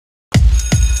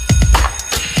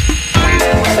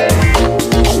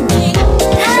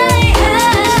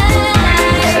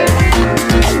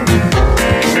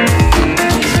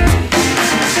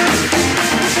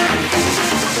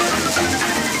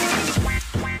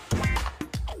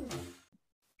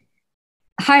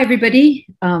Hi, everybody.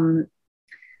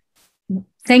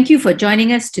 Thank you for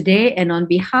joining us today. And on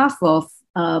behalf of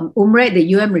UMRED,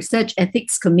 the Research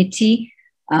Ethics Committee,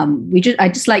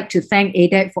 I'd just like to thank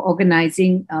ADEC for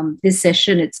organizing this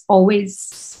session. It's always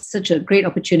such a great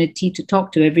opportunity to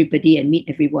talk to everybody and meet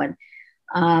everyone.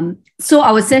 So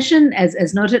our session,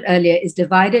 as noted earlier, is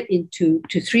divided into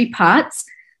three parts.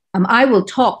 I will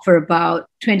talk for about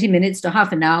 20 minutes to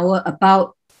half an hour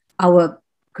about our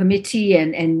committee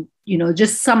and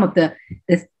just some of the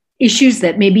issues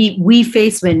that maybe we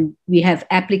face when we have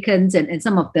applicants and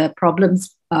some of the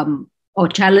problems or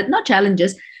not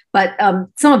challenges, but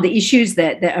some of the issues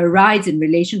that arise in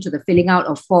relation to the filling out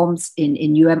of forms in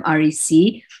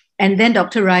UMREC. And then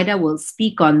Dr. Raida will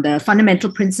speak on the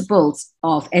fundamental principles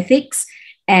of ethics.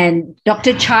 And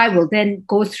Dr. Chai will then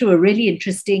go through a really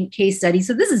interesting case study.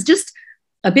 So this is just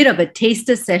a bit of a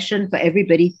taster session for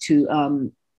everybody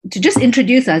to just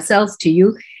introduce ourselves to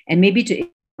you and maybe to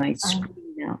my screen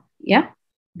now. Yeah.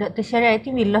 Dr. Sharon, I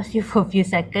think we lost you for a few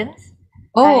seconds.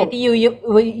 Oh, I think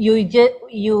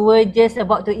you were just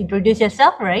about to introduce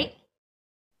yourself, right?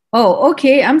 Oh,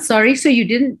 okay. I'm sorry. So you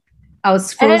didn't. I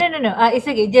was frozen. No. It's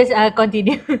okay. Just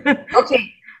continue.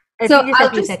 Okay. I So think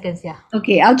just a few seconds. Yeah.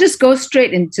 Okay. I'll just go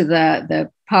straight into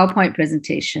the PowerPoint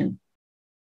presentation.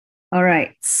 All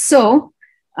right. So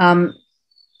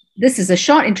this is a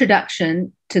short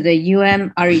introduction to the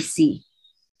UMREC.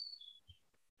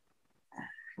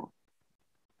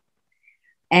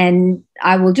 And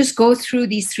I will just go through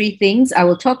these three things. I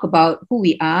will talk about who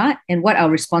we are and what our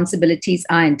responsibilities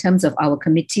are in terms of our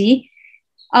committee.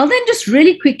 I'll then just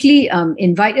really quickly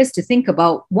invite us to think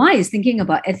about why is thinking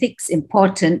about ethics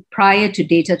important prior to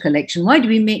data collection? Why do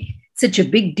we make such a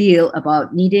big deal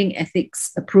about needing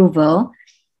ethics approval?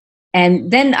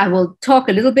 And then I will talk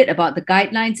a little bit about the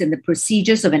guidelines and the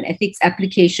procedures of an ethics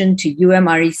application to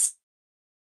UMREC.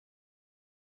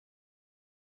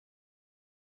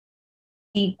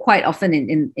 Quite often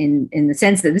in the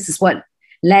sense that this is what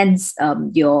lands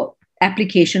your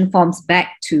application forms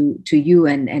back to you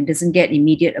and doesn't get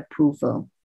immediate approval.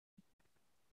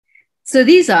 So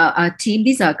these are our team,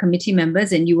 these are committee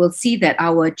members, and you will see that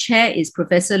our chair is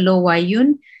Professor Loh Wai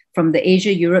Yun from the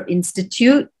Asia Europe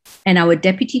Institute, and our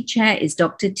deputy chair is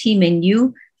Dr. T. Meng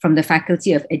Yu from the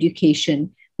Faculty of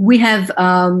Education. We have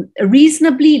a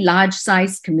reasonably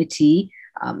large-sized committee,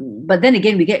 but then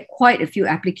again, we get quite a few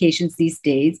applications these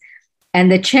days. And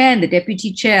the chair and the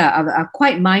deputy chair are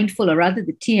quite mindful, or rather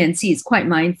the TNC is quite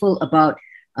mindful about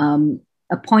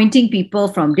appointing people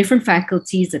from different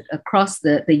faculties across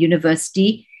the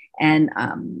university. And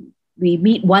we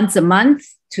meet once a month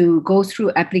to go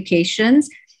through applications.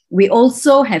 We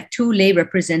also have two lay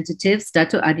representatives,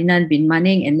 Dato' Adinan bin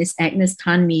Maning and Ms. Agnes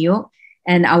Tan Mio.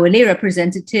 And our lay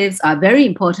representatives are a very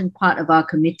important part of our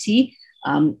committee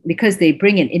because they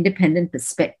bring an independent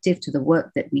perspective to the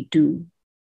work that we do.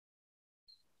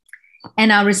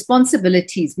 And our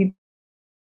responsibilities, we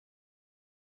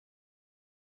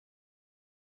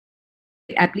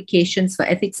applications for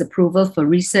ethics approval for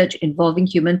research involving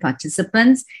human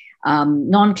participants,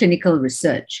 non-clinical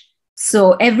research.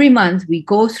 So every month we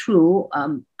go through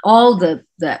all the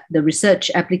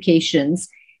research applications,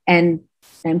 and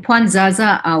Puan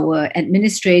Zaza, our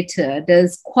administrator,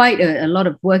 does quite a lot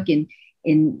of work in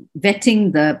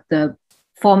vetting the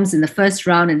forms in the first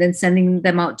round and then sending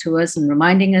them out to us and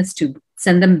reminding us to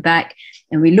send them back.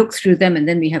 And we look through them and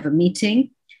then we have a meeting.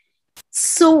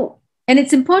 So, and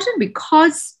it's important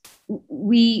because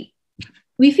we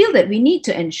feel that we need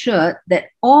to ensure that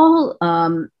all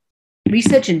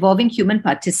research involving human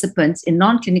participants in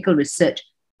non-clinical research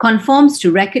conforms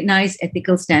to recognized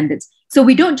ethical standards. So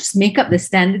we don't just make up the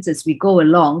standards as we go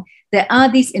along. There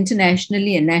are these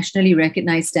internationally and nationally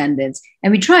recognized standards.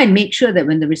 And we try and make sure that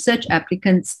when the research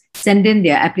applicants send in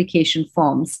their application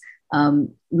forms,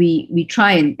 we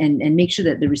try and make sure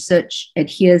that the research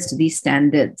adheres to these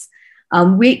standards.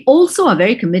 We also are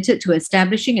very committed to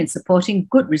establishing and supporting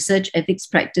good research ethics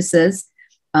practices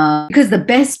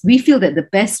because we feel that the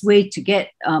best way to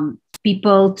get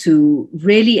people to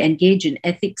really engage in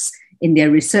ethics in their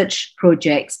research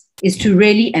projects is to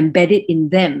really embed it in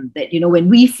them. That, when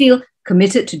we feel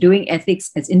committed to doing ethics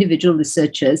as individual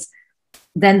researchers,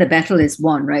 then the battle is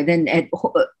won, right? Then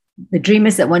the dream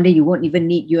is that one day you won't even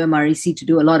need UMREC to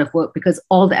do a lot of work because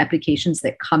all the applications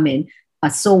that come in are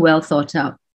so well thought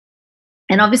out.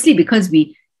 And obviously, because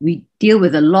we deal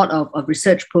with a lot of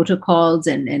research protocols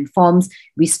and forms,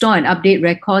 we store and update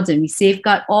records, and we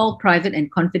safeguard all private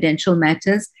and confidential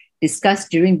matters discussed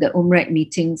during the UMREC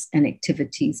meetings and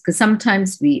activities, because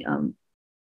sometimes we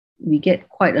get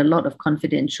quite a lot of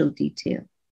confidential detail.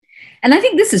 And I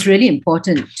think this is really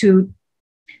important to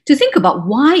to think about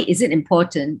why is it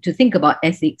important to think about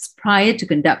ethics prior to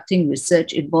conducting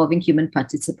research involving human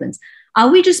participants. Are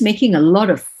we just making a lot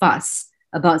of fuss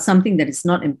about something that is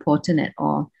not important at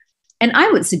all? And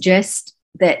I would suggest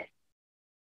that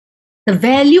the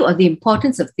value or the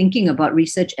importance of thinking about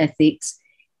research ethics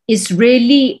is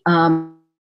really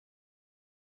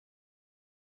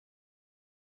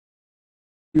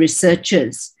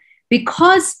researchers,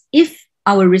 because if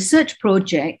our research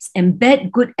projects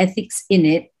embed good ethics in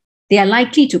it, they are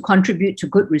likely to contribute to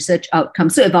good research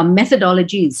outcomes. So if our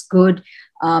methodology is good,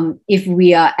 if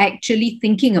we are actually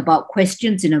thinking about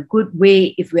questions in a good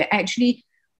way, if we're actually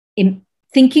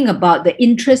thinking about the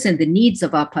interests and the needs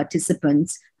of our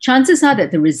participants, chances are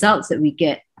that the results that we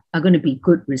get are going to be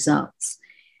good results.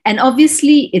 And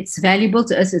obviously, it's valuable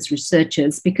to us as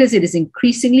researchers because it is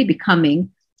increasingly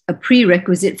becoming a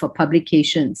prerequisite for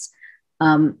publications.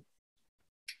 I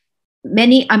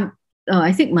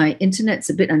think my internet's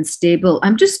a bit unstable.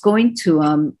 I'm just going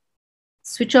to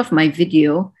switch off my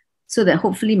video so that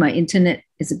hopefully my internet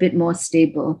is a bit more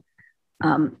stable.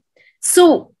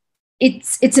 So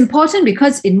it's important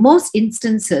because in most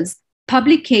instances,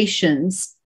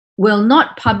 publications will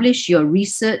not publish your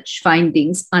research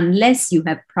findings unless you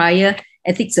have prior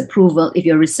ethics approval if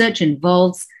your research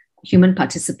involves human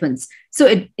participants. So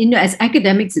as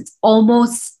academics, it's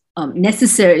almost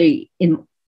necessary in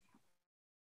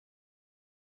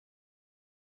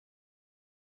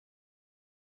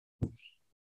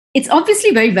it's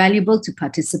obviously very valuable to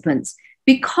participants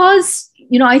because,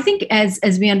 I think as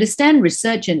we understand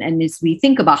research and as we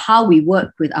think about how we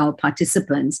work with our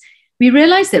participants, we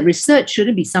realize that research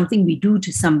shouldn't be something we do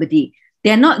to somebody.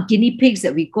 They're not guinea pigs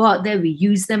that we go out there, we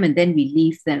use them, and then we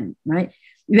leave them, right?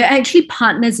 We're actually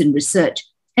partners in research.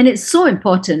 And it's so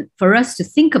important for us to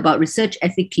think about research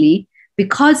ethically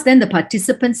because then the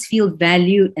participants feel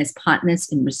valued as partners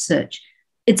in research.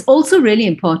 It's also really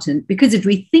important because if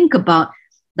we think about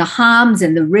the harms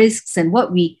and the risks and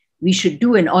what we should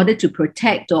do in order to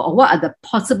protect or what are the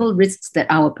possible risks that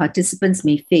our participants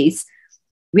may face,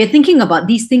 we're thinking about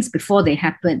these things before they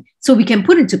happen. So we can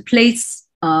put into place,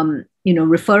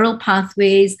 referral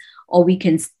pathways, or we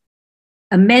can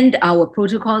amend our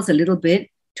protocols a little bit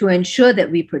to ensure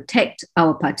that we protect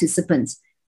our participants.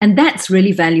 And that's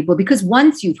really valuable because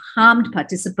once you've harmed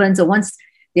participants or once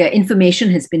their information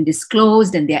has been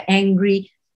disclosed and they're angry,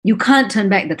 you can't turn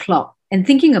back the clock. And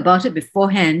thinking about it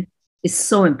beforehand is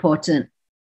so important.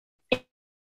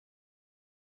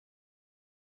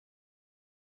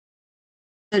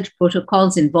 Research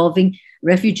protocols involving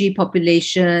refugee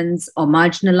populations or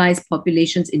marginalized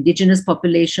populations, indigenous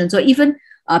populations, or even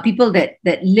people that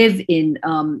live in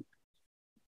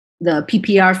the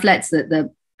PPR flats,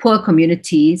 the poor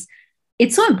communities.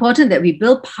 It's so important that we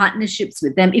build partnerships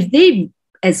with them. If they,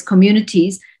 as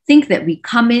communities, think that we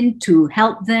come in to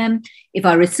help them, if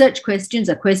our research questions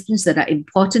are questions that are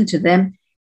important to them,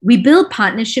 we build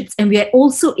partnerships and we are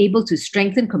also able to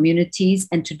strengthen communities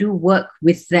and to do work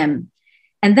with them.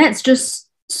 And that's just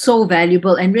so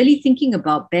valuable. And really thinking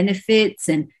about benefits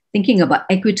and thinking about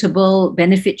equitable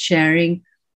benefit sharing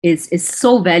is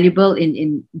so valuable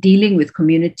in dealing with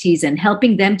communities and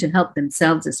helping them to help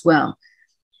themselves as well.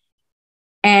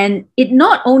 And it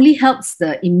not only helps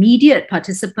the immediate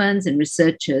participants and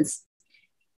researchers,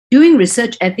 doing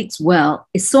research ethics well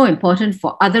is so important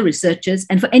for other researchers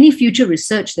and for any future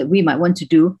research that we might want to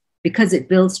do because it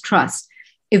builds trust.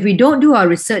 If we don't do our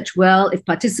research well, if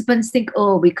participants think,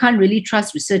 oh, we can't really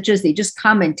trust researchers, they just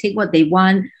come and take what they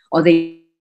want, or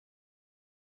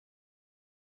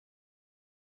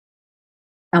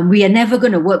we are never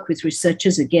going to work with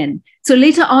researchers again. So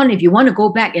later on, if you want to go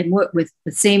back and work with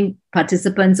the same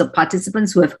participants or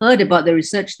participants who have heard about the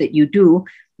research that you do,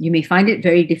 you may find it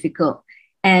very difficult.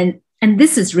 And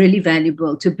this is really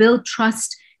valuable to build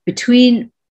trust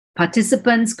between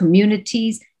participants,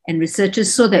 communities, and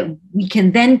researchers so that we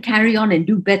can then carry on and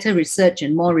do better research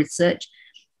and more research.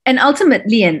 And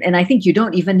ultimately, and I think you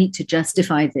don't even need to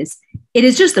justify this, it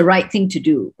is just the right thing to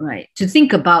do, right? To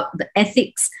think about the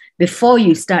ethics before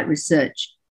you start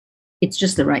research, it's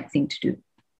just the right thing to do.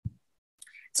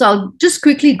 So I'll just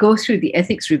quickly go through the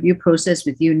ethics review process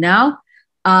with you now.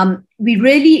 We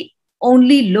really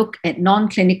only look at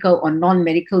non-clinical or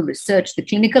non-medical research. The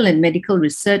clinical and medical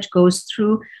research goes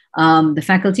through the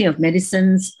Faculty of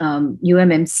Medicine's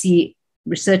UMMC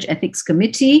Research Ethics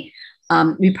Committee.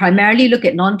 We primarily look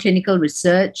at non-clinical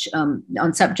research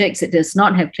on subjects that does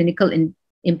not have clinical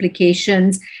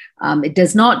implications. It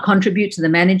does not contribute to the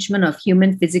management of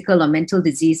human physical or mental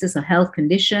diseases or health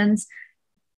conditions.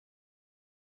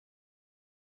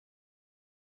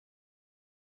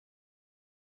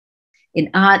 in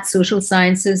art, social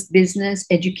sciences, business,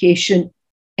 education,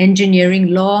 engineering,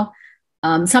 law.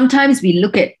 Sometimes we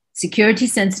look at security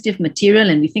sensitive material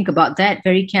and we think about that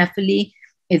very carefully.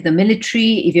 If the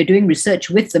military, if you're doing research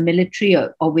with the military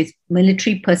or with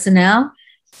military personnel,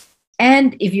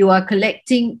 and if you are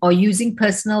collecting or using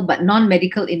personal but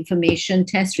non-medical information,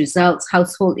 test results,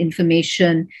 household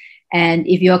information, and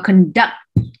if you're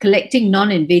collecting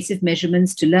non-invasive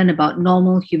measurements to learn about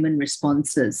normal human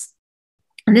responses.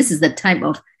 And this is the type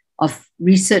of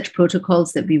research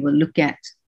protocols that we will look at.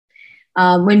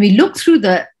 When we look through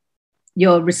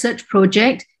your research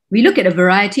project, we look at a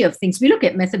variety of things. We look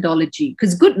at methodology,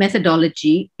 because good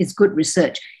methodology is good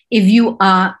research. If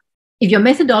your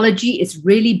methodology is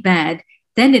really bad,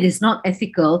 then it is not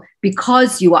ethical,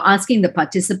 because you are asking the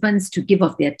participants to give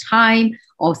of their time,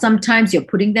 or sometimes you're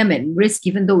putting them at risk,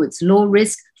 even though it's low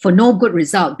risk, for no good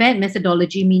result. Bad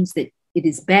methodology means that it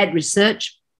is bad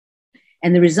research,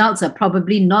 and the results are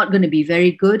probably not going to be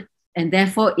very good, and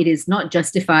therefore it is not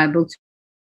justifiable to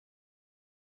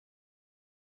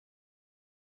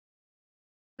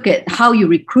look at how you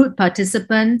recruit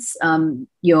participants,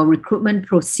 your recruitment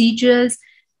procedures.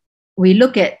 We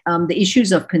look at the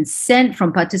issues of consent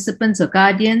from participants or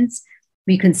guardians.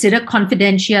 We consider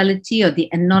confidentiality or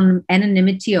the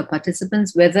anonymity of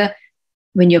participants, whether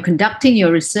when you're conducting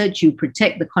your research, you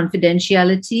protect the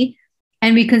confidentiality.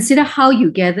 And we consider how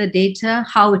you gather data,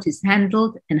 how it is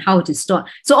handled, and how it is stored.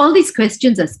 So all these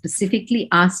questions are specifically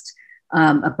asked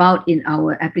about in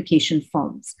our application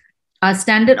forms. Our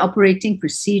standard operating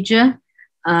procedure.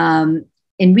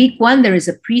 In week 1, there is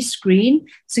a pre-screen.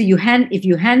 So if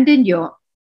you hand in your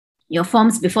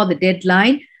forms before the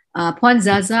deadline, Puan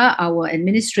Zaza, our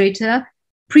administrator,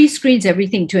 pre-screens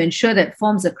everything to ensure that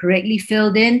forms are correctly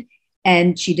filled in,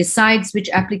 and she decides which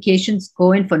applications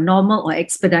go in for normal or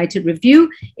expedited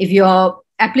review. If your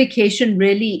application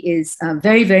really is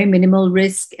very, very minimal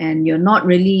risk and you're not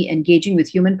really engaging with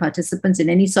human participants in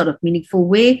any sort of meaningful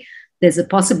way, there's a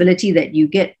possibility that you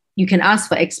can ask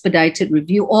for expedited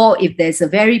review, or if there's a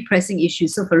very pressing issue.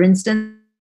 So for instance,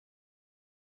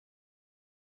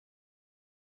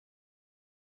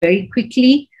 very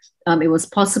quickly, it was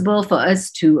possible for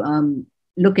us to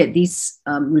look at these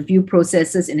review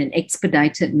processes in an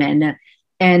expedited manner.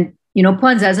 And,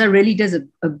 Puan Zaza really does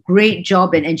a great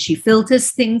job, and she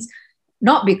filters things,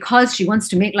 not because she wants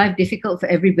to make life difficult for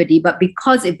everybody, but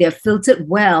because if they're filtered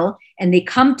well and they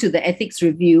come to the ethics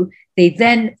review, they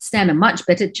then stand a much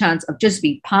better chance of just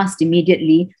being passed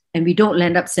immediately, and we don't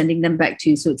end up sending them back to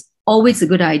you. So it's always a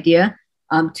good idea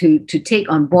to take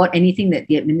on board anything that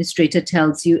the administrator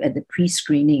tells you at the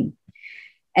pre-screening.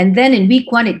 And then in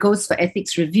week 1, it goes for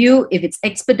ethics review. If it's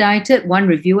expedited, one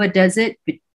reviewer does it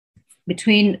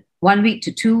between 1 week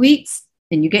to 2 weeks,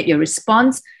 and you get your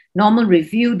response. Normal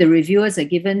review, the reviewers are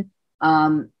given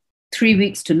 3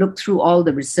 weeks to look through all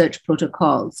the research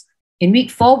protocols. In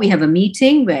week 4, we have a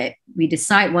meeting where we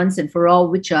decide once and for all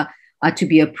which are to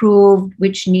be approved,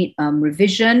 which need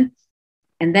revision.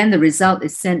 And then the result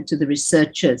is sent to the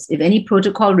researchers. If any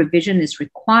protocol revision is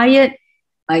required,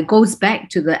 it goes back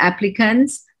to the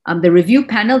applicants. The review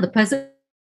panel, the person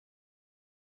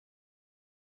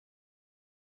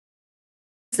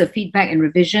the feedback and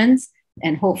revisions,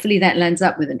 and hopefully that lands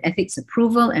up with an ethics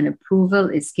approval, and approval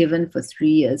is given for 3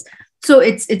 years. So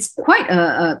it's quite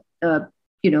a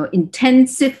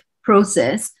intensive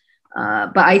process,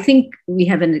 but I think we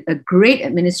have a great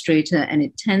administrator, and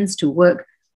it tends to work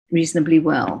reasonably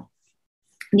well.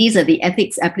 These are the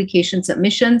ethics application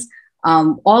submissions.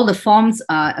 All the forms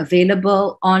are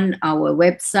available on our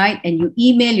website, and you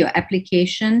email your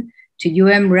application to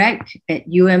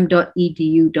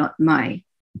umrec@um.edu.my.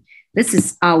 This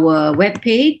is our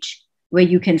webpage where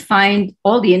you can find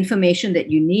all the information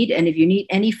that you need. And if you need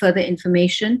any further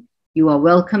information, you are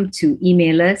welcome to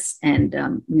email us, and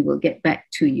we will get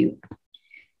back to you.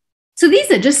 So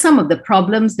these are just some of the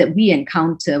problems that we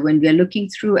encounter when we are looking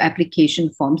through application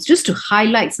forms, just to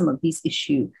highlight some of these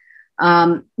issues.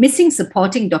 Missing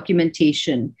supporting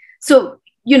documentation. So,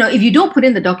 if you don't put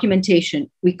in the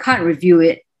documentation, we can't review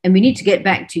it, and we need to get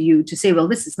back to you to say, well,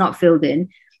 this is not filled in,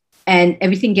 and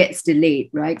everything gets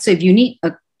delayed, right? So if you need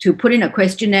to put in a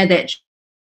questionnaire that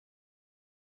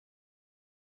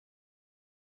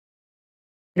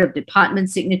of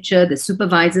department signature, the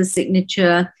supervisor's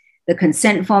signature, the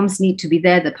consent forms need to be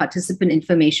there, the participant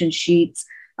information sheets.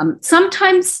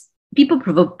 Sometimes people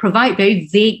provide very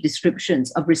vague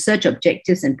descriptions of research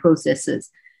objectives and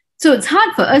processes. So it's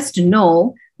hard for us to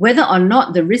know whether or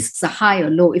not the risks are high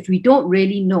or low if we don't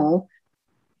really know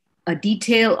a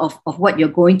detail of what you're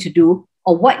going to do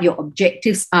or what your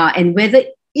objectives are, and whether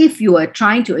if you are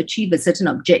trying to achieve a certain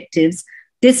objectives,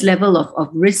 this level of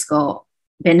risk or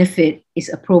benefit is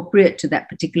appropriate to that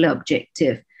particular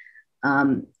objective.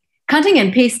 Cutting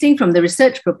and pasting from the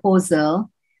research proposal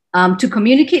to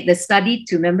communicate the study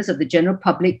to members of the general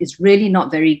public is really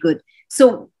not very good.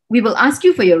 So we will ask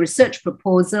you for your research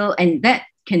proposal, and that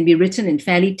can be written in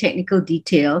fairly technical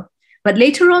detail. But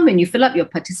later on, when you fill up your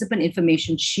participant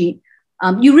information sheet,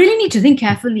 you really need to think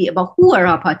carefully about who are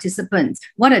our participants,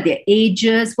 what are their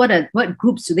ages, what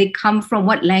groups do they come from,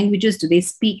 what languages do they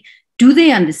speak, do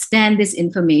they understand this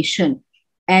information?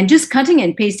 And just cutting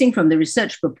and pasting from the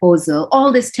research proposal,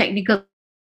 all this technical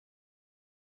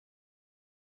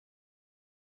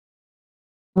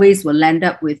ways will land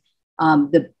up with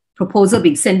the proposal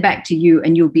being sent back to you,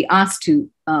 and you'll be asked to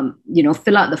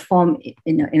fill out the form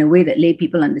in a way that lay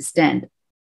people understand.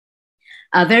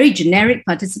 A very generic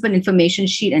participant information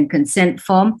sheet and consent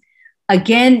form.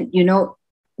 Again,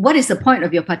 what is the point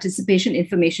of your participation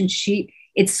information sheet?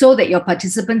 It's so that your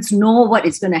participants know what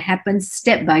is going to happen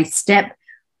step by step.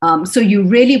 So you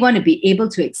really want to be able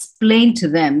to explain to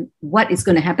them what is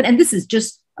going to happen. And this is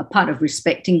just a part of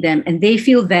respecting them, and they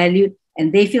feel valued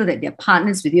and they feel that they're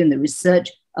partners with you in the research,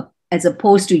 as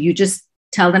opposed to you just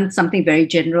tell them something very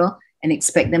general and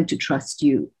expect them to trust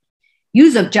you.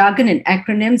 Use of jargon and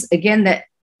acronyms, again, that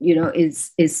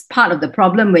is part of the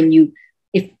problem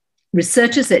if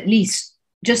researchers at least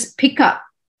just pick up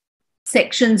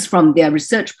sections from their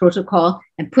research protocol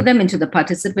and put them into the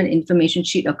participant information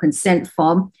sheet or consent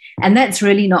form. And that's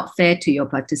really not fair to your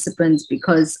participants,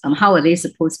 because how are they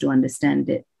supposed to understand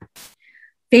it?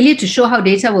 Failure to show how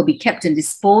data will be kept and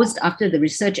disposed after the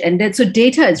research ended. So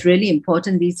data is really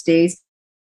important these days.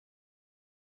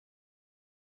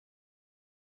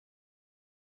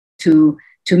 To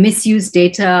misuse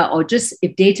data, or just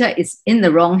if data is in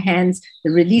the wrong hands, the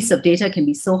release of data can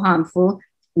be so harmful.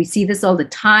 We see this all the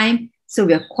time. So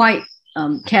we are quite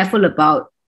careful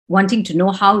about wanting to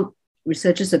know how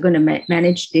researchers are going to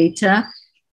manage data.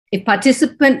 If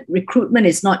participant recruitment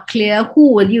is not clear,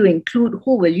 who will you include,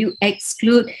 who will you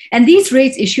exclude? And these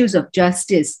raise issues of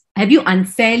justice. Have you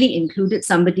unfairly included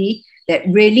somebody that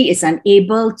really is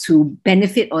unable to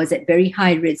benefit or is at very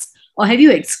high risk? Or have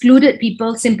you excluded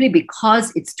people simply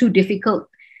because it's too difficult,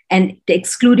 and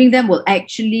excluding them will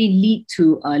actually lead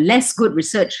to a less good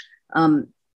research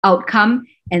outcome,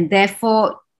 and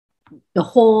therefore the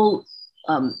whole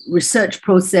research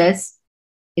process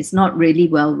is not really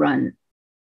well run?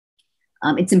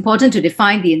 It's important to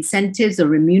define the incentives or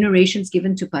remunerations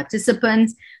given to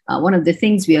participants. One of the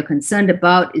things we are concerned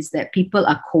about is that people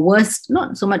are coerced,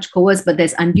 not so much coerced, but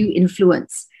there's undue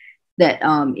influence. That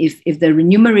if the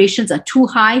remunerations are too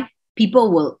high,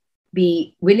 people will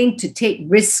be willing to take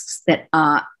risks that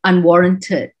are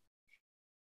unwarranted.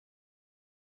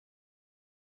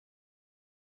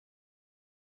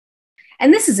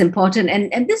 And this is important.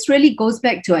 And this really goes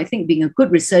back to, I think, being a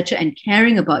good researcher and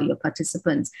caring about your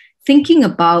participants, thinking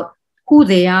about who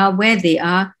they are, where they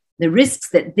are, the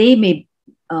risks that they may,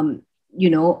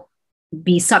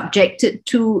 be subjected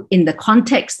to in the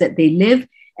context that they live.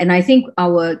 And I think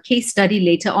our case study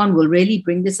later on will really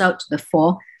bring this out to the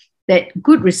fore, that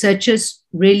good researchers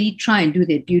really try and do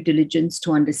their due diligence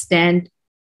to understand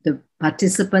the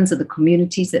participants or the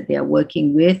communities that they are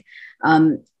working with.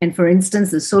 And for instance,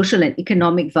 the social and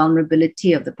economic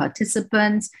vulnerability of the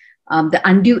participants, the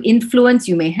undue influence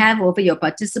you may have over your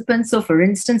participants. So for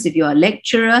instance, if you're a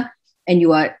lecturer and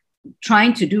you are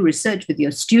trying to do research with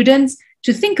your students,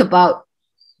 to think about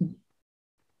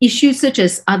issues such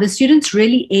as, are the students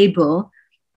really able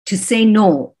to say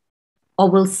no?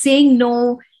 Or will saying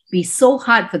no be so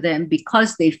hard for them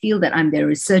because they feel that I'm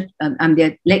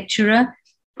their lecturer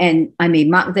and I may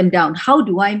mark them down? How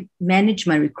do I manage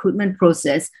my recruitment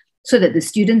process so that the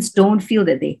students don't feel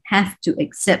that they have to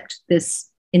accept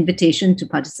this invitation to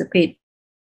participate?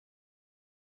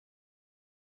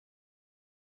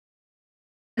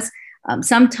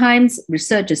 Sometimes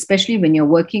research, especially when you're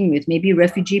working with maybe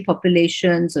refugee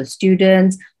populations or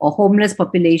students or homeless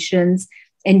populations,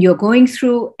 and you're going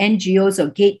through NGOs or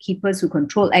gatekeepers who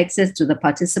control access to the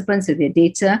participants of their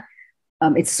data,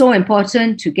 it's so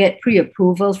important to get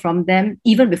pre-approval from them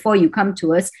even before you come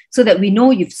to us, so that we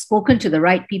know you've spoken to the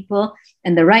right people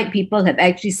and the right people have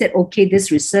actually said, okay,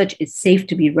 this research is safe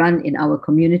to be run in our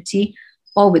community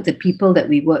or with the people that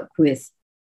we work with.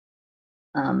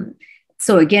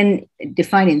 So again,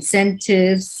 define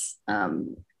incentives,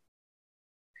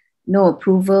 no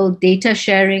approval, data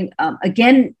sharing.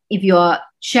 Again, if you're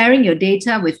sharing your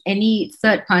data with any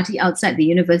third party outside the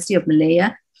University of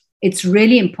Malaya, it's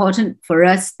really important for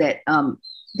us that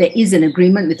there is an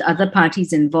agreement with other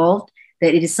parties involved,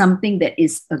 that it is something that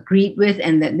is agreed with,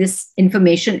 and that this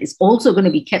information is also going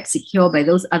to be kept secure by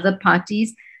those other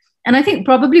parties. And I think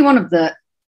probably one of the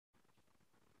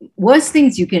worst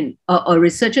things you can, a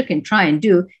researcher can try and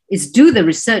do, is do the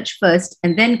research first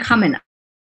and then come and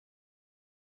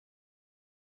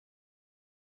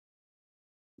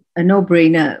a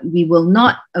no-brainer. We will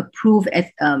not approve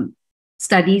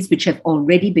studies which have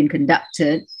already been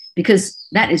conducted, because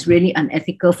that is really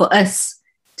unethical for us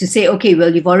to say, okay,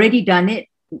 well, you've already done it,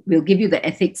 we'll give you the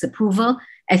ethics approval.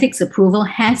 Ethics approval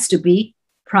has to be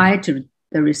prior to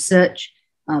the research.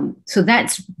 So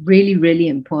that's really, really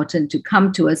important, to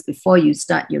come to us before you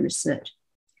start your research.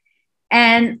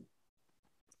 And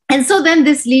so then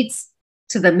this leads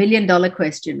to the million-dollar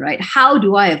question, right? How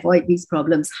do I avoid these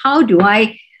problems? How do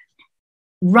I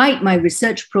write my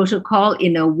research protocol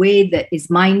in a way that is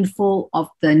mindful of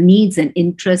the needs and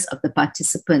interests of the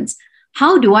participants?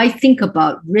 How do I think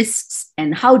about risks,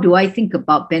 and how do I think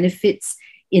about benefits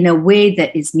in a way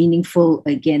that is meaningful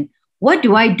again? What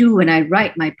do I do when I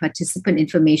write my participant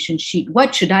information sheet?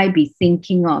 What should I be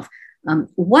thinking of?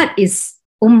 What is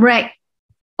UMREC,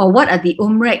 or what are the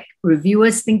UMREC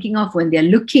reviewers thinking of when they're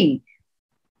looking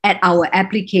at our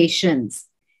applications?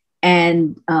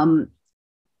 And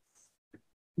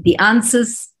the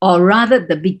answers, or rather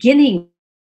the beginning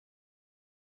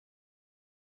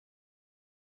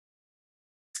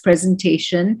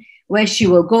presentation, where she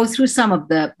will go through some of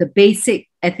the basic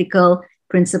ethical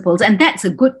principles, and that's a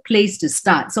good place to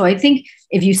start. So I think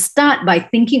if you start by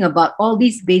thinking about all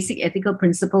these basic ethical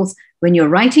principles when you're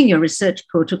writing your research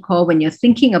protocol, when you're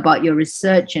thinking about your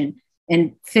research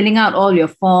and filling out all your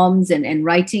forms and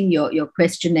writing your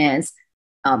questionnaires,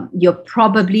 you're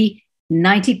probably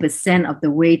 90% of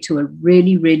the way to a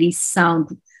really, really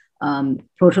sound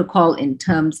protocol in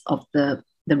terms of the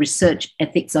research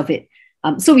ethics of it.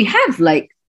 So we have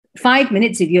like 5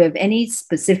 minutes if you have any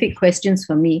specific questions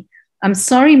for me. I'm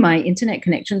sorry, my internet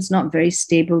connection is not very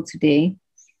stable today.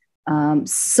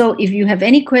 So if you have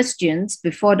any questions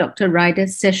before Dr.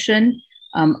 Raida's session,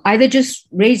 either just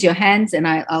raise your hands and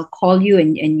I'll call you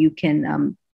and you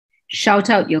can shout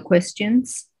out your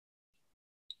questions.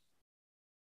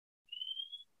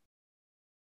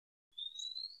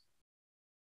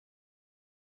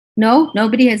 No,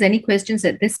 nobody has any questions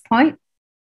at this point?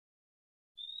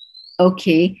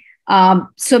 Okay,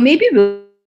 so maybe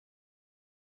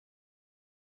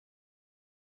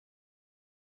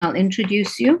I'll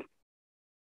introduce you.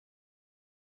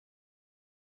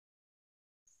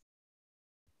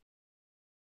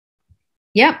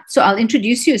 Yeah, so I'll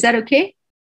introduce you. Is that okay?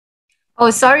 Oh,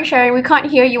 sorry, Sharon, we can't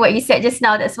hear you what you said just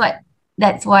now. That's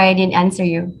why I didn't answer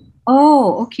you.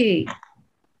 Oh, okay.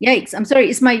 Yikes, I'm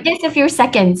sorry. It's my just a few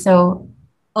seconds, so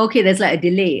okay, there's like a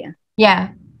delay. Yeah.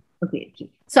 Okay.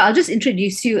 So I'll just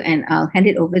introduce you and I'll hand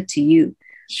it over to you.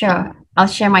 Sure. I'll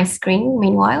share my screen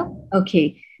meanwhile.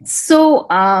 Okay. So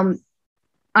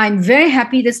I'm very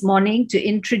happy this morning to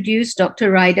introduce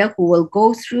Dr. Raida, who will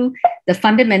go through the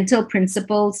fundamental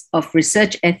principles of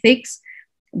research ethics.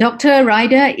 Dr.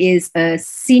 Raida is a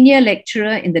senior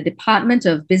lecturer in the Department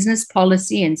of Business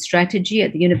Policy and Strategy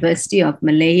at the University of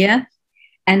Malaya,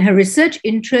 and her research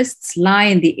interests lie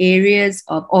in the areas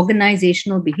of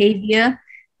organizational behavior,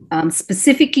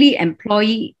 specifically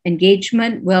employee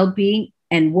engagement, well-being,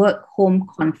 and work-home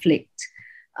conflict.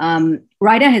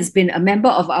 Raida has been a member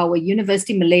of our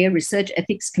University Malaya Research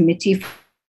Ethics Committee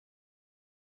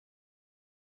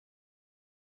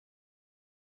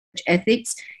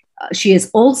ethics. She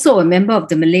is also a member of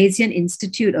the Malaysian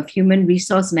Institute of Human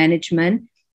Resource Management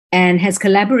and has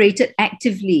collaborated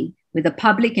actively with the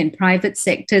public and private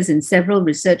sectors in several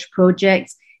research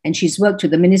projects. And she's worked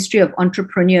with the Ministry of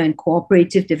Entrepreneur and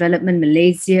Cooperative Development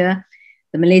Malaysia,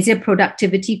 the Malaysia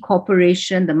Productivity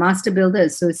Corporation, the Master Builder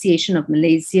Association of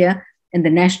Malaysia, and the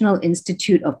National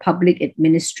Institute of Public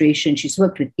Administration. She's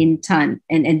worked with Intan,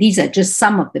 and these are just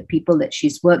some of the people that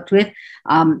she's worked with.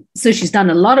 So she's done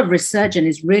a lot of research and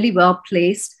is really well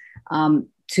placed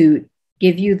to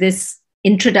give you this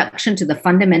introduction to the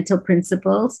fundamental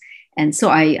principles. And so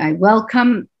I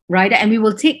welcome Raida, and we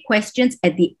will take questions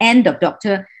at the end of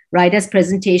Dr. Raida's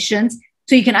presentations.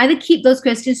 So you can either keep those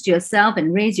questions to yourself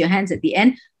and raise your hands at the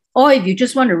end, or if you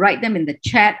just want to write them in the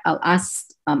chat, I'll ask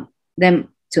them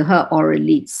to her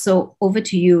orally. So over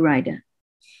to you, Raida.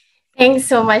 Thanks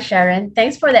so much, Sharon.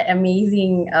 Thanks for that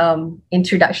amazing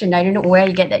introduction. I don't know where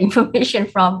you get that information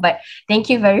from, but thank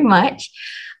you very much.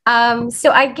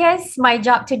 So I guess my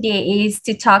job today is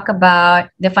to talk about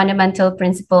the fundamental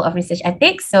principle of research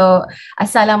ethics. So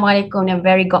Assalamualaikum and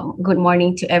very good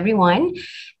morning to everyone.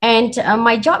 And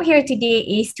my job here today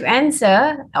is to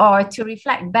answer or to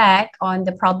reflect back on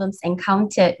the problems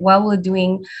encountered while we're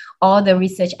doing all the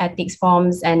research ethics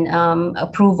forms and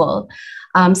approval.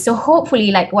 So hopefully,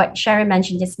 like what Sharon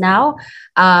mentioned just now,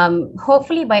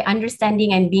 hopefully by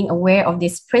understanding and being aware of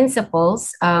these principles,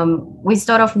 we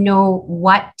sort of know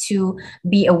what to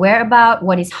be aware about,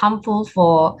 what is harmful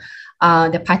for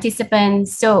the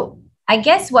participants. So I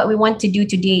guess what we want to do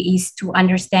today is to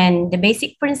understand the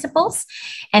basic principles,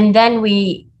 and then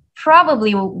we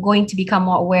probably going to become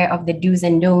more aware of the do's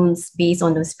and don'ts based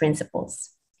on those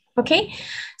principles. Okay,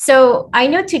 so I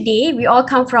know today we all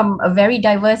come from a very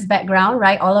diverse background,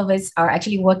 right? All of us are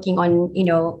actually working on,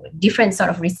 different sort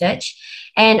of research,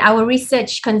 and our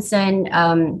research concern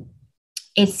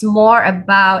it's more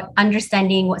about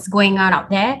understanding what's going on out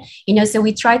there. So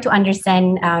we try to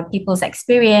understand people's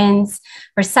experience,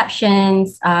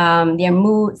 perceptions, their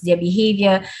moods, their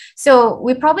behavior. So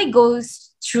we probably goes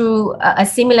through a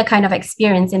similar kind of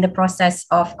experience in the process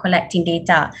of collecting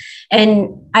data.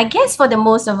 And I guess for the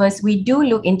most of us, we do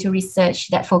look into research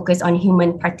that focus on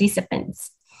human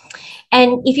participants.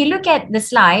 And if you look at the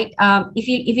slide, if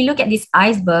you look at this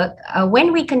iceberg,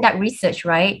 when we conduct research,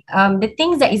 right, the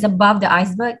things that is above the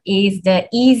iceberg is the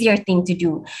easier thing to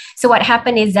do. So what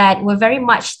happened is that we're very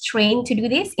much trained to do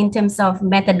this in terms of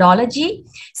methodology.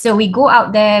 So we go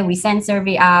out there, we send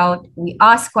survey out, we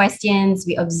ask questions,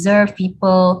 we observe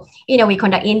people, we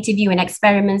conduct interview and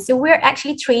experiments. So we're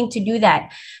actually trained to do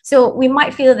that. So we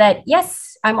might feel that,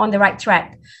 yes, I'm on the right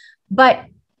track. But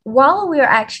while we're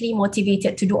actually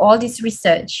motivated to do all this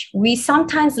research, we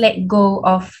sometimes let go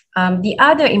of the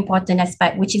other important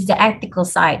aspect, which is the ethical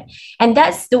side. And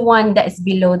that's the one that is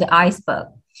below the iceberg.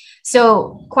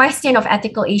 So question of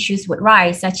ethical issues would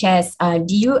rise, such as,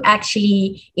 do you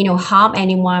actually, harm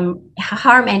anyone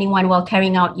while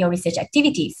carrying out your research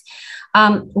activities?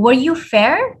 Were you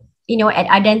fair? At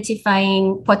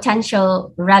identifying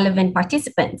potential relevant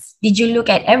participants? Did you look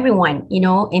at everyone,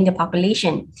 in the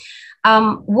population?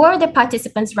 Were the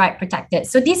participants' right protected?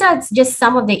 So these are just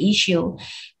some of the issue.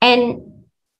 And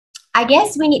I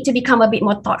guess we need to become a bit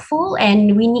more thoughtful,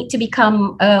 and we need to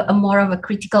become a more of a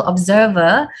critical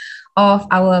observer of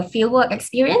our fieldwork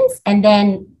experience. And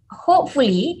then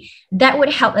hopefully that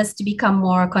would help us to become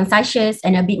more conscientious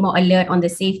and a bit more alert on the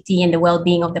safety and the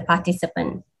well-being of the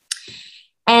participant.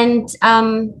 And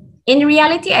in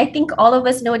reality, I think all of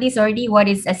us know this already, what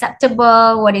is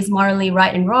acceptable, what is morally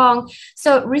right and wrong.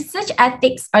 So research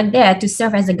ethics are there to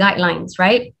serve as the guidelines,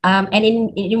 right? And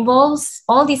it involves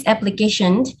all these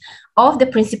applications of the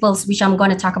principles, which I'm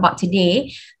going to talk about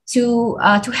today, to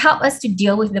help us to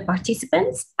deal with the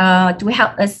participants, to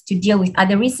help us to deal with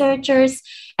other researchers,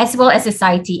 as well as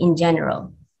society in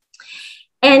general.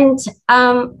 And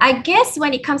I guess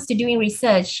when it comes to doing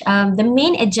research, the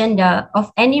main agenda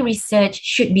of any research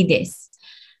should be this,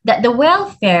 that the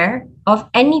welfare of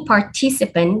any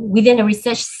participant within a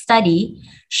research study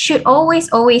should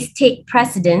always take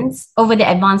precedence over the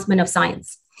advancement of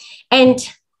science. And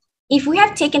if we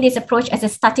have taken this approach as a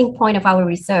starting point of our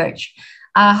research,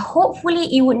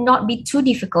 hopefully it would not be too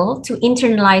difficult to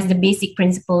internalize the basic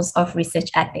principles of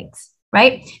research ethics,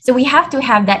 right? So we have to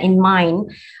have that in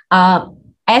mind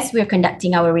as we're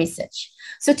conducting our research.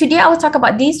 So today I will talk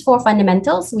about these four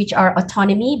fundamentals, which are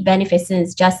autonomy,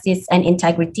 beneficence, justice, and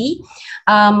integrity.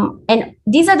 And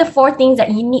these are the four things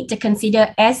that you need to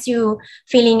consider as you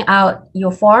filling out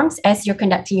your forms, as you're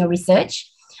conducting your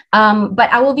research. But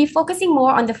I will be focusing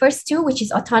more on the first two, which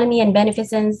is autonomy and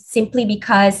beneficence, simply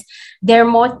because there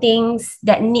are more things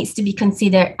that needs to be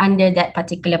considered under that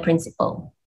particular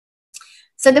principle.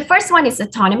 So the first one is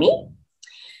autonomy.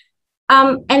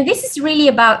 And this is really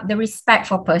about the respect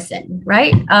for person,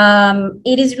 right?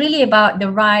 It is really about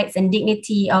the rights and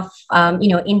dignity of,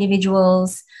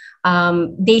 individuals.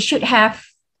 They should have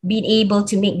been able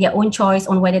to make their own choice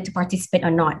on whether to participate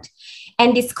or not.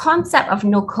 And this concept of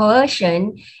no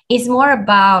coercion is more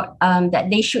about that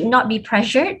they should not be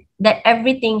pressured, that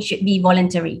everything should be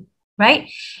voluntary, right?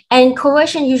 And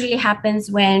coercion usually happens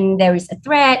when there is a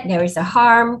threat, there is a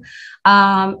harm,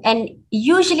 and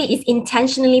usually it's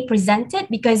intentionally presented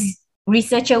because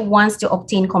researcher wants to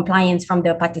obtain compliance from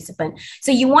the participant.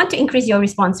 So you want to increase your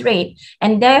response rate,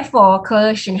 and therefore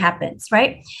coercion happens,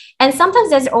 right? And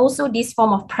sometimes there's also this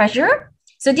form of pressure.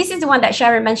 So this is the one that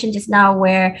Sharon mentioned just now,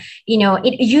 where,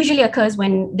 it usually occurs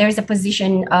when there's a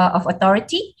position of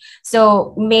authority.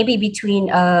 So maybe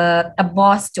between a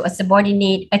boss to a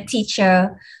subordinate, a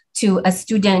teacher to a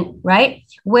student, right?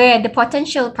 Where the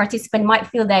potential participant might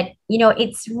feel that,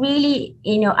 it's really,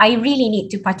 I really need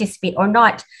to participate or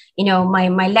not.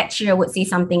 My lecturer would say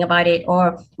something about it,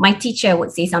 or my teacher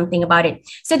would say something about it.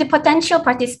 So the potential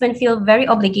participant feel very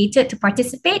obligated to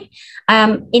participate,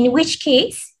 in which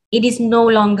case it is no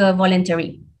longer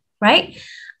voluntary, right?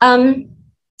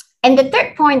 And the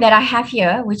third point that I have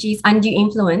here, which is undue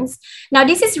influence. Now,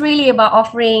 this is really about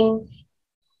offering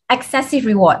excessive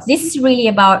rewards. This is really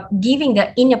about giving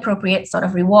the inappropriate sort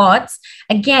of rewards,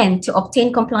 again, to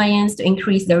obtain compliance, to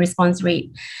increase the response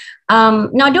rate.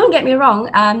 Now, don't get me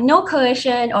wrong, no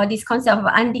coercion or this concept of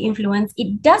undue influence,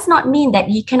 it does not mean that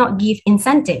you cannot give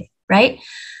incentive, right?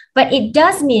 But it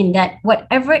does mean that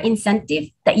whatever incentive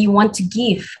that you want to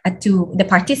give to the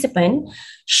participant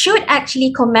should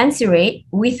actually commensurate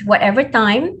with whatever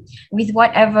time, with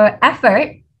whatever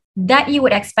effort that you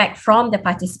would expect from the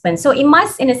participant. So it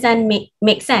must, in a sense,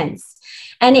 make sense.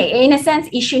 And in a sense,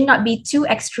 it should not be too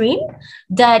extreme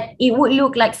that it would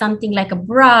look like something like a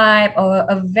bribe or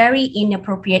a very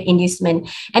inappropriate inducement.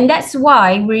 And that's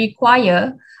why we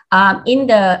require in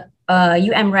the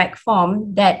UMREC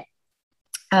form that,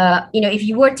 if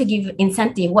you were to give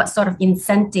incentive, what sort of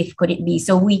incentive could it be?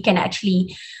 So we can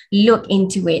actually look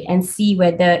into it and see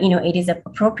whether, it is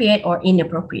appropriate or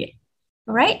inappropriate.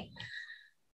 All right.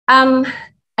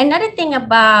 Another thing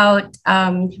about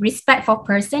respect for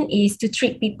person is to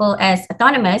treat people as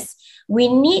autonomous. We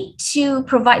need to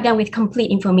provide them with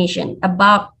complete information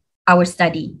about our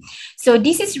study. So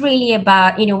this is really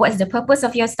about, what's the purpose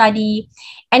of your study?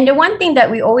 And the one thing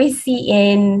that we always see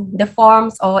in the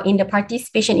forms or in the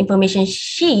participation information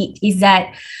sheet is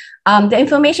that the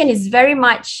information is very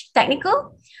much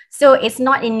technical. So it's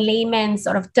not in layman's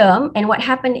sort of term. And what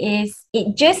happened is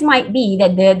it just might be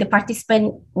that the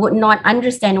participant would not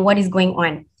understand what is going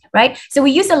on, right? So we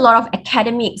use a lot of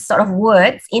academic sort of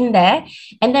words in there.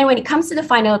 And then when it comes to the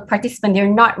final participant, they're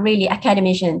not really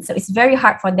academicians. So it's very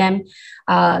hard for them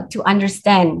to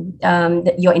understand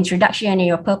your introduction and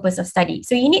your purpose of study.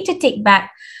 So you need to take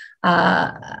back,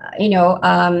 and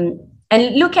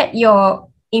look at your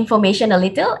information a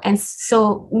little, and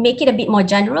so make it a bit more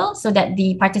general so that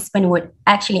the participant would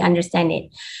actually understand it.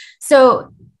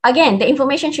 So again, the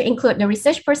information should include the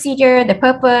research procedure, the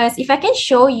purpose. If I can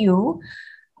show you,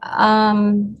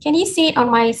 can you see it on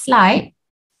my slide,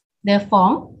 the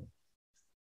form?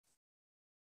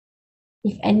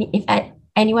 If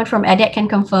anyone from EDEC can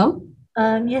confirm.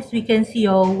 Yes, we can see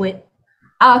your weight.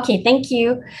 Okay, thank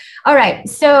you. All right,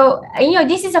 so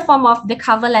this is a form of the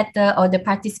cover letter or the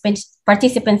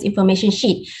participants information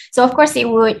sheet. So of course it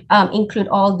would include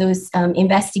all those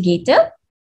investigator.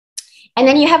 And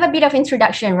then you have a bit of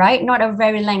introduction, right? Not a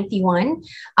very lengthy one.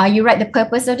 You write the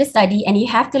purpose of the study, and you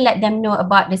have to let them know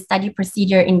about the study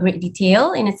procedure in great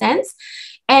detail, in a sense.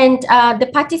 And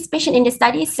the participation in the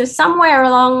study. So somewhere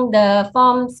along the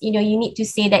forms, you need to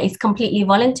say that it's completely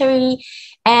voluntary,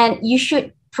 and you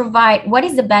should provide what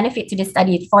is the benefit to the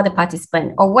study for the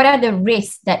participant, or what are the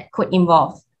risks that could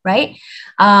involve, right?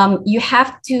 You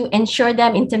have to ensure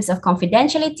them in terms of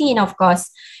confidentiality, and of course,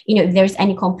 if there's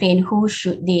any complaint, who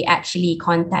should they actually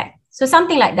contact? So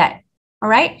something like that, all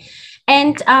right?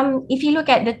 And if you look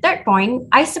at the third point,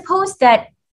 I suppose that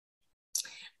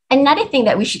another thing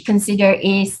that we should consider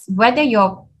is whether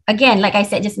your, again, like I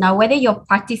said just now, whether your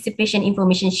participation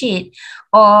information sheet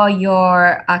or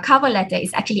your cover letter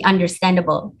is actually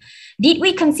understandable. Did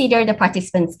we consider the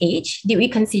participant's age? Did we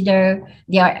consider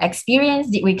their experience?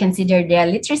 Did we consider their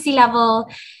literacy level?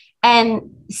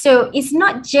 And so it's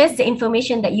not just the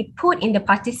information that you put in the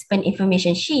participant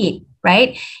information sheet,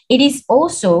 right? It is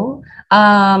also,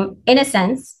 in a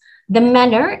sense, the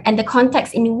manner and the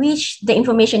context in which the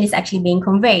information is actually being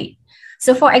conveyed.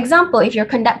 So for example, if you're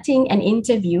conducting an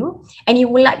interview and you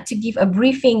would like to give a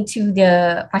briefing to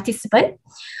the participant,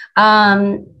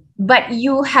 but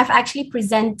you have actually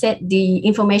presented the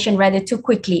information rather too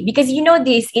quickly, because you know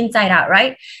this inside out,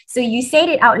 right? So you said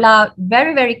it out loud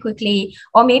very, very quickly,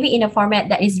 or maybe in a format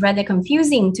that is rather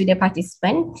confusing to the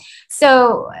participant.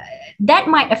 So that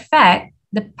might affect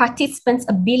the participant's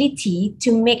ability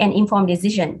to make an informed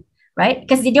decision, right?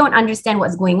 Because they don't understand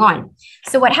what's going on.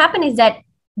 So what happened is that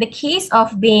the case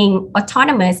of being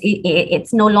autonomous,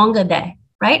 it's no longer there,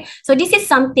 right? So this is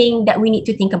something that we need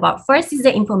to think about. First is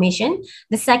the information.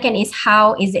 The second is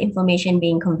how is the information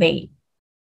being conveyed,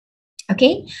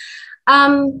 okay?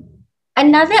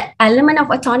 Another element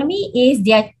of autonomy is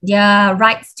their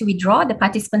rights to withdraw, the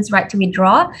participants' right to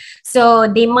withdraw.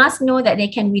 So they must know that they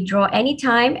can withdraw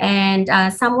anytime, and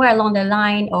somewhere along the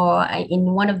line, or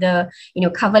in one of the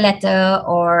cover letter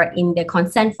or in the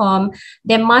consent form,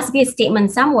 there must be a statement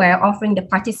somewhere offering the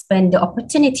participant the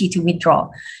opportunity to withdraw.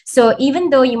 So even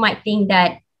though you might think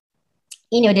that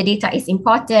the data is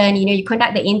important, you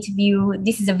conduct the interview,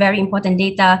 this is a very important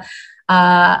data.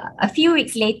 A few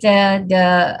weeks later,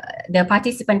 the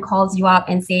participant calls you up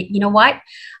and say, you know what,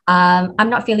 I'm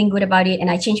not feeling good about it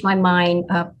and I changed my mind.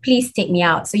 Please take me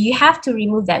out. So you have to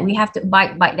remove that. We have to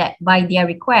abide by their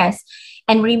request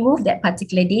and remove that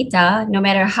particular data, no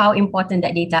matter how important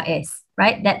that data is,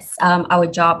 right? That's our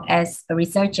job as a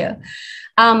researcher.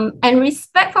 And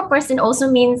respect for person also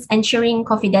means ensuring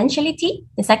confidentiality,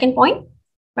 the second point.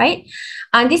 Right,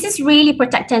 and this is really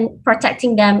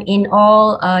protecting them in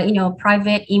all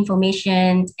private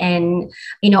information and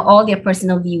all their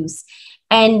personal views.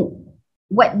 And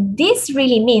what this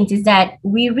really means is that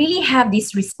we really have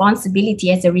this responsibility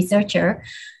as a researcher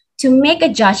to make a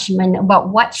judgment about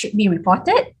what should be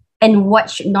reported and what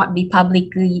should not be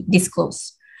publicly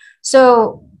disclosed.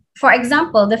 So, for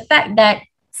example, the fact that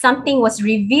something was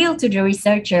revealed to the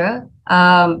researcher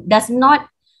does not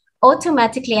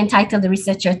automatically entitle the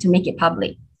researcher to make it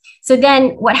public. So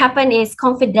then what happened is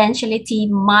confidentiality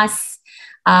must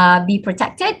be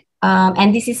protected.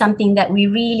 And this is something that we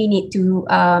really need to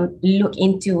look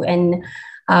into and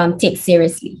take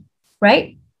seriously,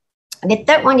 right? The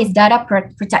third one is data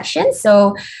protection.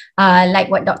 So like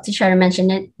what Dr. Sharon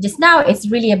mentioned just now, it's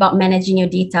really about managing your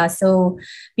data. So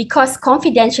because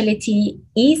confidentiality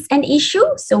is an issue,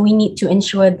 so we need to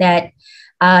ensure that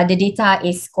the data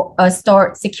is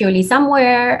stored securely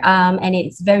somewhere, and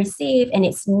it's very safe, and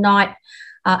it's not,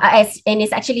 and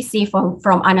it's actually safe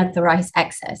from unauthorized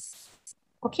access.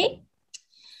 Okay.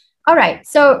 All right.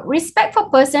 So respect for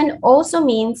person also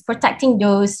means protecting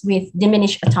those with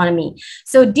diminished autonomy.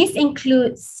 So this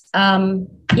includes,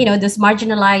 those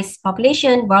marginalized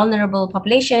population, vulnerable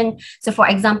population. So for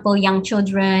example, young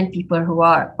children, people who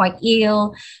are quite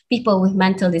ill, people with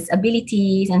mental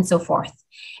disabilities, and so forth.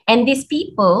 And these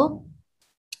people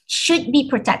should be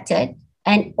protected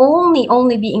and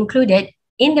only be included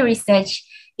in the research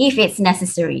if it's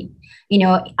necessary,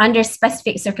 under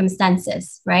specific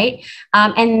circumstances, right?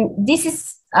 And this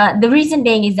is the reason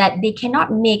being is that they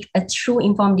cannot make a true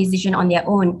informed decision on their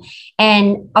own.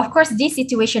 And of course, this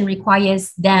situation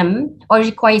requires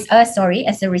us,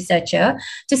 as a researcher,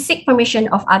 to seek permission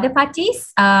of other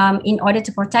parties in order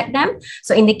to protect them.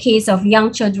 So in the case of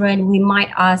young children, we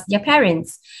might ask their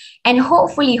parents. And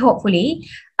hopefully,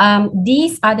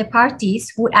 these are the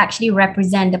parties who actually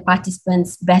represent the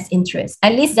participants' best interests.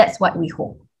 At least that's what we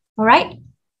hope. All right.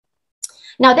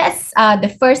 Now that's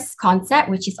the first concept,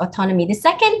 which is autonomy. The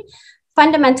second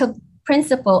fundamental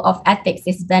principle of ethics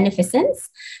is beneficence.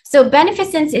 So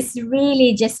beneficence is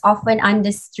really just often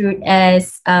understood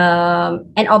as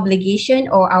an obligation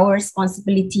or our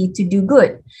responsibility to do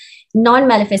good.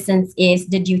 Non-maleficence is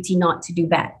the duty not to do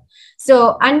bad.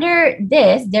 So under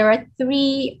this, there are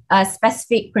three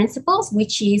specific principles,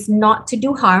 which is not to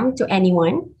do harm to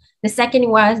anyone. The second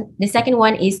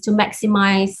one is to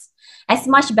maximize as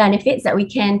much benefits that we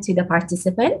can to the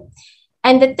participant.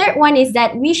 And the third one is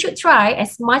that we should try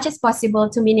as much as possible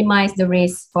to minimize the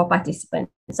risk for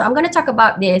participants. So I'm going to talk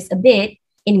about this a bit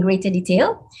in greater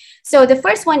detail. So the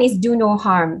first one is do no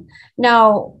harm.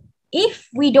 Now, if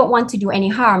we don't want to do any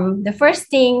harm, the first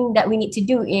thing that we need to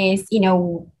do is,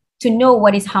 to know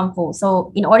what is harmful.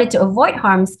 So in order to avoid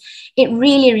harms, it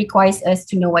really requires us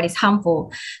to know what is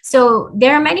harmful. So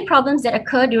there are many problems that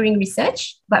occur during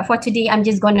research, but for today, I'm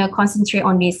just going to concentrate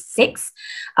on these 6,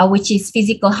 which is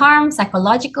physical harm,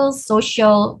 psychological,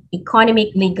 social, economic,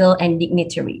 legal, and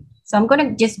dignitary. So I'm going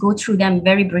to just go through them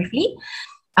very briefly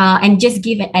and just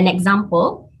give an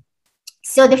example.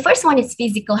 So the first one is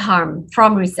physical harm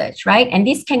from research, right? And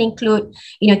this can include,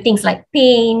 things like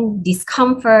pain,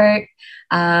 discomfort,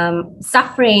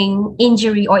 suffering,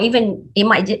 injury, or even it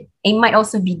might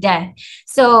also be death.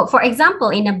 So for example,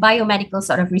 in a biomedical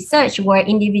sort of research where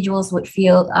individuals would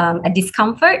feel a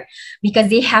discomfort because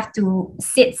they have to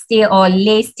sit still or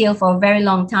lay still for a very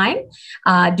long time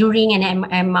during an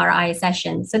MRI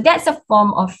session. So that's a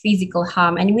form of physical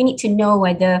harm. And we need to know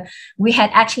whether we had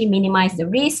actually minimized the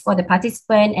risk for the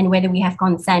participant and whether we have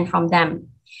consent from them.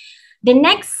 The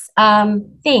next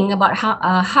thing about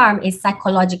harm is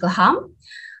psychological harm.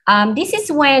 This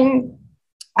is when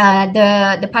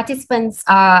the participants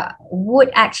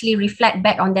would actually reflect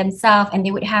back on themselves, and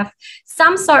they would have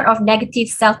some sort of negative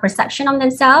self-perception on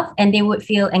themselves, and they would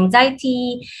feel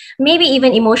anxiety, maybe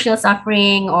even emotional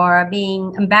suffering, or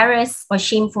being embarrassed or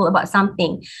shameful about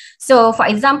something. So for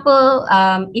example,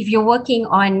 if you're working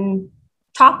on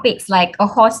topics like a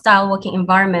hostile working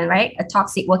environment, right? A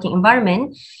toxic working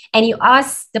environment, and you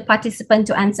ask the participant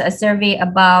to answer a survey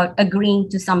about agreeing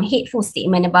to some hateful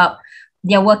statement about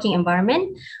their working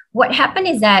environment, what happened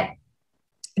is that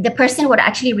the person would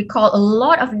actually recall a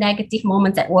lot of negative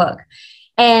moments at work.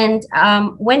 And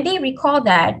when they recall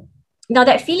that, now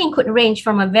that feeling could range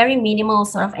from a very minimal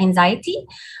sort of anxiety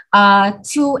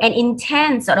to an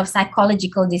intense sort of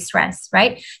psychological distress,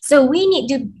 right? So we need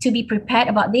to be prepared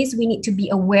about this. We need to be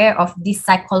aware of this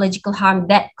psychological harm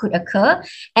that could occur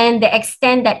and the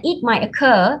extent that it might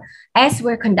occur as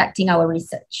we're conducting our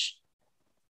research.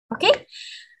 Okay.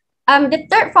 The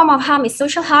third form of harm is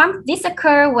social harm. This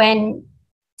occurs when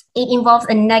it involves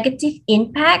a negative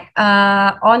impact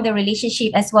on the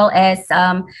relationship as well as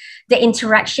the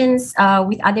interactions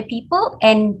with other people.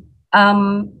 And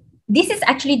this is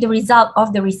actually the result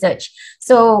of the research.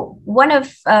 So one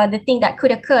of the things that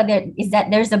could occur there is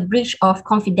that there's a breach of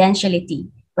confidentiality,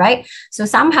 right? So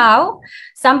somehow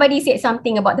somebody said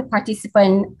something about the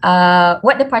participant,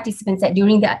 what the participant said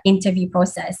during the interview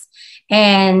process,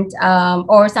 and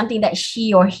or something that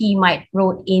she or he might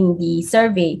wrote in the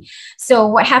survey. So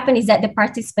what happened is that the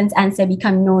participant's answer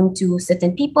become known to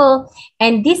certain people,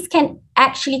 and this can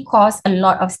actually cause a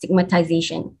lot of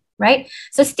stigmatization, right?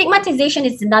 So stigmatization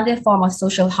is another form of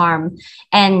social harm.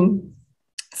 And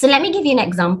so let me give you an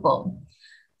example.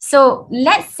 So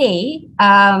let's say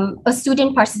a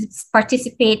student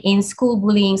participate in school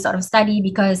bullying sort of study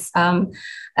because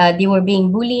they were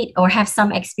being bullied or have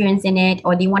some experience in it,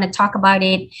 or they want to talk about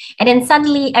it. And then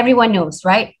suddenly everyone knows,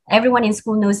 right? Everyone in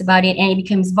school knows about it, and it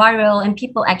becomes viral, and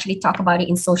people actually talk about it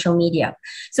in social media.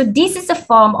 So this is a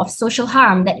form of social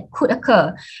harm that could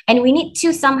occur. And we need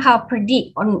to somehow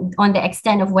predict on the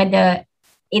extent of whether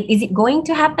is it going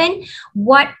to happen?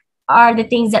 What are the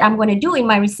things that I'm going to do in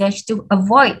my research to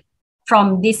avoid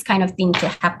from this kind of thing to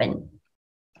happen.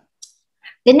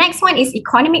 The next one is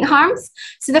economic harms.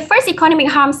 So the first economic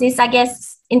harms is, I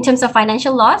guess, in terms of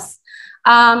financial loss.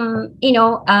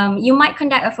 You might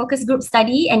conduct a focus group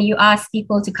study and you ask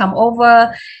people to come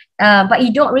over, but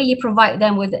you don't really provide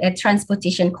them with a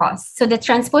transportation cost. So the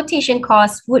transportation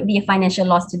cost would be a financial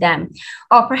loss to them.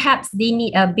 Or perhaps they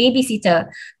need a babysitter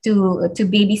to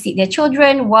babysit their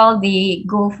children while they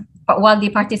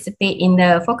participate in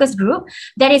the focus group.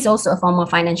 That is also a form of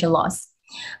financial loss.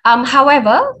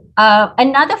 However,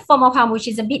 another form of harm, which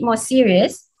is a bit more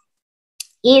serious,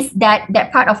 is that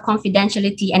part of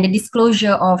confidentiality and the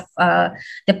disclosure of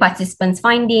the participants'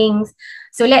 findings.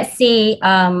 So let's say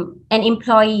an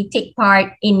employee take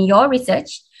part in your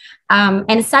research,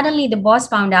 and suddenly the boss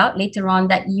found out later on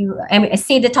that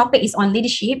say the topic is on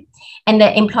leadership, and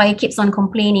the employee keeps on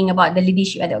complaining about the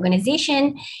leadership at the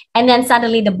organization, and then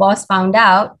suddenly the boss found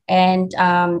out, and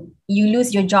you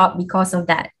lose your job because of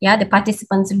that. Yeah, the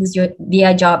participants lose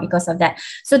their job because of that.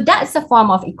 So that's a form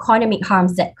of economic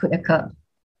harms that could occur.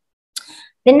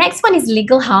 The next one is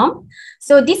legal harm.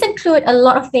 So this includes a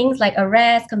lot of things like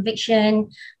arrest,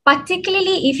 conviction,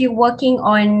 particularly if you're working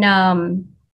on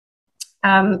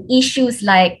issues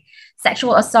like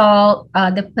sexual assault,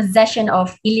 the possession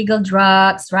of illegal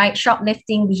drugs, right?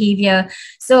 Shoplifting behavior.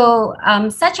 So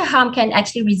such a harm can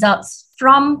actually result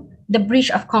from the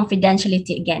breach of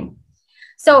confidentiality again.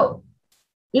 So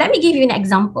let me give you an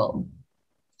example.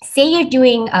 Say you're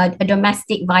doing a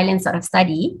domestic violence sort of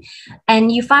study,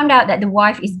 and you found out that the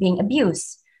wife is being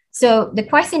abused. So the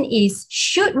question is,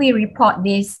 should we report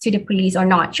this to the police or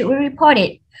not? Should we report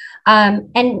it? And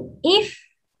if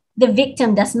the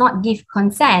victim does not give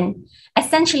consent,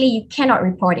 essentially you cannot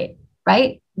report it,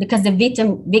 right? Because the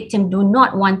victim do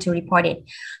not want to report it.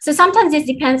 So sometimes this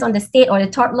depends on the state or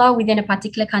the tort law within a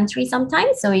particular country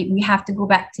sometimes. So we have to go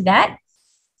back to that.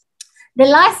 The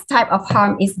last type of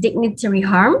harm is dignitary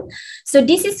harm. So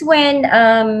this is when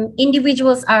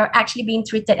individuals are actually being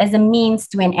treated as a means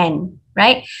to an end,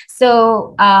 right?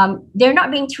 So they're not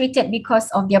being treated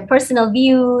because of their personal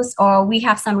views, or we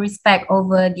have some respect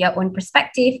over their own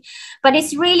perspective, but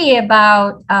it's really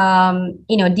about,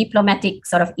 diplomatic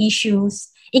sort of issues.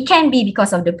 It can be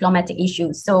because of diplomatic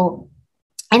issues. So,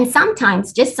 and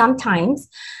sometimes, just sometimes,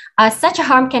 such a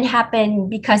harm can happen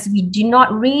because we do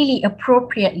not really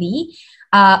appropriately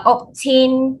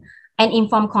obtain an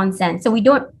informed consent. So we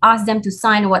don't ask them to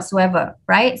sign whatsoever,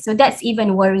 right? So that's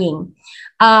even worrying.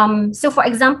 So for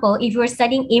example, if you're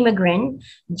studying immigrant,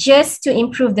 just to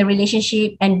improve the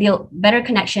relationship and build better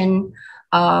connection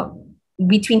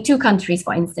between two countries,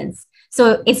 for instance.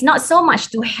 So it's not so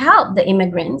much to help the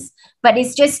immigrants, but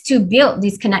it's just to build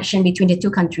this connection between the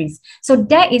two countries. So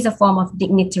that is a form of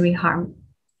dignitary harm.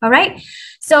 All right.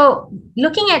 So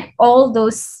looking at all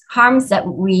those harms that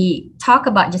we talk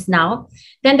about just now,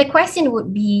 then the question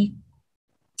would be,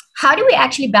 how do we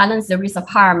actually balance the risk of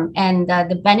harm and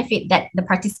the benefit that the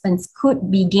participants could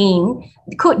gain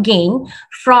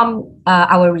from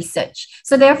our research?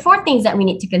 So there are 4 things that we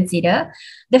need to consider.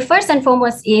 The first and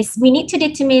foremost is we need to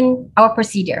determine our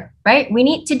procedure, right? We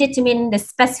need to determine the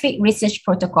specific research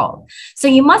protocol. So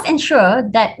you must ensure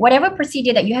that whatever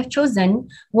procedure that you have chosen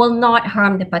will not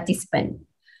harm the participant.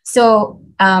 So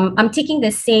I'm taking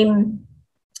the same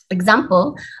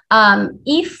example.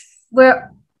 If we're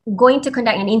going to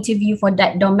conduct an interview for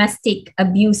that domestic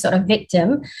abuse sort of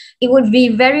victim, it would be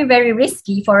very, very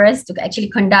risky for us to actually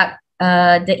conduct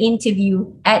the interview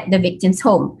at the victim's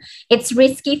home. It's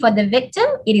risky for the victim.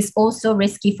 It is also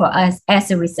risky for us as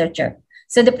a researcher.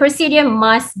 So the procedure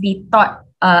must be thought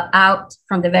out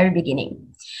from the very beginning.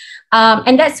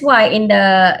 And that's why in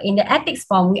the ethics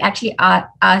form, we actually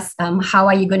ask how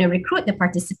are you going to recruit the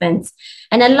participants?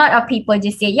 And a lot of people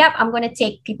just say, yep, I'm going to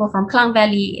take people from Klang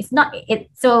Valley. It's not it.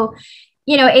 So,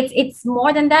 you know, it's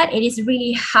more than that. It is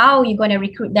really how you're going to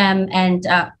recruit them, and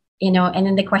you know, and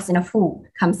then the question of who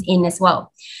comes in as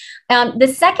well. The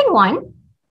second one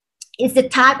is the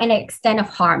type and extent of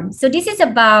harm. So this is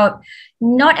about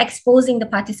not exposing the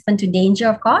participant to danger,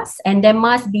 of course, and there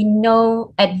must be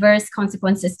no adverse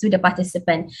consequences to the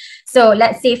participant. So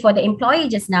let's say for the employee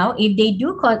just now, if they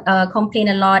do complain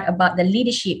a lot about the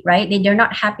leadership, right? They're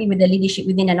not happy with the leadership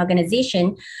within an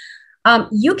organization.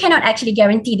 You cannot actually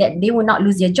guarantee that they will not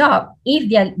lose their job if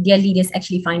their leaders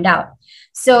actually find out.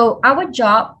 So our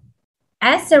job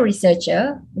as a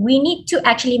researcher, we need to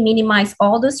actually minimize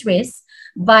all those risks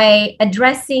by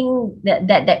addressing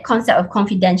that concept of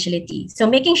confidentiality. So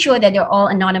making sure that they're all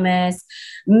anonymous,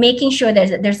 making sure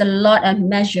that there's a lot of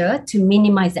measure to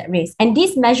minimize that risk. And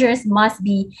these measures must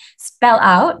be spelled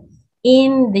out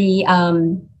in the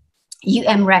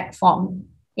UMREC form.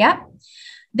 Yeah.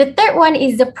 The third one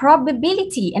is the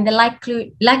probability and the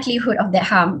likelihood of the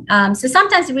harm. So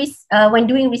sometimes when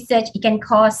doing research, it can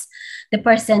cause the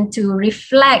person to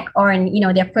reflect on, you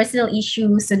know, their personal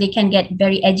issues. So they can get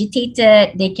very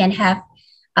agitated. They can have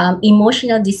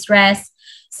emotional distress.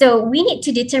 So we need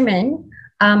to determine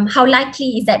how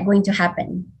likely is that going to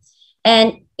happen.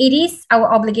 And it is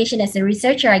our obligation as a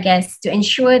researcher, I guess, to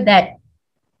ensure that,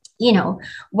 you know,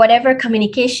 whatever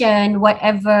communication,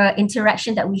 whatever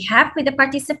interaction that we have with the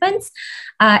participants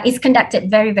is conducted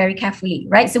very, very carefully,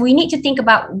 right? So we need to think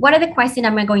about what are the questions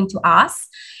am I going to ask?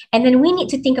 And then we need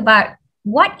to think about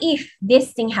what if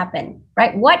this thing happened,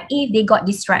 right? What if they got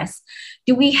distressed?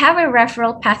 Do we have a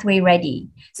referral pathway ready?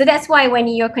 So that's why when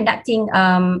you're conducting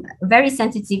a very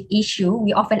sensitive issue,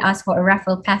 we often ask for a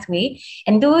referral pathway.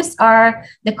 And those are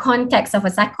the contacts of a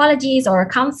psychologist or a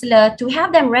counselor to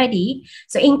have them ready.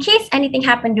 So in case anything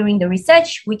happened during the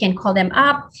research, we can call them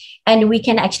up and we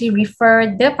can actually refer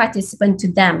the participant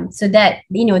to them so that,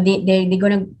 you know,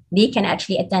 they can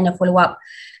actually attend a follow-up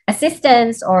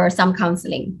assistance or some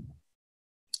counseling.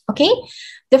 Okay,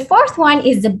 the fourth one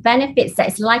is the benefits that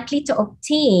is likely to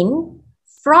obtain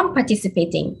from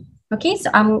participating. Okay, so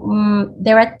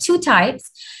there are 2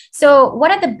 types. So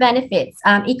what are the benefits?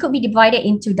 It could be divided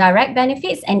into direct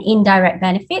benefits and indirect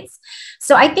benefits.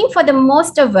 So I think for the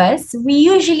most of us, we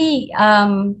usually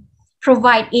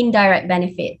provide indirect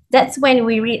benefit. That's when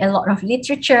we read a lot of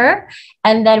literature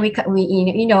and then we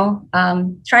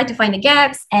try to find the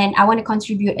gaps, and I want to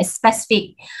contribute a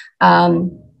specific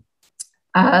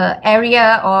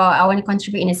area, or I want to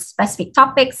contribute in a specific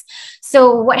topics.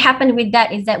 So what happened with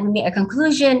that is that we make a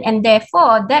conclusion, and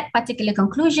therefore that particular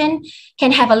conclusion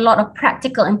can have a lot of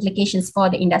practical implications for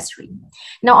the industry.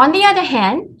 Now, on the other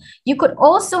hand, you could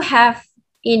also have,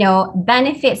 you know,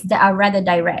 benefits that are rather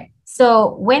direct.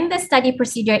 So when the study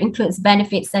procedure includes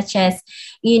benefits such as,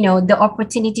 you know, the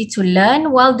opportunity to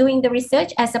learn while doing the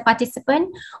research as a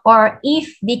participant, or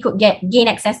if they could gain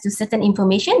access to certain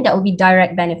information, that will be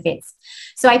direct benefits.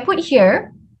 So I put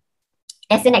here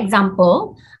as an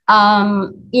example,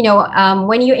 when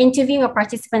you're interviewing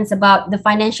participants about the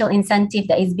financial incentive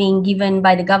that is being given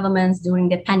by the governments during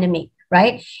the pandemic,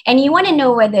 right? And you want to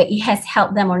know whether it has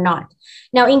helped them or not.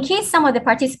 Now, in case some of the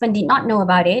participants did not know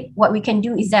about it, what we can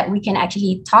do is that we can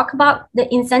actually talk about the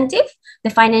incentive, the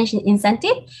financial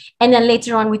incentive, and then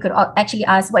later on we could actually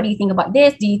ask, what do you think about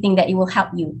this? Do you think that it will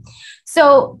help you?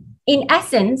 So in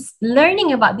essence,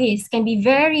 learning about this can be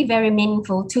very, very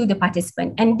meaningful to the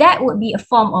participant. And that would be a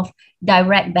form of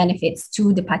direct benefits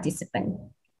to the participant.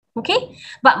 Okay,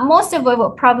 but most of us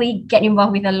will probably get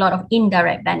involved with a lot of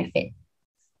indirect benefit.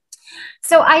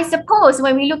 So I suppose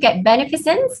when we look at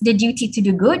beneficence, the duty to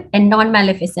do good, and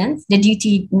non-maleficence, the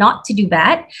duty not to do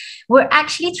bad, we're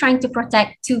actually trying to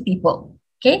protect two people,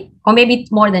 okay? Or maybe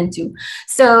more than two.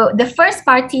 So the first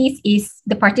party is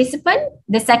the participant.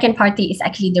 The second party is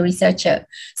actually the researcher.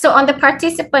 So on the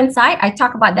participant side, I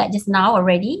talked about that just now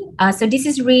already. So this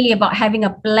is really about having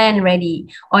a plan ready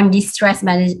on distress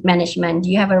management. Do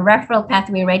you have a referral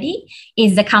pathway ready?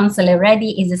 Is the counselor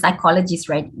ready? Is the psychologist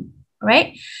ready?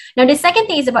 Right? Now, the second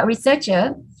thing is about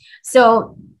researcher.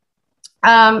 So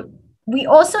we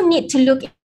also need to look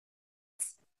at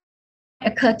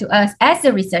what occur to us as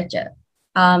a researcher.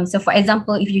 So for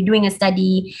example, if you're doing a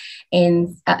study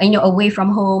in, away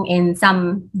from home in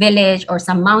some village or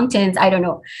some mountains, I don't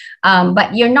know,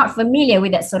 but you're not familiar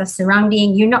with that sort of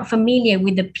surrounding, you're not familiar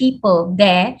with the people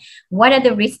there, what are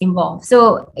the risks involved?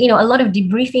 So, a lot of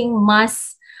debriefing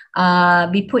must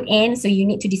be put in. So you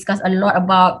need to discuss a lot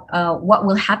about what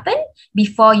will happen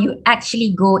before you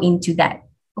actually go into that.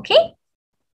 Okay.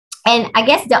 And I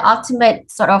guess the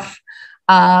ultimate sort of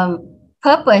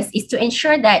purpose is to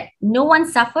ensure that no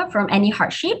one suffer from any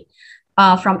hardship,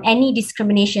 from any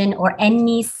discrimination or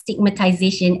any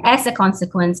stigmatization as a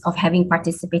consequence of having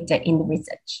participated in the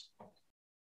research.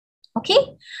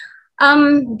 Okay.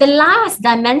 The last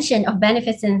dimension of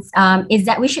beneficence is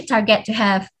that we should target to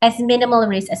have as minimal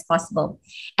risk as possible.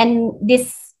 And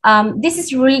this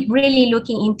is really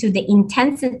looking into the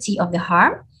intensity of the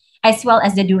harm as well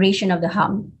as the duration of the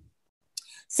harm.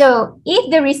 So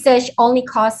if the research only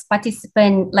costs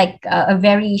participant like a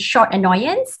very short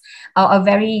annoyance or a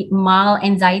very mild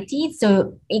anxiety,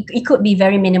 so it could be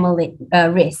very minimal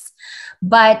risk.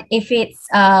 But if it's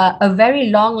a very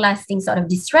long-lasting sort of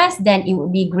distress, then it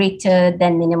would be greater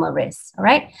than minimal risk, all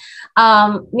right?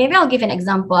 Maybe I'll give an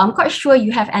example. I'm quite sure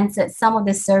you have answered some of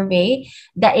the survey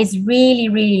that is really,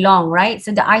 really long, right?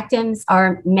 So the items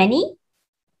are many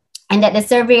and that the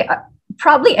survey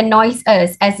probably annoys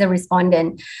us as a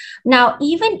respondent. Now,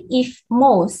 even if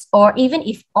most or even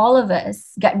if all of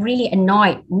us get really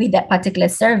annoyed with that particular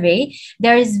survey,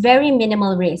 there is very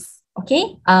minimal risk.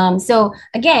 Okay, so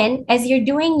again, as you're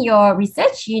doing your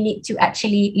research, you need to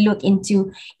actually look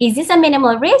into, is this a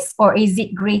minimal risk or is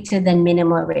it greater than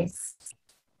minimal risk?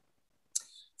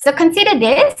 So consider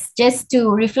this just to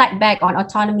reflect back on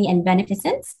autonomy and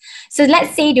beneficence. So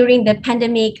let's say during the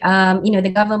pandemic,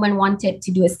 the government wanted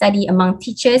to do a study among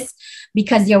teachers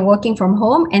because they're working from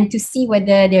home and to see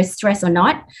whether they're stressed or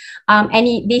not.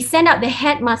 And they sent out the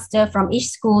headmaster from each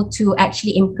school to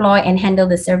actually employ and handle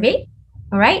the survey.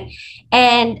 All right.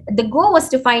 And the goal was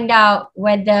to find out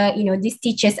whether, these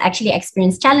teachers actually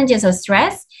experience challenges or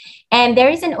stress. And there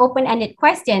is an open-ended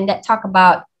question that talk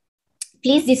about,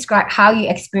 please describe how you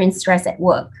experience stress at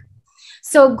work.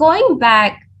 So going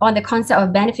back on the concept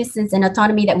of beneficence and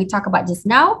autonomy that we talked about just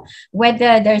now,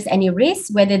 whether there's any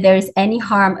risk, whether there's any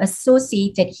harm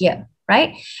associated here,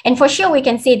 right? And for sure, we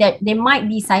can say that there might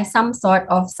be some sort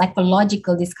of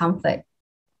psychological discomfort.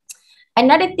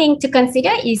 Another thing to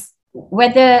consider is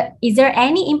whether is there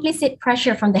any implicit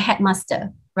pressure from the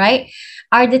headmaster, right?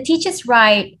 Are the teachers'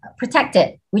 rights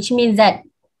protected? Which means that,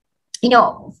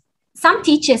 some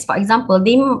teachers, for example,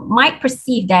 they might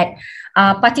perceive that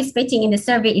participating in the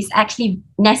survey is actually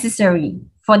necessary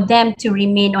for them to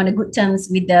remain on a good terms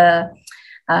with the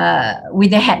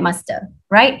headmaster,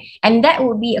 right? And that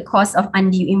would be a cause of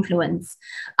undue influence.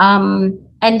 And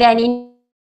then in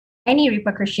any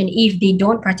repercussion if they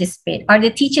don't participate, are the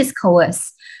teachers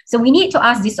coerced? So we need to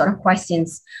ask these sort of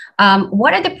questions.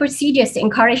 What are the procedures to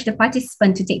encourage the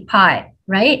participant to take part,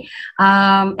 right?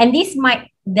 And this might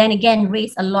then again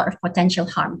raise a lot of potential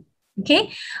harm.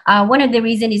 Okay, one of the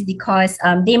reasons is because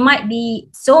they might be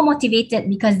so motivated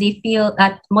because they feel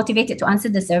motivated to answer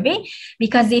the survey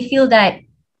because they feel that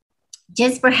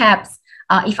just perhaps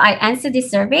if I answer this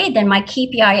survey, then my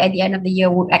KPI at the end of the year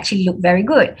would actually look very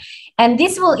good. And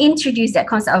this will introduce that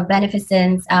concept of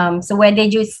beneficence. So where they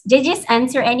just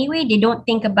answer anyway, they don't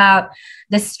think about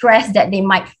the stress that they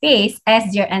might face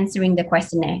as they're answering the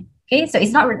questionnaire. Okay, so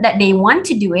it's not that they want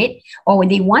to do it or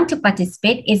they want to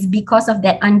participate, it's because of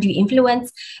that undue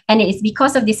influence. And it is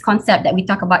because of this concept that we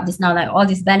talk about just now, like all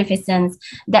this beneficence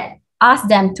that ask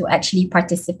them to actually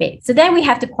participate. So then we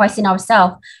have to question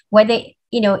ourselves whether,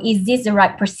 is this the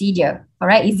right procedure? All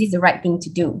right, is this the right thing to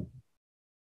do?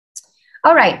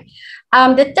 All right.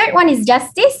 The third one is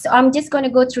justice. So I'm just going to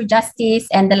go through justice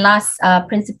and the last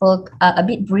principle a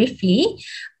bit briefly.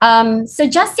 So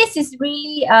justice is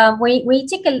really, when you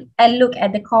take a look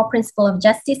at the core principle of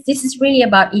justice, this is really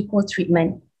about equal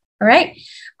treatment. All right.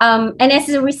 And as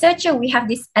a researcher, we have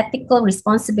this ethical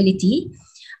responsibility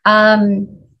to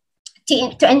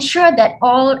ensure that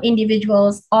all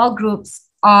individuals, all groups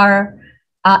are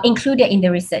included in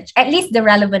the research, at least the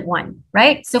relevant one,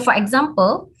 right? So for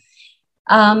example,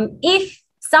 if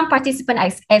some participant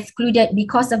is excluded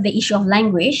because of the issue of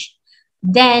language,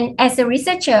 then as a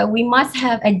researcher, we must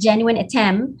have a genuine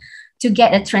attempt to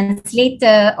get a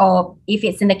translator, or if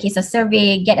it's in the case of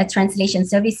survey, get a translation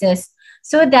services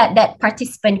so that that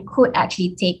participant could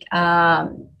actually take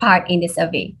part in the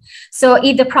survey. So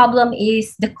if the problem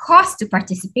is the cost to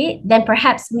participate, then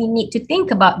perhaps we need to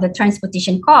think about the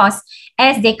transportation costs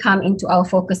as they come into our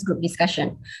focus group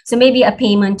discussion. So maybe a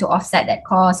payment to offset that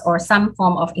cost or some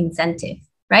form of incentive,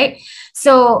 right?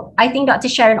 So I think Dr.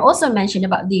 Sharon also mentioned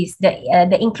about this,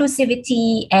 the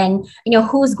inclusivity and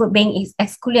whose group being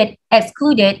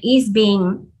excluded is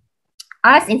being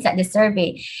asked inside the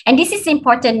survey. And this is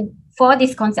important for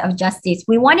this concept of justice.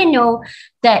 We want to know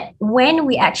that when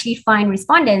we actually find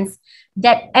respondents,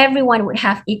 that everyone would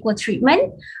have equal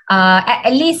treatment,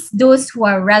 at least those who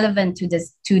are relevant to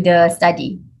the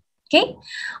study. Okay.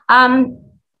 And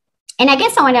I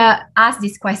guess I want to ask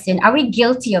this question: are we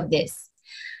guilty of this?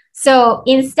 So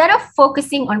instead of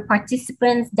focusing on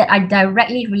participants that are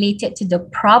directly related to the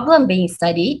problem being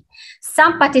studied,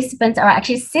 some participants are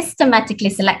actually systematically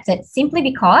selected simply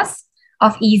because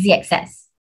of easy access,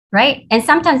 right? And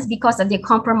sometimes because of their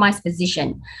compromised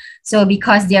position. So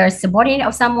because they're subordinate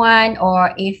of someone,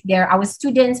 or if they're our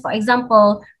students, for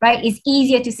example, right? It's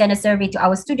easier to send a survey to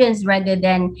our students rather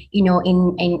than,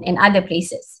 in other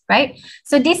places, right?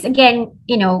 So this again,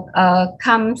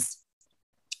 comes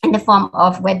in the form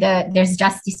of whether there's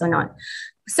justice or not.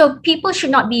 So people should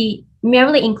not be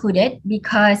merely included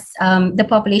because the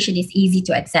population is easy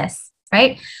to access,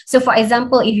 right? So for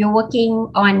example, if you're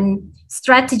working on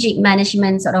strategic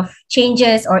management sort of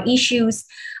changes or issues,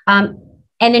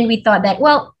 and then we thought that,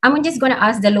 well, I'm just going to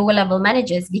ask the lower level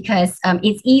managers because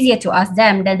it's easier to ask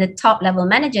them than the top level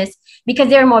managers because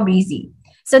they're more busy.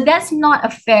 So that's not a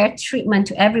fair treatment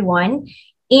to everyone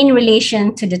in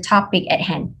relation to the topic at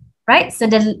hand, right? So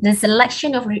the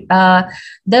selection of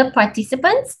the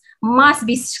participants must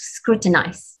be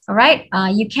scrutinized, all right?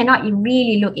 You cannot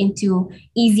really look into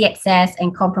easy access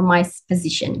and compromised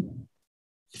position.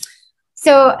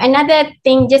 So another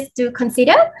thing just to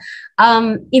consider,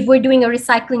 if we're doing a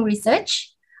recycling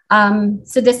research,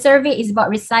 so the survey is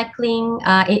about recycling.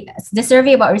 The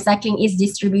survey about recycling is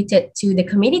distributed to the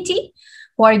community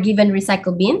who are given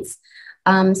recycle bins.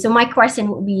 So my question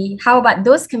would be, how about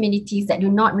those communities that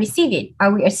do not receive it?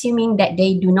 Are we assuming that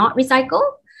they do not recycle?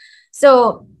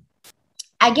 So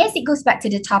I guess it goes back to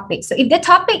the topic. So if the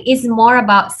topic is more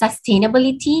about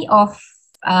sustainability of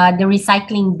the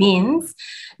recycling bins,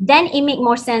 then it makes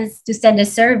more sense to send a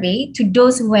survey to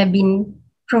those who have been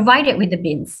provided with the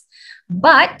bins.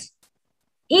 But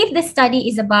if the study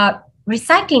is about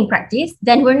recycling practice,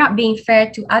 then we're not being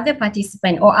fair to other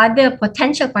participants or other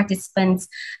potential participants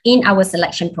in our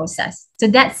selection process. So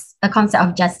that's a concept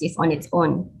of justice on its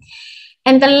own.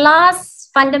 And the last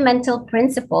fundamental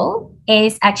principle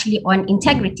is actually on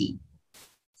integrity.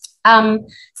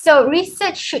 So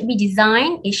research should be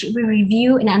designed, it should be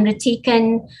reviewed and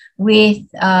undertaken with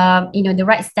the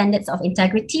right standards of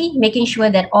integrity, making sure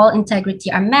that all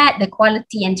integrity are met, the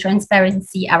quality and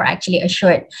transparency are actually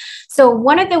assured. So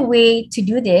one of the way to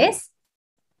do this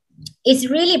is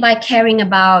really by caring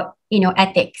about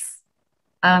ethics.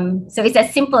 So it's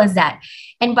as simple as that.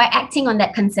 And by acting on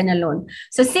that concern alone.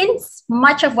 So since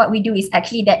much of what we do is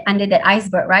actually that under that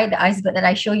iceberg, right? The iceberg that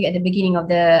I showed you at the beginning of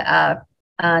the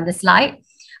slide.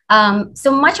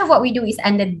 So much of what we do is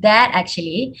under that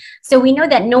actually. So we know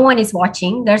that no one is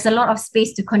watching. There's a lot of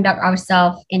space to conduct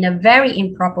ourselves in a very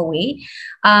improper way.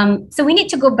 So we need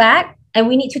to go back and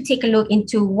we need to take a look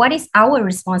into what is our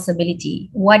responsibility?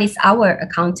 What is our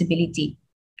accountability,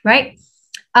 right?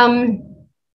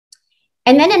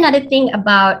 And then another thing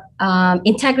about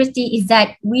integrity is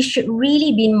that we should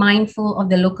really be mindful of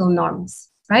the local norms,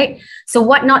 right? So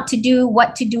what not to do,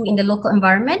 what to do in the local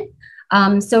environment.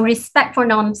 So respect for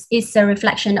norms is a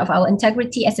reflection of our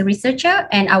integrity as a researcher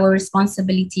and our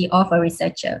responsibility of a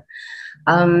researcher.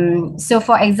 So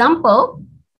for example,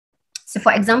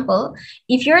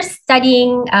 if you're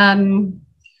studying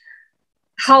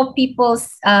how people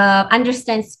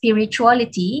understand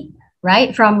spirituality,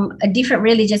 right, from a different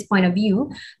religious point of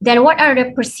view, then what are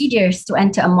the procedures to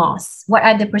enter a mosque? What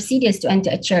are the procedures to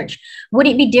enter a church? Would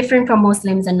it be different from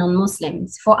Muslims and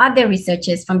non-Muslims, for other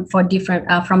researchers from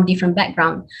different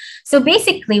background? So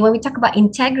basically, when we talk about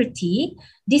integrity,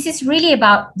 this is really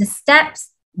about the steps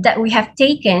that we have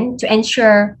taken to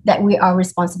ensure that we are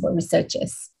responsible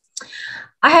researchers.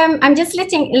 I'm just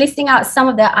listing out some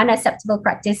of the unacceptable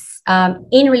practice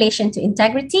in relation to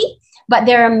integrity, but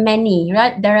there are many,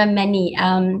 right? There are many.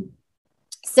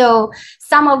 So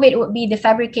some of it would be the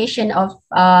fabrication of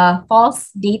false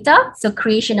data, so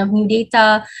creation of new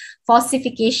data,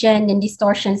 falsification and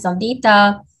distortions of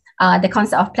data, the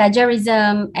concept of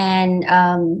plagiarism, and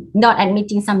not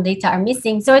admitting some data are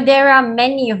missing. So there are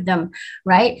many of them,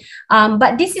 right?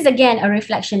 But this is, again, a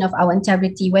reflection of our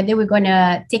integrity, whether we're going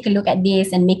to take a look at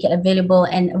this and make it available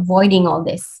and avoiding all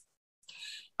this.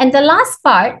 And the last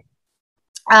part,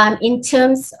 in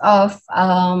terms of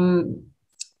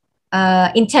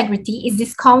integrity, is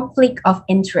this conflict of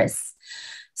interest.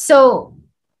 So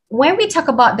when we talk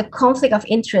about the conflict of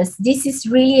interest, this is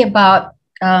really about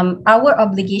our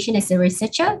obligation as a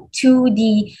researcher to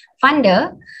the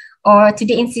funder or to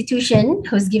the institution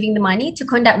who's giving the money to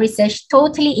conduct research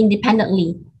totally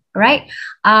independently, right?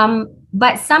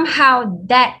 But somehow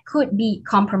that could be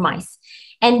compromised.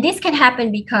 And this can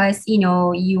happen because, you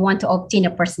know, you want to obtain a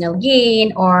personal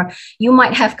gain, or you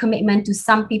might have commitment to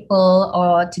some people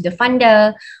or to the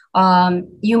funder.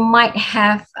 You might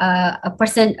have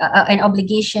an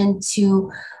obligation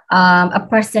to a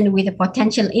person with a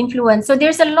potential influence. So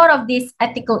there's a lot of these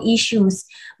ethical issues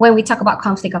when we talk about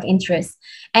conflict of interest.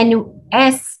 And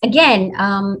as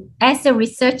a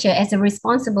researcher, as a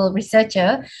responsible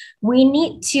researcher, we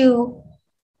need to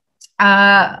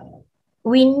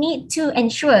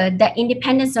ensure that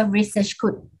independence of research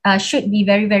should be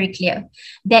very, very clear,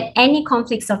 that any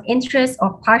conflicts of interest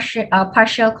or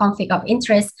partial conflict of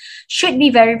interest should be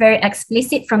very, very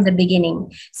explicit from the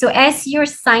beginning. So as you're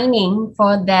signing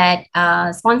for that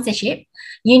sponsorship,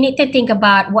 you need to think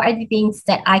about what are the things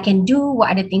that I can do, what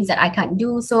are the things that I can't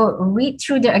do. So read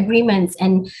through the agreements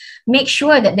and make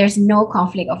sure that there's no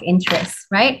conflict of interest,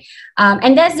 right?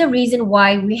 And that's the reason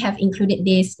why we have included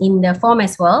this in the form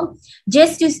as well,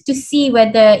 just to see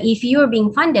whether if you're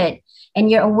being funded and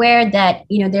you're aware that,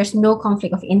 you know, there's no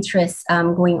conflict of interest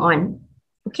going on,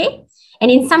 okay?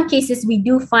 And in some cases, we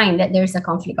do find that there's a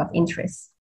conflict of interest.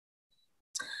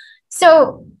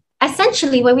 So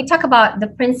essentially, when we talk about the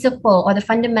principle or the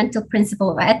fundamental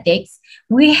principle of ethics,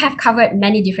 we have covered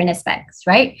many different aspects,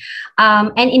 right?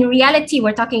 And in reality,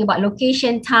 we're talking about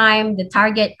location, time, the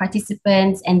target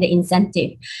participants, and the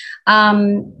incentive.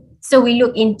 So we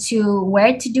look into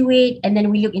where to do it, and then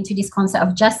we look into this concept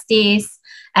of justice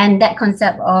and that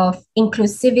concept of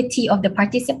inclusivity of the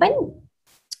participant.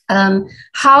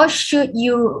 How should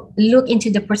you look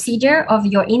into the procedure of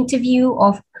your interview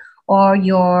or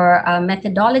your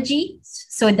methodology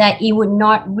so that it would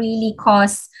not really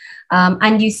cause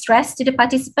undue stress to the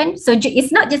participant? So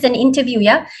it's not just an interview,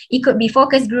 yeah? It could be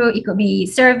focus group, it could be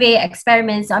survey,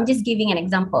 experiments. So I'm just giving an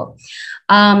example.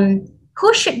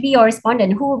 Who should be your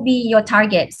respondent? Who will be your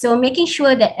target? So making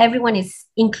sure that everyone is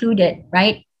included,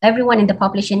 right? Everyone in the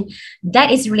population that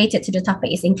is related to the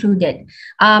topic is included.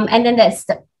 And then that's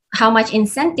how much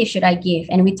incentive should I give?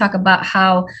 And we talk about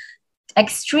how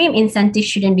extreme incentive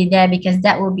shouldn't be there, because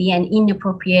that will be an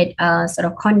inappropriate sort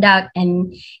of conduct,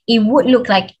 and it would look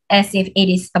like as if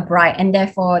it is a bribe, and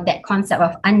therefore that concept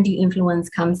of undue influence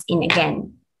comes in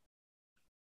again.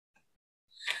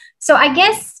 So I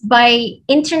guess by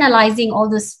internalizing all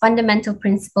those fundamental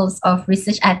principles of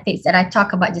research ethics that I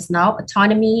talked about just now,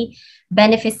 autonomy,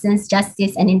 beneficence,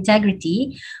 justice, and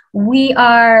integrity, we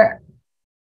are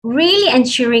really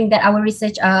ensuring that our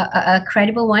research are a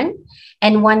credible one,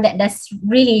 and one that does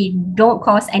really don't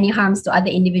cause any harms to other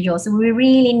individuals. So we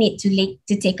really need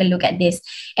to take a look at this.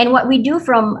 And what we do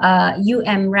from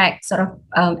UMREC sort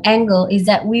of angle is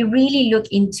that we really look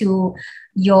into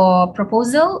your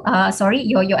proposal,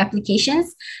 your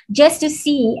applications, just to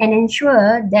see and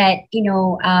ensure that, you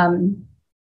know,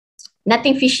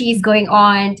 nothing fishy is going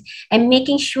on, and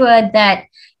making sure that,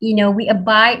 you know, we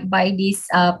abide by these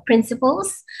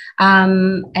principles,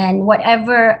 and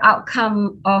whatever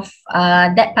outcome of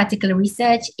that particular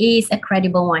research is a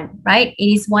credible one, right?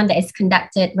 It is one that is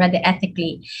conducted rather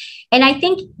ethically. And I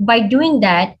think by doing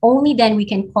that, only then we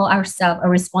can call ourselves a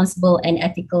responsible and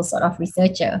ethical sort of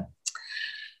researcher.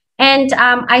 And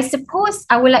I suppose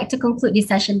I would like to conclude this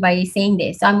session by saying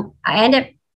this. I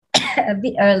ended a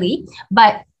bit early,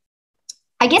 but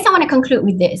I guess I want to conclude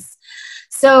with this.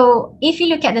 So if you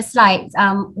look at the slides,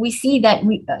 we see that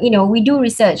we do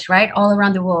research, right, all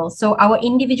around the world. So our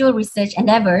individual research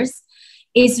endeavors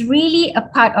is really a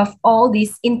part of all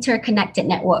these interconnected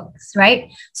networks,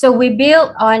 right? So we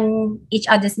build on each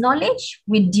other's knowledge,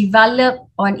 we develop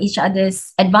on each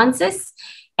other's advances,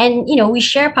 and we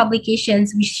share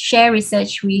publications, we share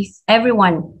research with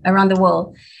everyone around the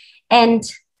world. And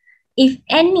if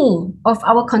any of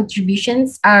our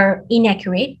contributions are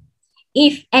inaccurate,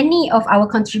 if any of our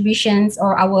contributions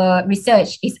or our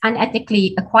research is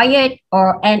unethically acquired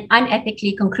or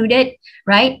unethically concluded,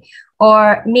 right?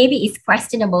 Or maybe it's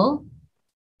questionable,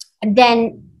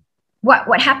 then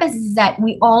what happens is that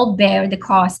we all bear the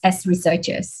cost as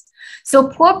researchers. So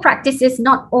poor practices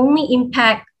not only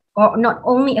impact or not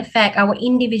only affect our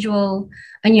individual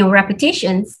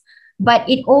reputations, but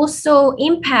it also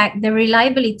impact the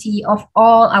reliability of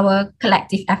all our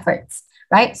collective efforts,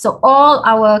 right? So all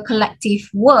our collective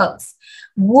works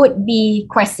would be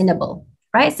questionable,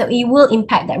 right? So it will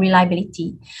impact that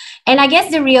reliability. And I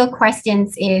guess the real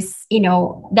questions is,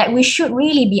 that we should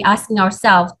really be asking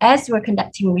ourselves as we're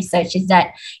conducting research is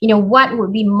that, what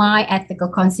would be my ethical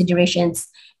considerations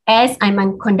as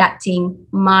I'm conducting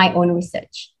my own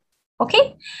research?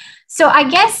 Okay. So I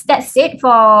guess that's it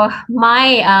for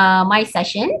my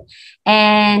session,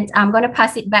 and I'm going to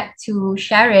pass it back to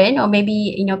Sharon, or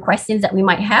maybe questions that we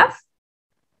might have.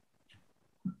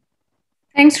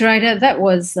 Thanks, Raida. That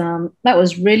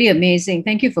was really amazing.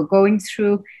 Thank you for going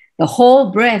through the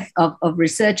whole breadth of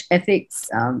research ethics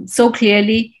so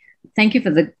clearly. Thank you for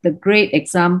the great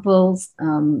examples.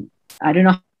 I don't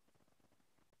know.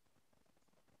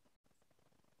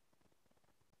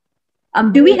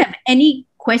 Do we have any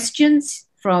questions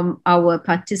from our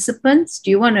participants? Do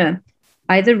you want to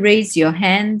either raise your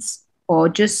hands or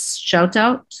just shout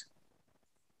out?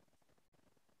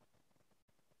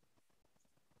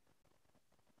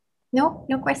 No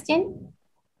question?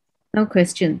 No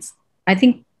questions. I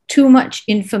think too much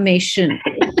information,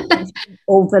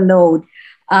 overload.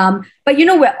 But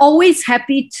we're always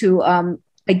happy to,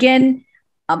 again,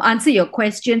 answer your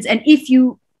questions. And if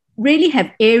you really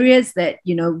have areas that,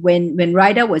 when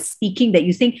Raida was speaking, that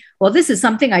you think, well, this is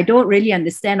something I don't really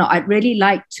understand, or I'd really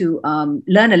like to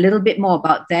learn a little bit more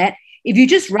about that. If you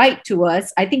just write to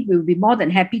us, I think we would be more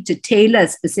than happy to tailor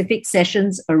specific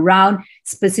sessions around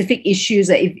specific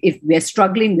issues. If we're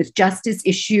struggling with justice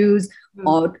issues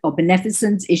or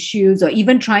beneficence issues, or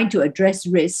even trying to address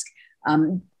risk,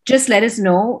 just let us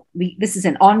know. This is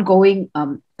an ongoing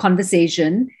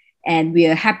conversation, and we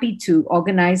are happy to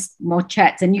organize more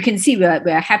chats. And you can see we're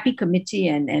a happy committee,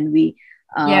 and we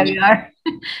yeah, we are.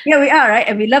 Yeah, we are, right?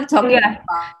 And we love talking about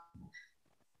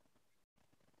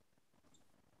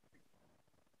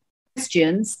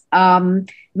questions.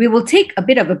 We will take a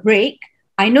bit of a break.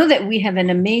 I know that we have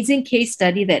an amazing case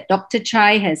study that Dr.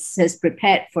 Chai has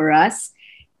prepared for us.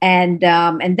 And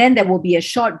then there will be a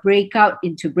short breakout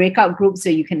into breakout groups, so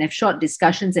you can have short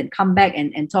discussions and come back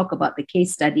and talk about the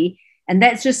case study. And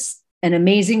that's just an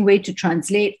amazing way to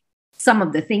translate some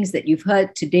of the things that you've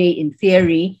heard today in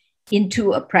theory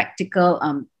into a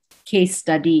practical case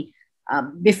study.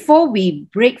 Before we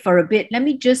break for a bit, let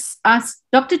me just ask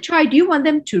Dr. Chai, do you want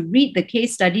them to read the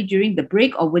case study during the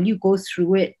break, or will you go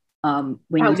through it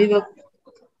when you... will.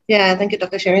 Yeah, thank you,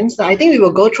 Dr. Sharon. So I think we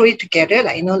will go through it together,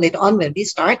 later on when we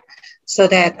start, so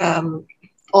that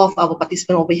all of our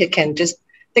participants over here can just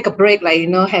take a break,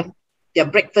 have their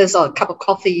breakfast or a cup of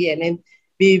coffee, and then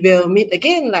we will meet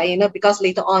again, because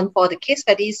later on for the case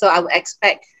study, so I would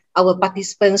expect our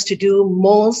participants to do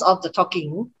most of the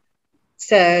talking.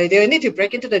 So they will need to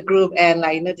break into the group and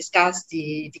discuss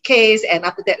the case, and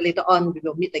after that later on we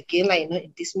will meet again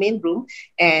in this main room,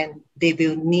 and they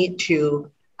will need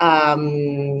to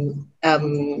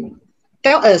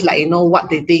tell us what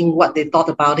they think, what they thought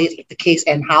about it, the case,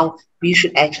 and how we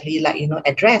should actually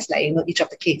address each of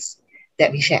the case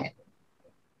that we shared.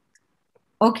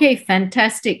 Okay,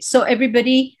 fantastic. So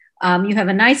everybody, you have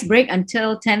a nice break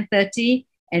until 10:30,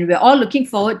 and we're all looking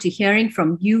forward to hearing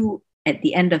from you at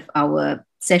the end of our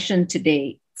session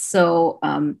today. So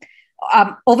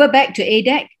over back to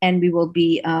ADEC, and we will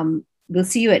be we'll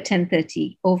see you at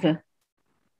 10:30. Over.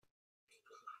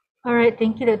 All right,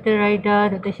 thank you, Dr.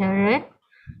 Raida, Dr. Sharon.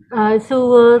 So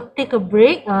we'll take a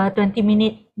break,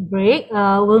 20-minute break.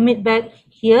 We'll meet back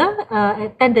here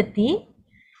at 10:30.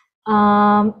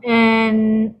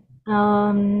 And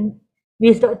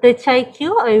with Dr. Chai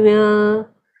Q, I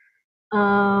will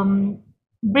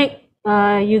break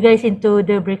you guys into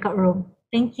the breakout room.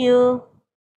 Thank you.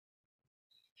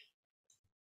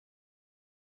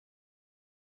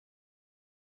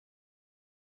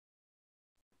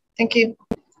 Thank you.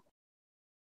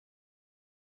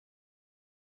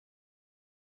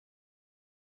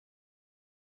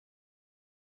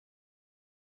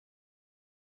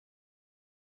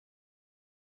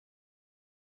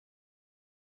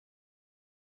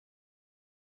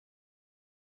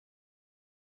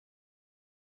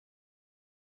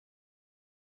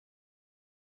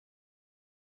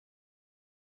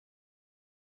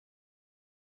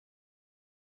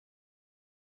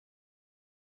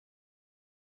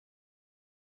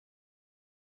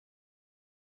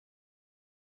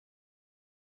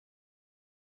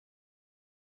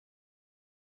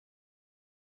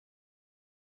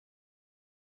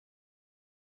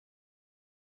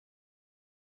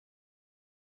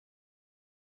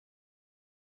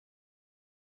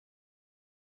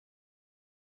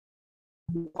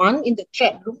 one in the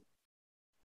chat room.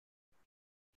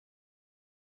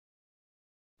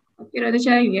 Okay, Dr.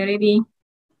 Chai, we are ready.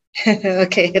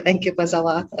 Okay, thank you,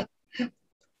 Pazawa.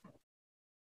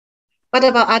 What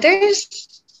about others?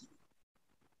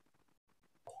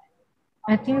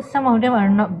 I think some of them are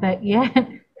not back yet.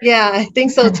 Yeah, I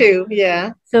think so too.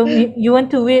 Yeah. So you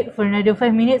want to wait for another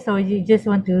 5 minutes, or you just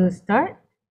want to start?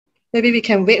 Maybe we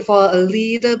can wait for a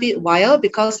little bit while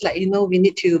because, like, we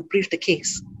need to brief the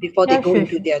case before they Yeah, go sure,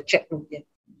 into sure. their chat room. Yeah.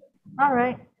 All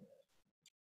right.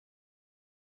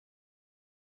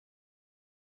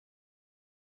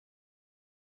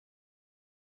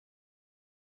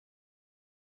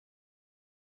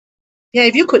 Yeah,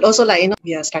 if you could also, like,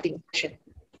 we are starting the session.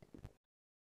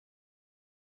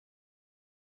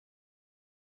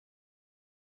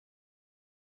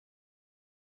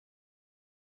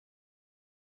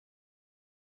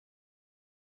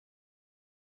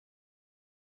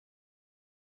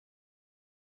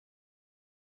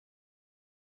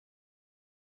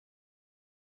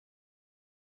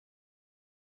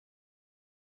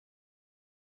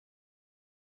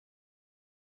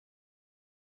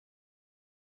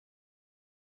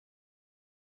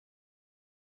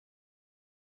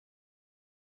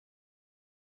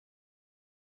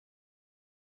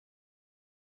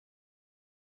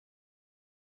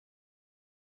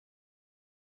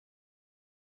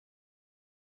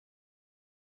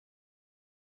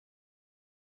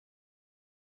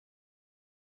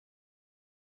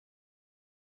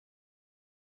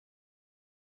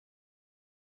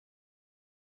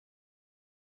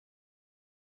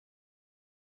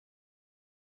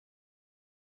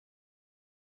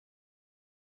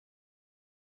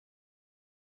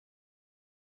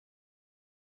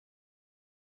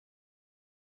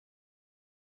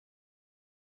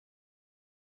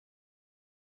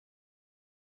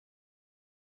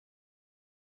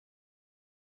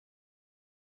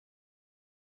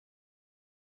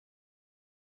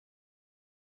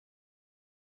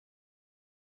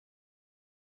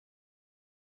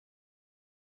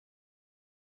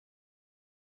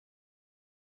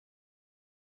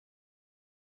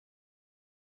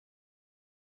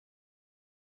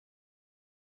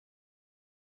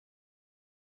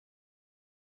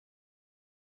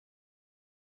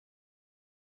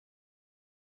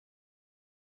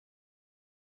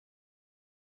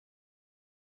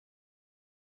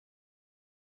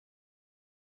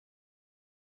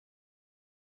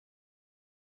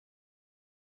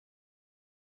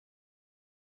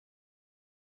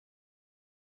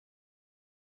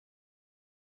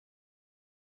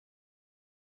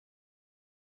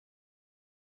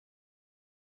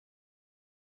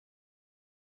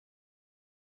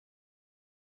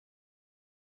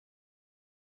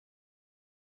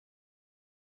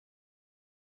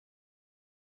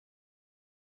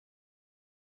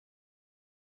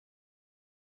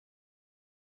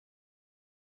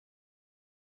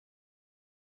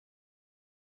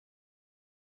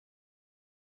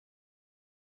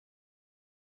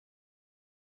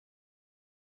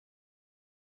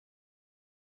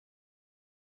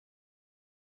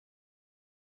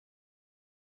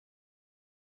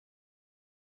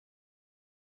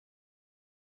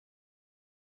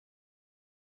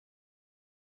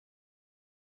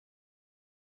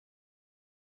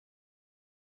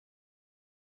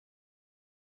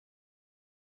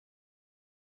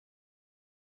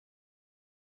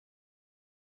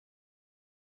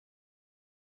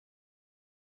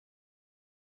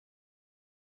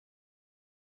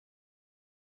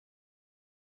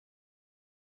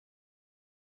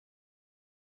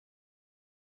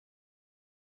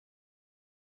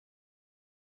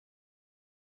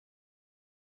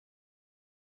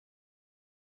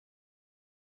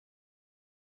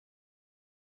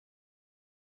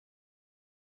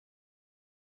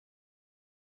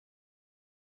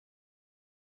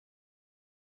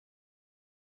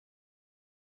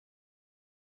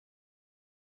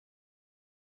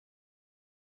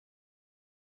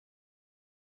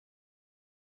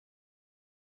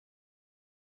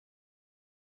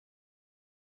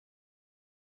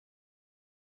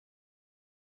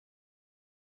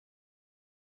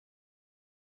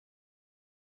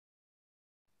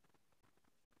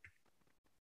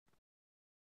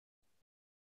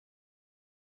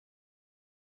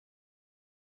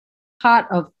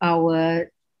 Part of our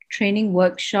training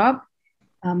workshop,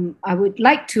 I would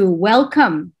like to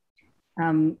welcome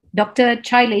Dr.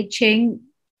 Ching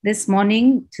this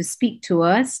morning to speak to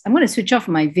us. I'm going to switch off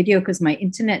my video because my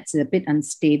internet's a bit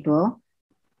unstable.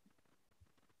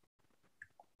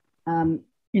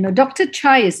 Dr.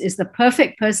 Chai is the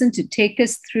perfect person to take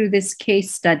us through this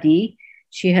case study.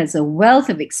 She has a wealth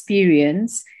of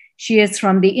experience. She is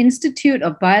from the Institute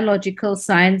of Biological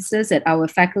Sciences at our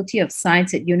Faculty of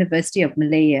Science at University of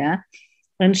Malaya.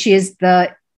 And she is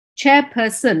the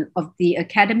chairperson of the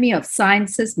Academy of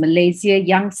Sciences Malaysia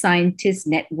Young Scientists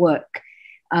Network.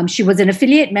 She was an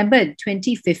affiliate member in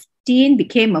 2015,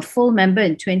 became a full member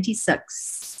in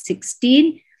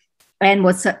 2016, and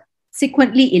was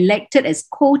subsequently elected as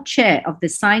co-chair of the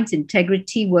Science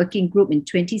Integrity Working Group in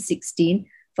 2016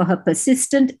 for her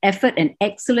persistent effort and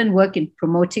excellent work in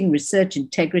promoting research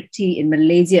integrity in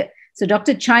Malaysia. So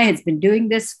Dr. Chai has been doing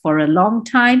this for a long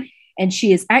time, and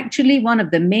she is actually one of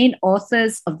the main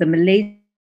authors of the Malaysia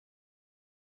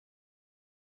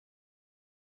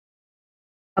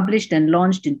published and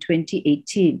launched in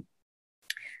 2018.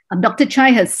 Dr.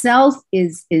 Chai herself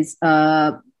is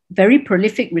a very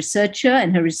prolific researcher,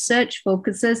 and her research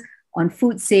focuses on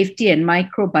food safety and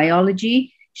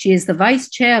microbiology. She is the vice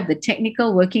chair of the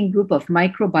Technical Working Group of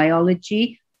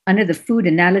Microbiology under the Food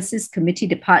Analysis Committee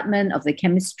Department of the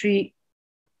Chemistry,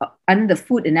 under the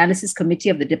Food Analysis Committee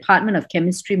of the Department of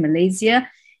Chemistry, Malaysia.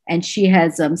 And she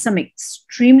has some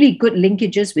extremely good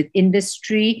linkages with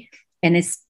industry, and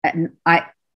is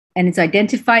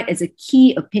identified as a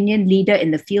key opinion leader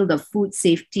in the field of food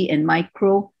safety and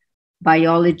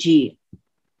microbiology.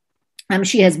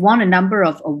 She has won a number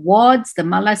of awards, the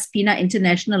Malaspina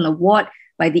International Award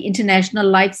by the International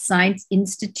Life Science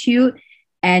Institute,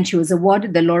 and she was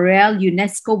awarded the L'Oreal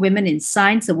UNESCO Women in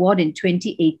Science Award in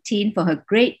 2018 for her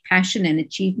great passion and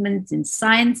achievements in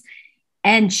science.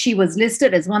 And she was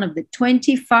listed as one of the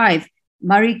 25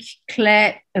 Marie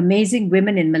Claire Amazing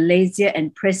Women in Malaysia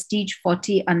and Prestige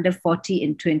 40 Under 40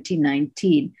 in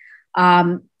 2019.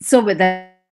 So with that,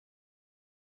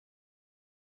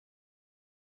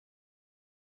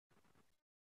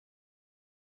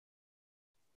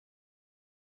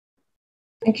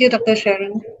 Thank you, Dr.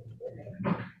 Sharon.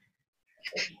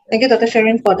 Thank you, Dr.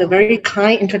 Sharon, for the very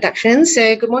kind introduction.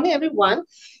 So good morning, everyone.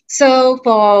 So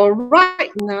for right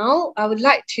now, I would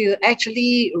like to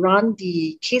actually run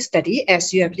the case study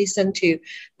as you have listened to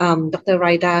Dr.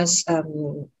 Raida's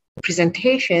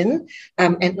presentation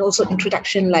and also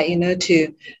introduction,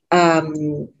 to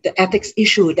the ethics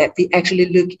issue that we actually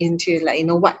look into,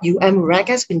 what UMRAC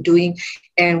has been doing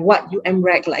and what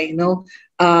UMRAC,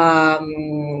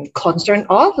 concerned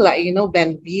of,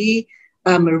 when we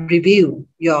review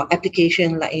your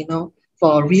application,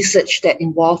 for research that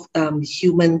involve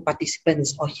human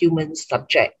participants or human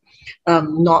subject,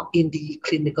 not in the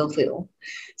clinical field.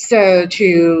 So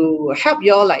to help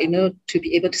you all, to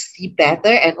be able to see better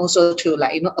and also to,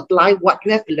 apply what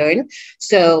you have learned.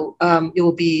 So it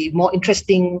will be more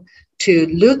interesting to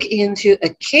look into a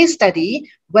case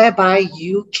study whereby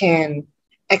you can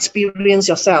experience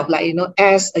yourself,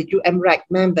 as a UMRAC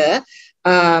member,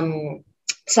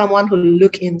 someone who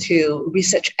look into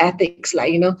research ethics,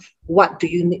 what do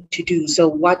you need to do? So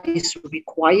what is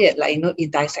required,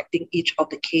 in dissecting each of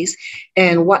the case,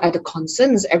 and what are the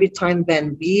concerns every time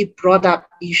when we brought up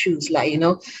issues,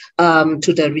 to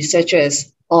the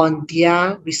researchers on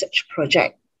their research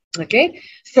project. Okay,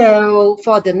 so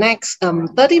for the next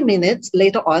 30 minutes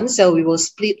later on, so we will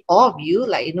split all of you,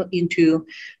 into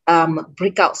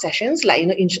breakout sessions,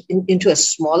 into a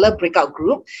smaller breakout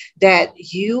group that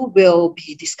you will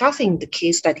be discussing the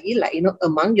case study,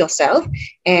 among yourself,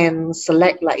 and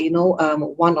select,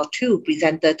 one or two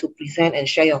presenter to present and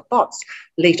share your thoughts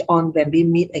later on when we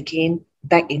meet again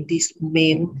back in this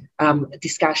main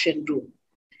discussion room.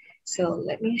 So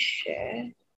let me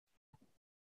share.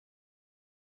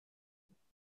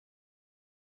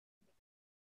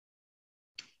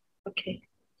 Okay.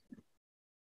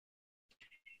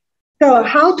 So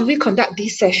how do we conduct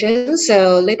these sessions?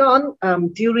 So later on,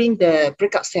 during the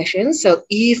breakout session, so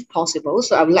if possible,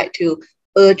 so I would like to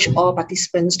urge all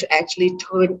participants to actually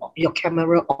turn your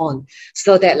camera on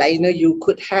so that, you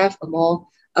could have a more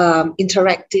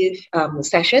interactive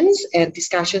sessions and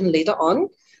discussion later on,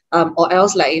 or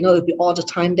else, it'll be all the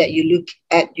time that you look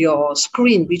at your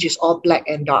screen, which is all black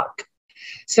and dark.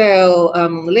 So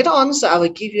later on, so I will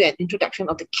give you an introduction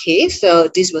of the case. So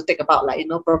this will take about,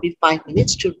 probably 5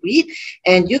 minutes to read.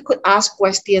 And you could ask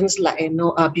questions,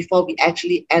 before we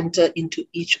actually enter into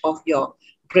each of your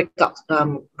breakout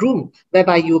room,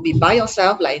 whereby you will be by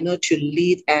yourself, to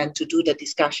lead and to do the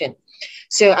discussion.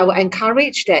 So I will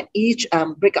encourage that each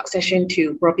breakout session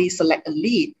to probably select a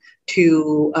lead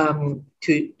to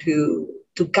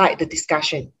guide the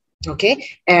discussion.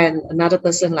 Okay, and another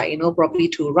person, probably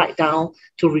to write down,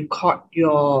 to record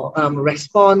your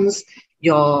response,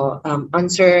 your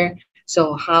answer.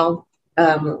 So how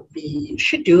we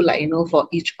should do, for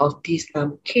each of these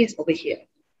case over here.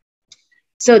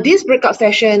 So this breakout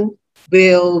session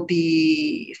will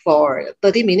be for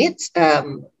 30 minutes,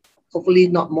 hopefully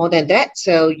not more than that.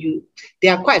 So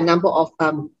there are quite a number of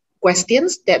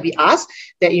questions that we ask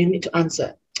that you need to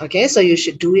answer. Okay, so you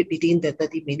should do it within the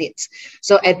 30 minutes.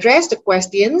 So address the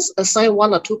questions, assign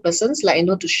 1 or 2 persons,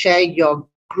 to share your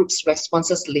group's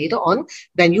responses later on.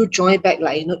 Then you join back,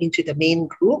 into the main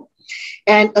group.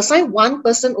 And assign 1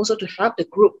 person also to help the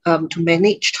group to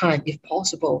manage time if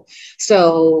possible.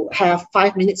 So have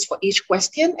 5 minutes for each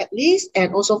question at least,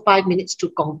 and also 5 minutes to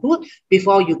conclude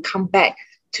before you come back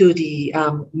to the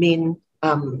main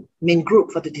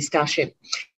group for the discussion.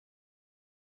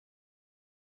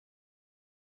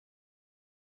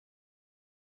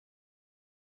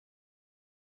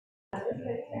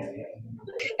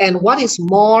 And what is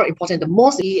more important, the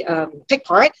most take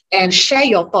part and share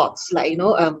your thoughts,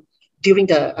 during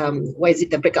the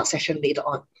the breakout session later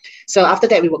on. So after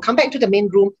that, we will come back to the main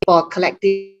room for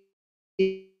collective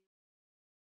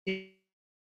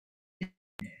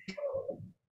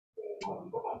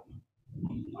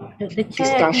The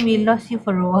chair, I think we lost you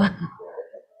for a while.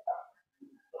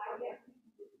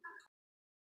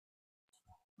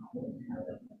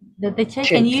 The chair,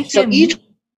 can you hear me?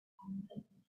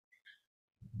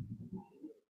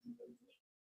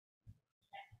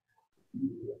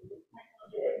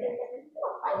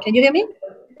 Can you hear me?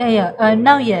 Yeah.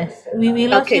 Now yes, we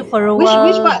lost you for a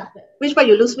while. Which part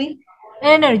you lose me?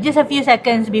 No, just a few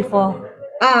seconds before.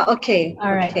 Okay.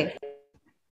 All right. Okay.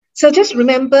 So just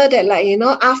remember that,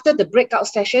 after the breakout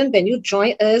session, when you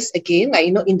join us again,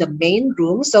 in the main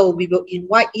room, so we will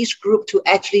invite each group to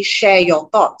actually share your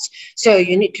thoughts. So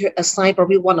you need to assign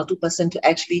probably 1 or 2 persons to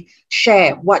actually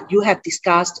share what you have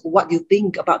discussed, what you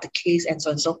think about the case, and so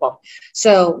on and so forth.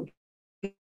 So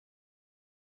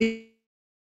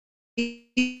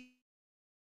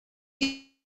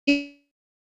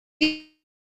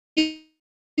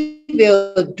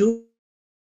we'll do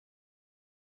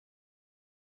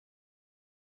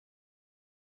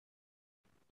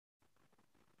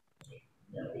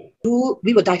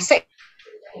we will dissect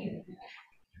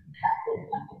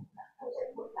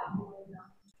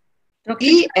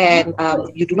and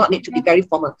you do not need to be very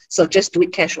formal, so just do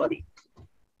it casually.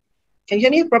 Can you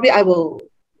hear me? Probably I will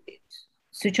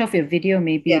switch off your video,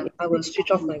 maybe. Yeah, I will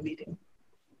switch off my video.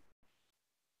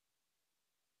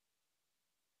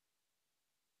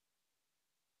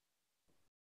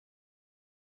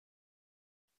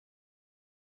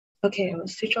 Okay, I will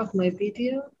switch off my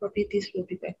video. Probably this will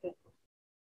be better.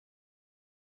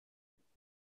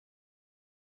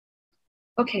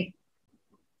 Okay.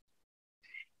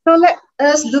 So let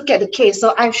us look at the case.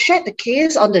 So I've shared the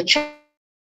case on the chat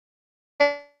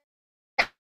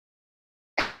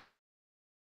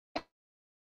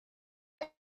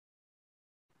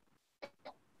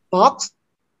box.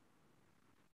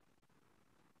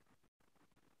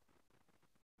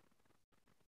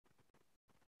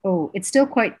 Oh, it's still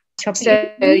quite choppy.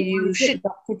 So you should,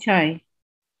 Dr. Chai.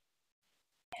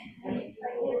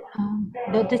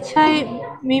 Dr.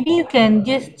 Chai, maybe you can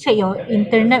just check your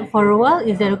internet for a while.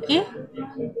 Is that okay?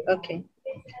 Okay.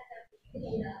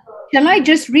 Shall I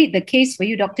just read the case for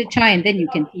you, Dr. Chai, and then you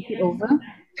can take it over?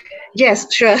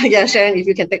 Yes, sure. Yeah, Sharon, if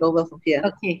you can take over from here.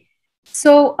 Okay.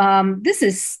 So this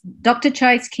is Dr.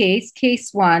 Chai's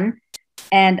case 1,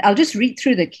 and I'll just read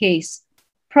through the case.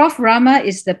 Prof. Rama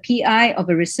is the PI of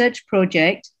a research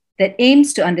project that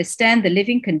aims to understand the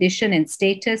living condition and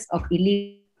status of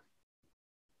illegal.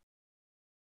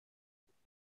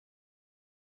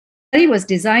 The study was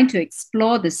designed to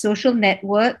explore the social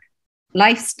network,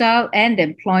 lifestyle, and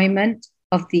employment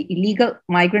of the illegal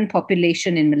migrant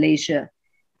population in Malaysia.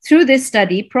 Through this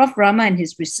study, Prof. Rama and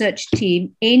his research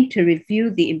team aimed to review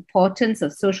the importance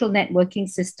of social networking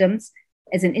systems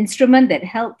as an instrument that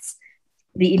helps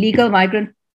the illegal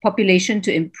migrant population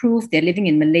to improve their living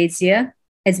in Malaysia,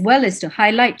 as well as to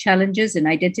highlight challenges and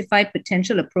identify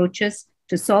potential approaches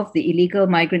to solve the illegal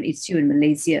migrant issue in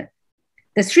Malaysia.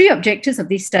 The 3 objectives of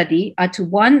this study are to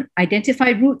 1,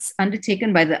 identify routes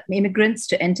undertaken by the immigrants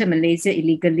to enter Malaysia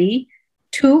illegally,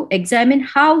 2, examine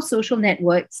how social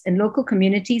networks and local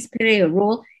communities play a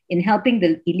role in helping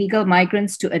the illegal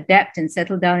migrants to adapt and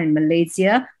settle down in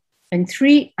Malaysia, and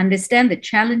 3, understand the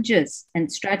challenges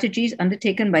and strategies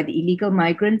undertaken by the illegal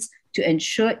migrants to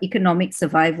ensure economic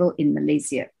survival in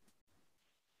Malaysia.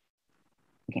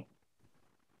 Okay.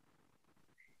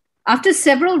 After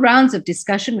several rounds of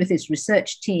discussion with his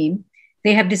research team,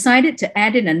 they have decided to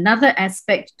add in another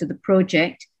aspect to the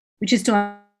project, which is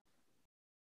to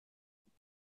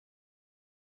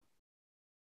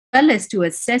well as to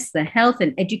assess the health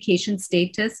and education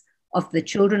status of the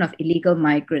children of illegal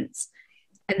migrants.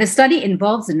 And the study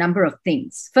involves a number of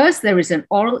things. First, there is an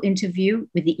oral interview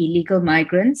with the illegal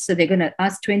migrants. So they're going to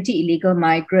ask 20 illegal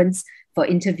migrants for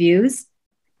interviews.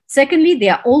 Secondly, they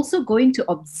are also going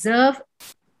to observe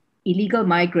illegal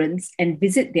migrants and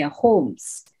visit their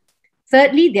homes.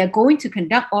 Thirdly, they're going to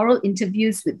conduct oral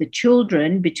interviews with the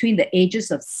children between the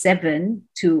ages of 7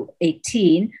 to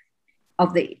 18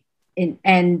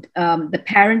 and the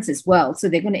parents as well. So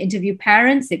they're going to interview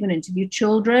parents, they're going to interview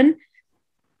children.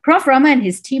 Prof. Rama and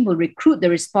his team will recruit the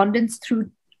respondents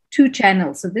through 2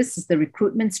 channels. So this is the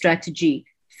recruitment strategy.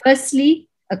 Firstly,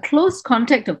 a close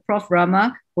contact of Prof.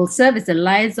 Rama will serve as a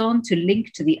liaison to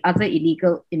link to the other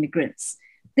illegal immigrants.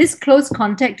 This close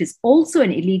contact is also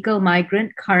an illegal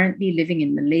migrant currently living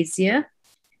in Malaysia.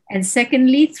 And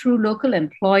secondly, through local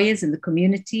employers in the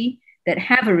community that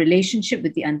have a relationship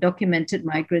with the undocumented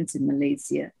migrants in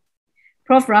Malaysia.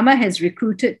 Prof. Rama has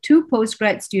recruited 2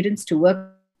 postgrad students to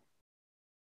work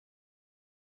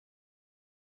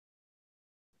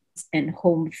and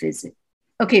home visit.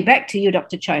 Okay, back to you,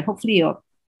 Dr. Chai. Hopefully your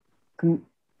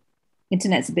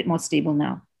internet's a bit more stable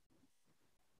now.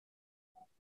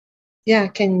 Yeah,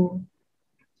 can.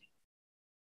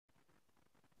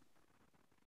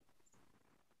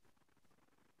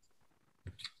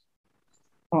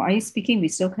 Or are you speaking? We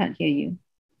still can't hear you.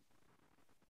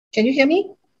 Can you hear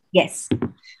me? Yes.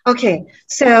 Okay,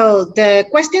 so the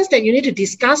questions that you need to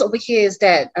discuss over here is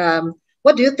that,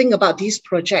 what do you think about this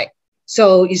project?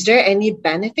 So is there any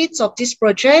benefits of this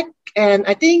project? And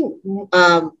I think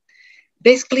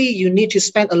basically you need to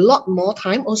spend a lot more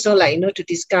time also to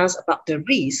discuss about the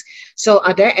risks. So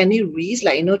are there any risks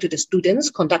to the students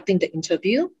conducting the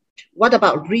interview? What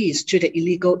about risks to the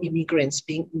illegal immigrants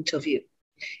being interviewed?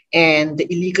 And the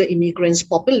illegal immigrants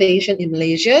population in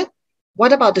Malaysia?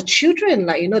 What about the children,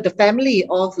 the family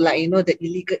of the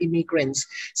illegal immigrants?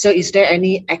 So is there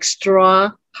any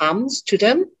extra harms to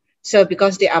them? So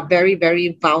because they are very,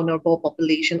 very vulnerable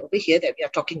population over here that we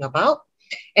are talking about.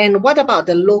 And what about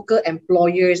the local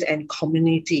employers and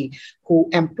community who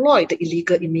employ the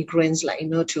illegal immigrants,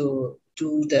 to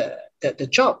do the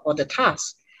job or the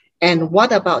task? And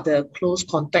what about the close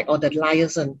contact or the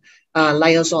liaison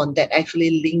that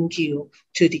actually link you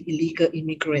to the illegal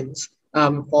immigrants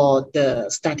for the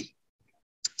study?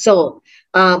 So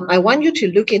I want you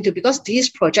to look into, because this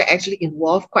project actually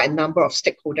involved quite a number of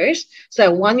stakeholders. So I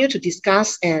want you to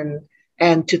discuss and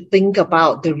to think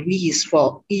about the risks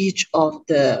for each of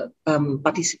the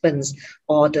participants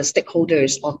or the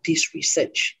stakeholders of this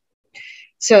research.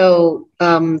 So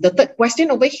the third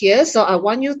question over here, so I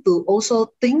want you to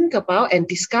also think about and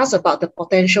discuss about the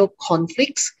potential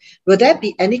conflicts. Will there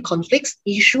be any conflicts,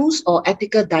 issues, or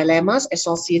ethical dilemmas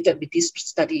associated with this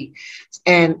study?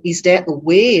 And is there a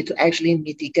way to actually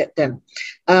mitigate them?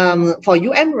 For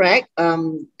UMREC,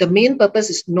 the main purpose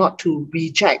is not to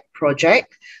reject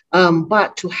project,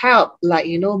 but to help,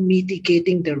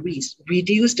 mitigating the risk,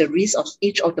 reduce the risk of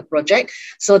each of the project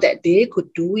so that they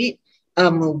could do it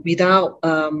without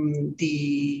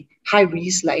the high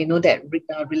risk,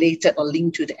 that related or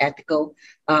linked to the ethical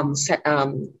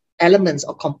elements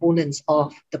or components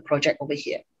of the project over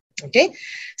here. Okay,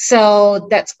 so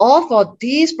that's all for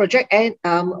this project and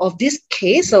of this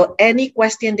case. So any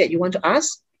question that you want to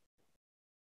ask?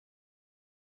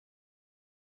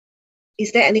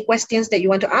 Is there any questions that you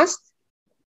want to ask?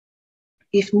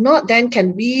 If not, then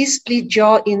can we split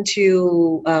you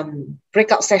into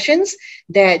breakout sessions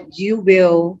that you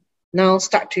will now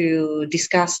start to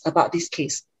discuss about this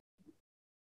case?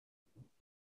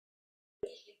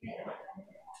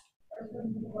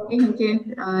 Thank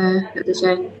you, Dr.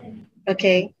 Sharon.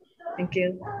 Okay, thank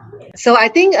you. So I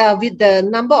think with the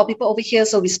number of people over here,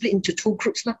 so we split into 2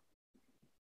 groups now.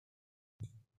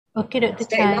 Okay, Dr. Is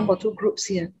there enough Chai. for 2 groups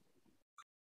here?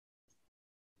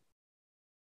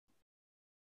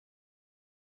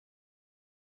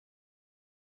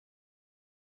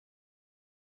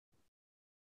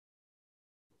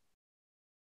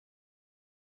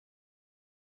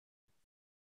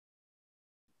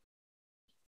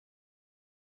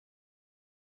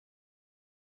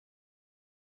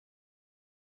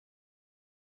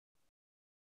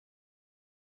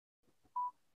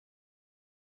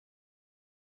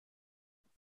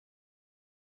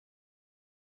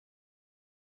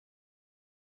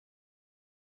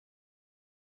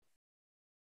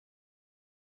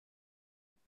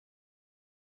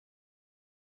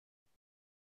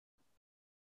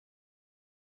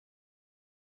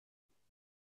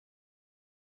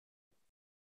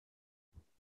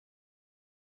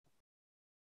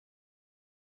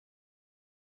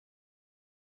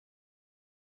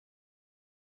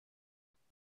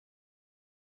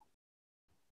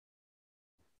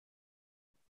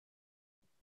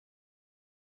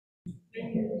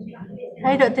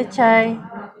 Hi, Dr. Chai.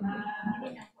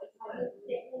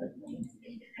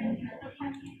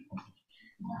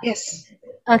 Yes.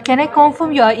 Can I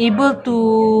confirm you are able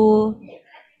to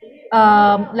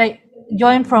like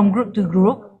join from group to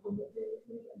group?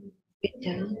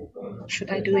 Yeah. Should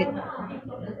I do it?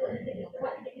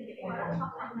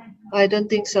 I don't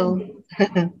think so.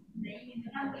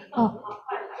 Oh,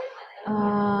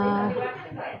 uh,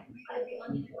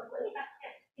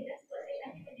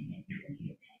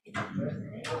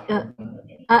 uh,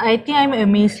 I think I'm a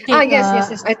mistake.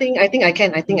 Yes. I think I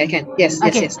can. I think I can. Yes.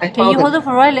 Okay, I can you found hold them. on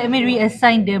for a while? Let me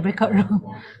reassign the breakout room.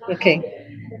 Okay.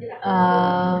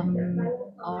 Um,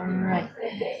 all right.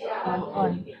 Hold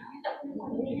on.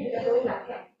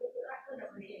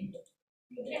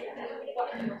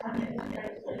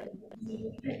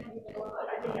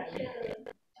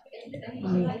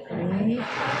 Wait.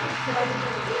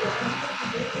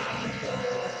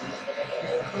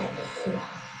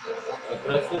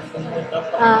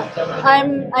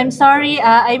 I'm sorry.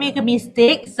 I make a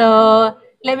mistake. So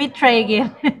let me try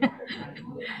again.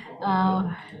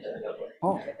 uh,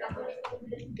 Oh,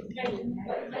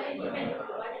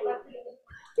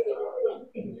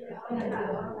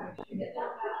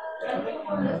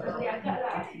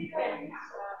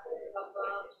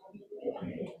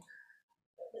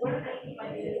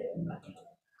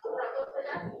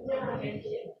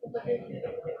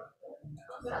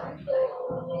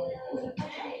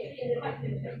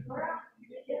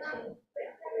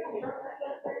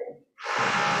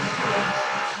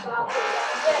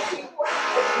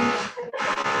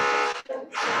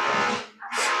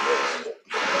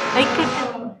 I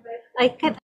can. I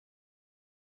can.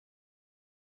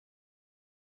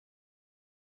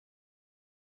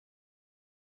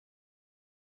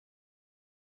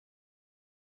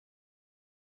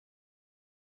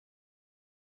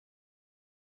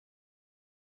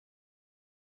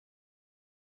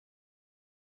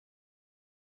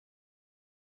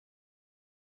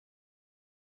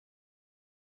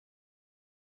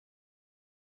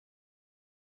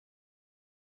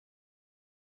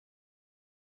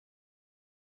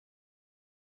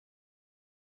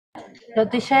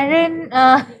 Dr. Sharon,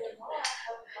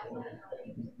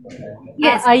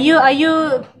 yes. are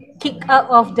you kicked out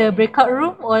of the breakout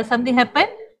room or something happened?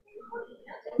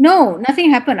 No,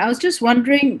 nothing happened. I was just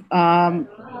wondering, I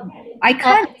Uh,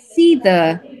 can't see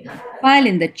the file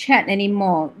in the chat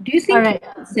anymore. Do you all think you right.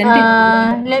 can send it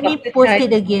to Let me Dr. post Chai?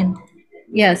 it again.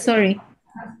 Yeah, sorry.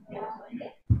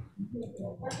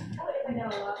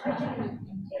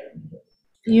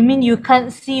 You mean you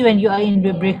can't see when you are in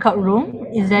the breakout room?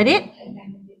 Is that it?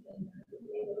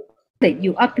 That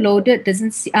you uploaded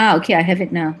doesn't see. Okay, I have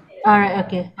it now. All right.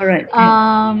 Okay. All right.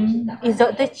 Is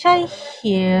Dr. Chai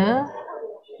here?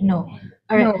 No.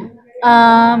 All right.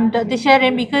 No. Dr.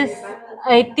 Sharon, because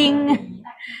I think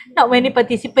not many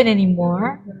participant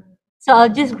anymore, so I'll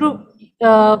just group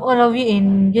all of you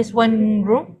in just one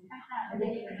room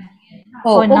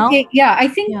for Oh, now. okay. Yeah, I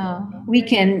think Yeah. we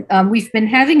can. We've been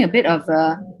having a bit of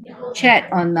a chat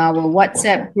on our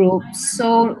WhatsApp group,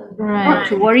 so not Right.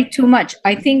 to worry too much.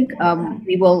 I think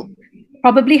we will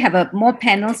probably have a more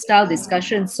panel style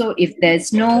discussion. So if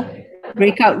there's no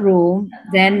breakout room,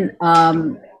 then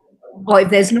or if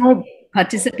there's no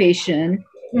participation,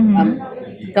 um,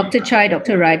 Mm-hmm. Dr. Chai,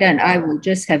 Dr. Raida, and I will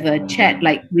just have a chat.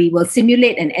 Like we will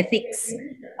simulate an ethics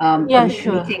Yeah,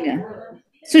 sure. meeting.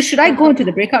 So should I go into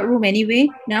the breakout room anyway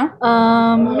now?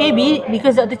 Maybe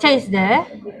because Dr. Chai is there.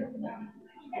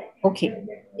 Okay.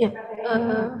 Yeah.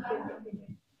 Uh,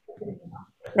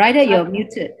 Raida, you're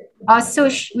muted. So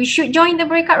we should join the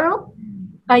breakout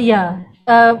room? yeah.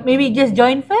 Maybe just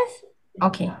join first.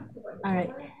 Okay. All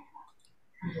right.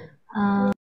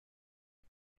 Uh,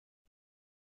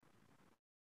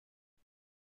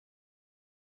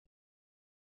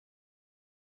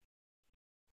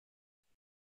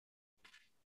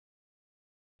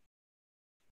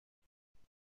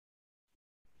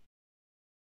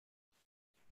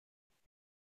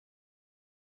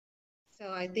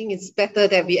 So I think it's better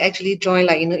that we actually join,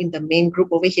 like, in the main group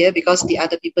over here, because the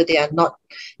other people, they are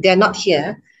not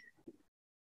here.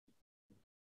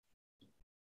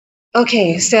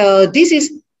 Okay, so this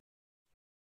is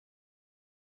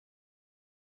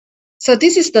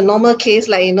the normal case,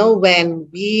 like, when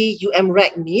we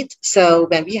UMREC meet. So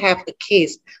when we have a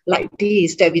case like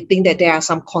this, that we think that there are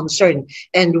some concern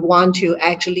and we want to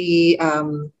actually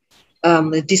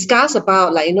discuss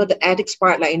about, like, the ethics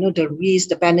part, like, the risk,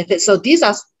 the benefits. So these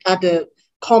are the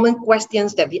common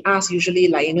questions that we ask usually,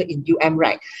 like, in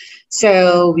UMREC.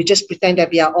 So we just pretend that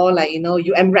we are all, like,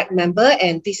 UMREC member,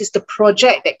 and this is the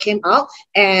project that came out,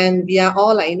 and we are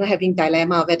all, like, having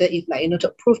dilemma whether if, like, to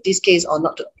approve this case or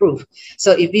not to approve.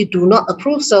 So if we do not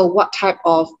approve, so what type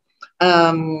of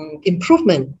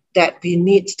improvement that we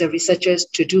need the researchers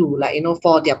to do, like,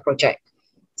 for their project.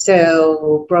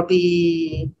 So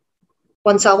probably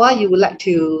Wansawa, you would like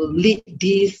to lead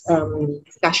this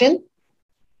discussion?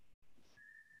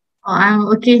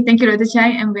 Okay, thank you, Dr.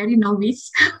 Chai. I'm very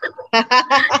novice.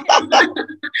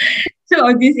 So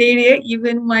on this area,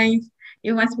 even my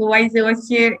supervisor was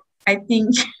here, I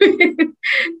think,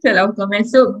 tell our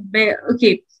comments. So,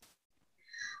 okay.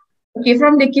 Okay,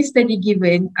 from the case study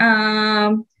given,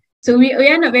 so we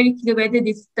are not very clear whether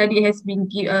this study has been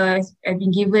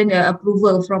given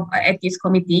approval from ethics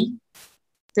committee.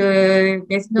 So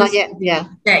there's no not yet, yeah.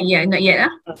 Yeah, not yet.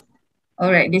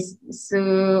 All right.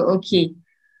 Okay.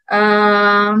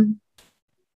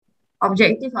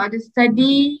 Objective of the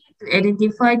study: to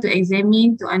identify, to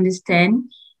examine, to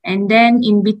understand, and then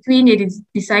in between it is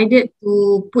decided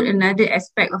to put another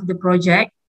aspect of the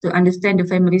project to understand the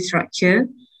family structure.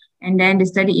 And then the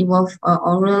study involved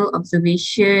oral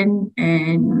observation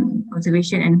and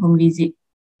home visit.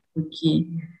 Okay.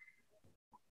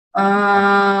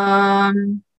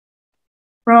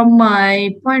 From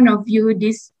my point of view,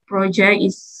 this project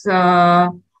is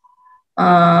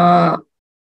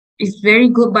very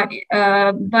good, but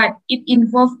it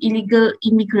involves illegal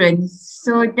immigrants.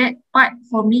 So that part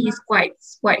for me is quite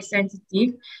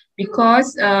sensitive,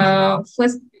 because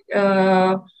first,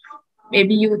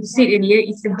 maybe you said earlier,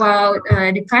 it's about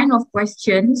the kind of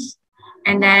questions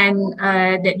and then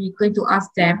that we're going to ask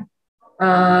them.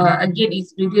 Again,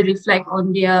 it's really reflect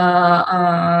on their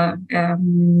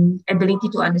ability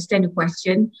to understand the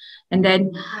question. And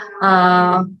then,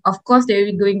 of course,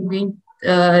 they're going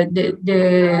the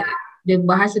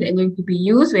bahasa that are going to be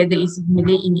used, whether it's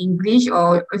Malay in English,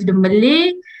 or if the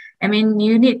Malay, I mean,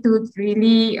 you need to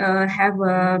really have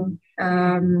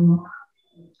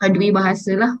dua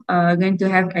bahasa lah, going to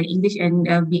have an English and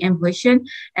BM version,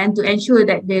 and to ensure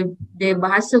that the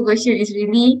bahasa version is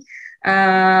really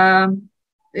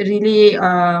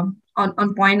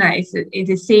on point lah. It's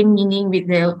the same meaning with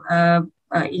the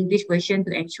English version,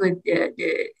 to ensure the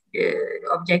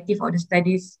objective of the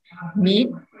studies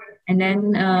meet. And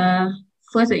then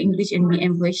first the English and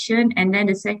BM version, and then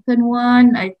the second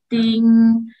one, I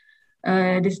think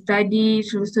the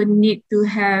studies also need to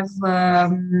have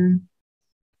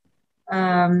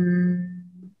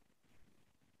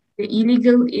the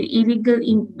illegal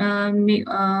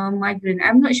migrant.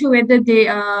 I'm not sure whether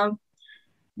they are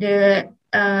the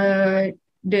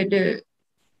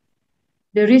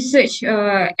research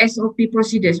SOP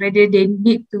procedures, whether they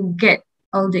need to get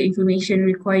all the information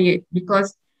required,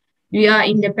 because we are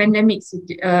in the endemic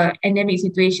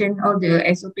situation. All the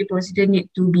SOP procedure need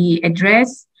to be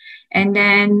addressed, and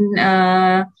then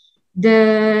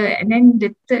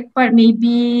the third part,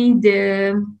 maybe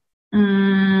the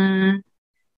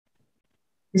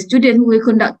student who were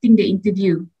conducting the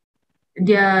interview,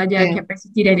 their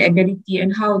capacity and ability,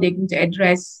 and how they're going to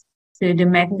address the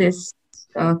matters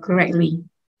correctly.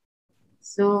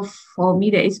 So for me,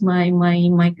 that is my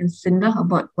concern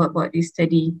about this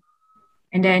study.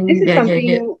 And then this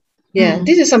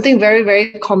is something very,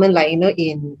 very common, like,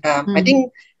 in I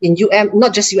think in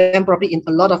not just probably in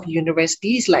a lot of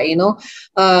universities, like,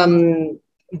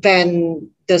 when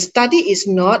the study is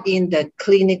not in the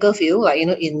clinical field, like,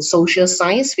 in social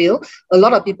science field, a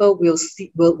lot of people will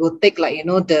take, like,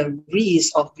 the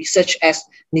risk of research as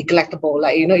neglectable,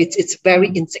 like, it's very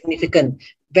insignificant,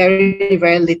 very,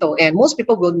 very little. And most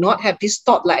people will not have this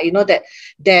thought, like, that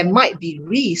there might be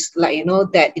risks, like,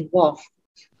 that involve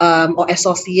or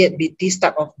associate with this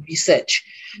type of research.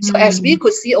 So as we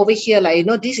could see over here, like,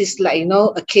 this is, like,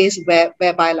 a case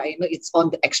whereby, like, it's on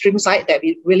the extreme side that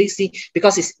we really see,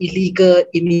 because it's illegal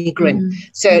immigrant.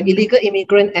 So illegal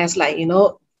immigrant as, like,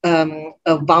 a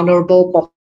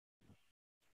vulnerable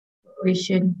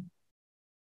population.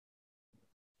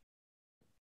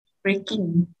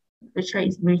 Breaking. The try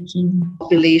is breaking.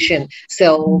 Population.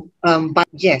 So, but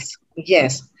yes.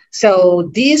 So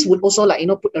this would also, like,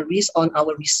 put a risk on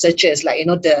our researchers, like,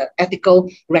 the ethical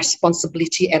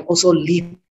responsibility, and also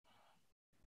leave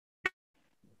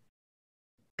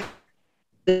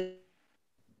the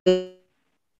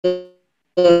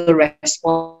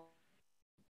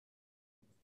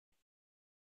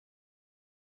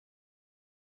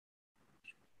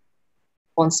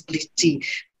responsibility.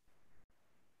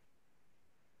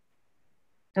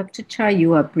 Dr. Chai,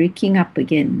 you are breaking up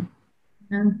again.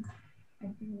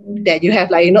 That you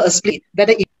have, like, a split.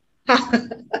 Whether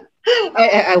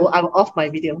I'm off my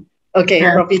video. Okay,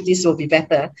 probably this will be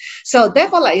better. So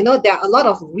therefore, like, there are a lot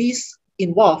of risks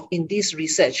involved in this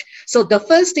research. So the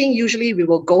first thing usually we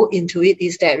will go into it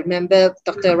is that, remember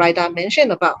Dr. Raida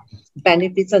mentioned about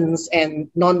beneficence and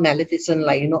non-maleficence,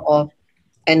 like, of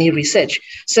any research.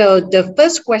 So the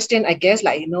first question, I guess,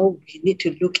 like, we need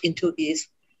to look into is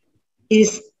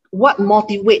what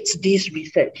motivates this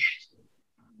research?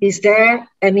 Is there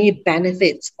any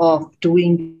benefits of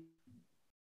doing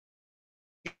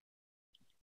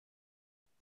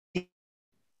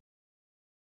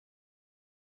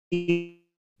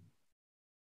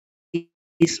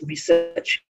this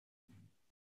research?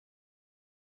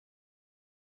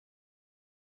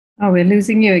 Oh, we're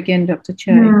losing you again, Dr.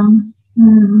 Cherry.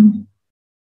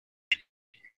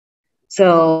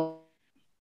 So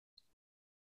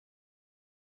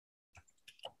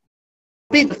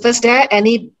first, there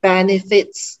any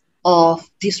benefits of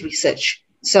this research?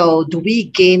 So do we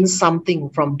gain something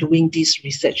from doing this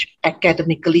research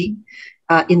academically,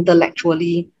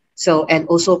 intellectually, so, and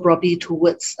also probably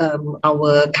towards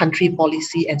our country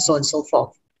policy and so on and so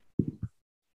forth?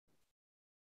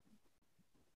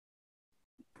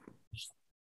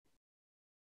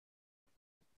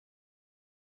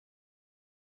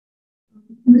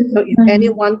 So if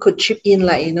anyone could chip in,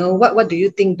 like, what do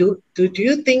you think? Do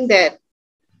you think that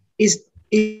is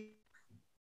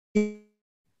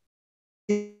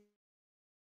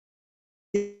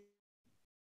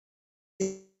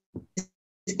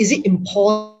it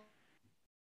important?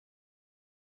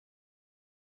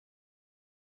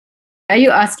 Are you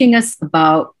asking us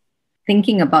about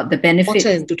thinking about the benefits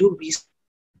to do research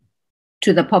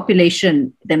to the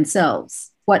population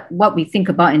themselves? What we think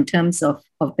about in terms of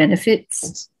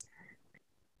benefits?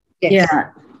 Yes.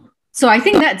 Yeah. So I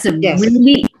think that's a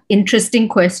really interesting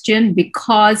question,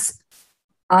 because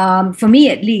for me,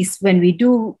 at least, when we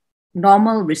do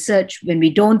normal research, when we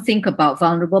don't think about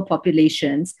vulnerable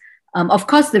populations, of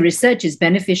course, the research is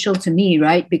beneficial to me,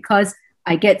 right? Because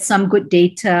I get some good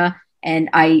data and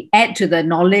I add to the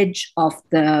knowledge of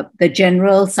the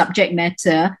general subject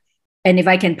matter. And if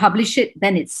I can publish it,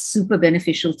 then it's super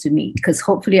beneficial to me, because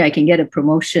hopefully I can get a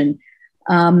promotion.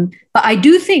 But I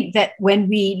do think that when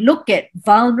we look at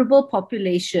vulnerable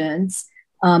populations,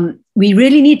 we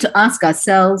really need to ask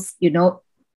ourselves,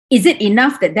 is it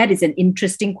enough that that is an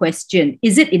interesting question?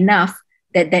 Is it enough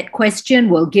that that question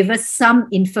will give us some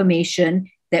information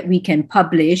that we can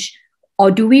publish?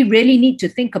 Or do we really need to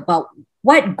think about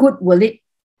what good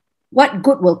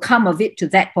will come of it to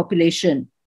that population?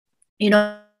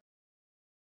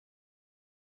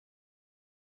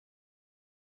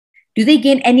 Do they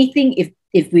gain anything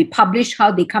if we publish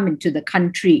how they come into the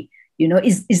country?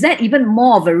 Is that even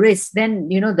more of a risk? Then,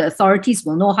 the authorities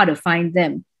will know how to find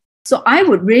them. So I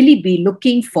would really be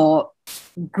looking for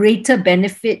greater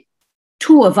benefit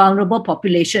to a vulnerable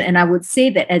population. And I would say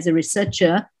that as a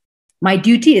researcher, my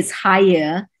duty is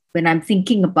higher when I'm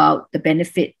thinking about the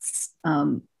benefits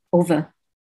over.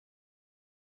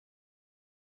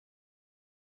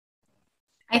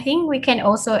 I think we can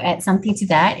also add something to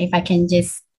that, if I can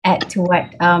just add to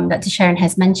what Dr. Sharon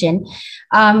has mentioned.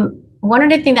 One of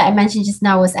the things that I mentioned just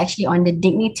now was actually on the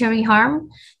dignitary harm.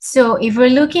 So if we're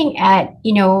looking at,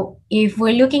 if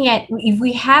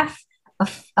we have a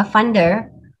funder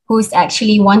who's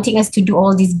actually wanting us to do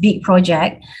all these big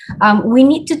projects, we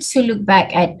need to look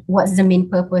back at what's the main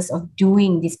purpose of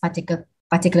doing this particular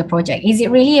project. Is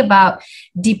it really about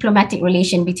diplomatic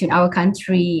relation between our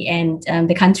country and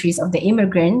the countries of the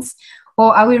immigrants?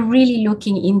 Or are we really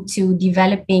looking into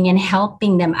developing and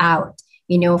helping them out,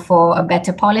 for a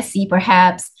better policy,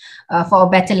 perhaps, for a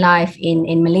better life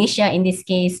in Malaysia, in this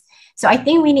case? So I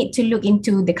think we need to look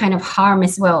into the kind of harm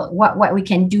as well, what we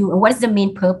can do, and what is the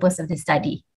main purpose of the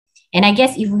study. And I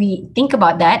guess if we think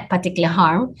about that particular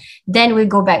harm, then we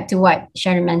go back to what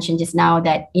Sharon mentioned just now,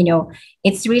 that,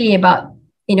 it's really about,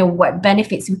 what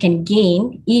benefits we can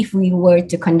gain if we were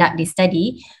to conduct this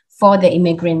study for the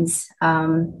immigrants,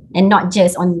 and not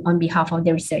just on behalf of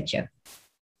the researcher.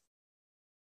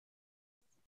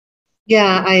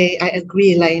 Yeah, I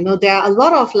agree. There are a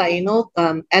lot of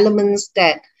elements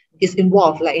that is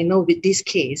involved, with this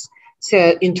case.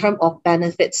 So in terms of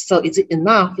benefits, so is it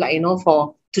enough,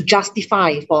 to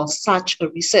justify for such a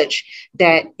research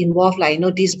that involve,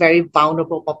 this very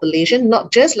vulnerable population, not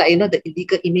just the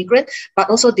illegal immigrant, but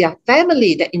also their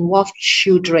family that involve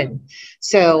children.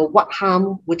 So what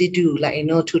harm would it do,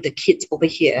 to the kids over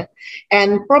here?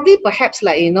 And probably perhaps,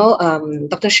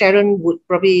 Dr. Sharon would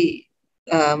probably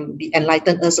be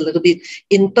enlighten us a little bit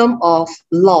in terms of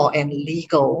law and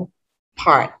legal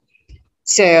part.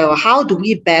 So how do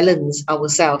we balance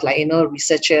ourselves, like,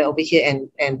 researcher over here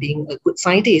and being a good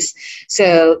scientist?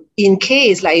 So in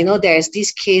case, like, there's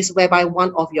this case whereby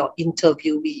one of your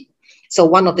interviewee, so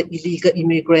one of the illegal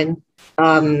immigrant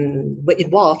were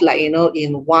involved, like,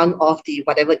 in one of the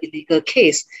whatever illegal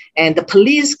case, and the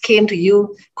police came to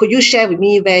you, could you share with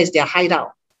me where is their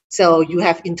hideout? So you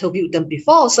have interviewed them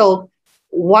before. So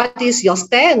what is your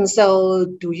stance? So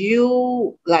do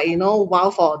you, like, wow,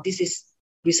 for this is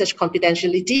research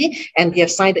confidentiality, and we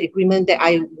have signed the agreement that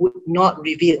I would not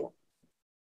reveal.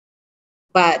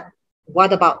 But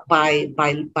what about by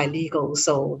legal?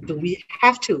 So do we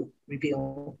have to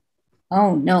reveal?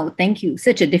 Oh no, thank you.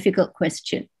 Such a difficult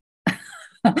question.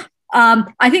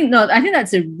 I think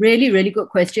that's a really, really good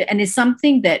question, and it's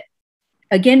something that,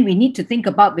 again, we need to think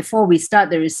about before we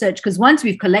start the research. Because once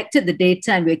we've collected the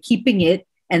data and we're keeping it,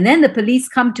 and then the police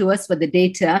come to us for the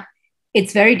data,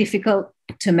 it's very difficult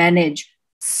to manage.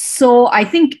 So I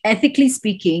think, ethically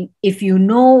speaking, if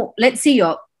let's say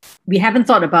we haven't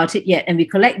thought about it yet, and we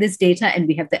collect this data and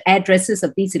we have the addresses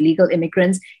of these illegal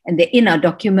immigrants and they're in our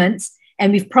documents,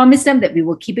 and we've promised them that we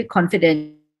will keep it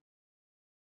confidential.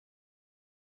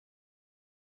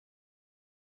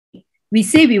 We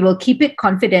say we will keep it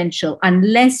confidential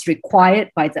unless required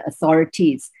by the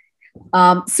authorities.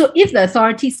 So if the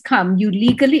authorities come, you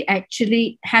legally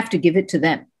actually have to give it to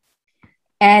them.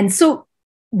 And so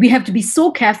we have to be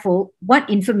so careful what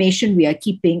information we are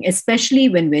keeping, especially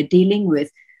when we're dealing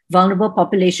with vulnerable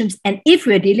populations. And if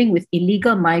we're dealing with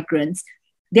illegal migrants,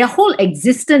 their whole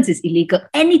existence is illegal.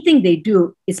 Anything they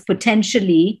do is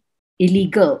potentially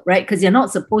illegal, right? Because they're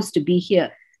not supposed to be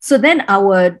here. So then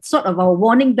our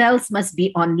warning bells must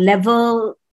be on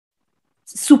level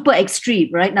super extreme,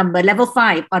 right? Level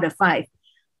 5 out of 5.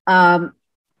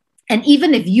 And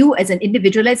even if you as an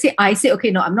individual, let's say I say,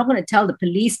 okay, no, I'm not going to tell the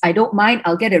police, I don't mind,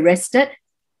 I'll get arrested.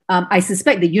 I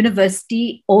suspect the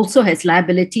university also has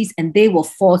liabilities and they will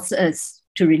force us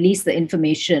to release the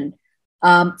information.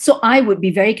 So I would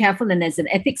be very careful. And as an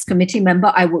ethics committee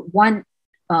member, I would want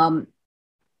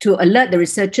to alert the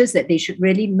researchers that they should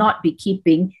really not be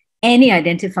keeping any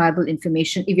identifiable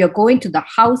information. If you're going to the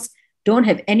house, don't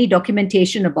have any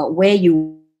documentation about where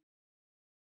you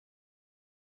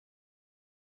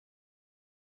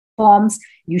forms.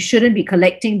 You shouldn't be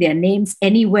collecting their names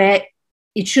anywhere.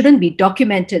 It shouldn't be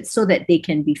documented so that they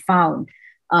can be found.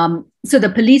 So the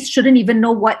police shouldn't even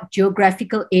know what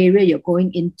geographical area you're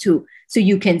going into. So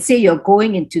you can say you're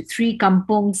going into 3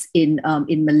 kampungs in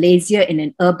Malaysia, in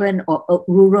an urban or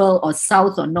rural or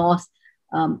south or north.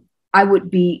 I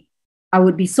would be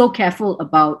so careful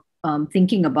about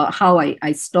thinking about how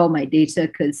I store my data,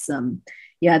 because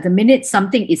the minute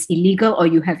something is illegal or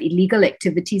you have illegal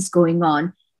activities going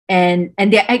on, and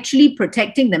they're actually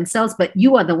protecting themselves, but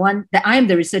you are the one that I am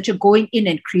the researcher going in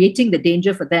and creating the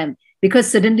danger for them,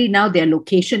 because suddenly now their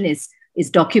location is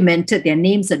documented, their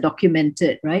names are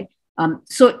documented, right?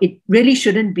 So it really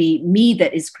shouldn't be me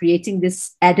that is creating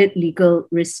this added legal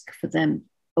risk for them.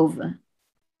 Over.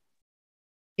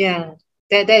 Yeah.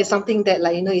 That is something that,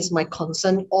 like, is my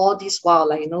concern all this while,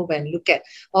 like, when look at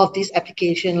all of these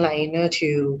applications, like,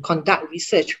 to conduct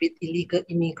research with illegal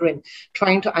immigrant,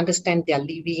 trying to understand their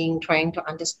living, trying to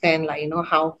understand, like,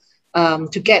 how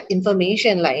to get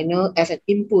information, like, as an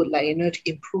input, like, to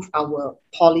improve our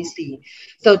policy.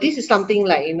 So this is something,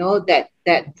 like,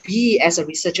 that we as a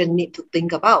researcher need to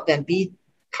think about when we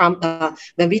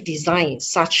design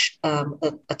such a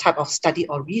type of study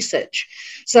or research.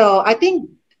 So I think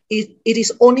it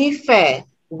is only fair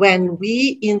when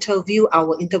we interview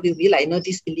our interviewee, like,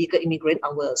 this illegal immigrant,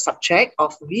 our subject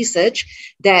of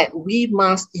research, that we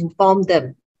must inform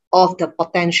them of the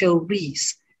potential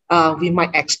risks we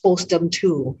might expose them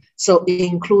to. So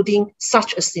including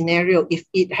such a scenario, if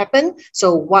it happened,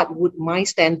 so what would my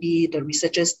stand be, the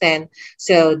researcher's stand?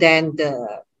 So then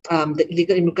the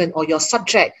illegal immigrant or your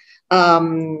subject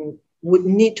would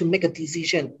need to make a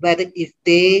decision whether if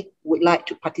they would like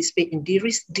to participate in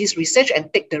this research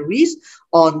and take the risk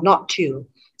or not to.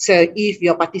 So if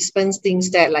your participants thinks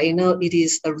that, like, it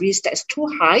is a risk that's too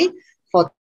high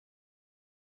for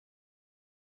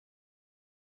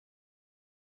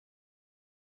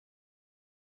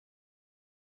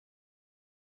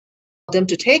them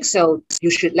to take, so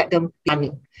you should let them be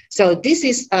money. So this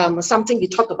is something we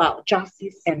talk about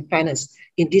justice and fairness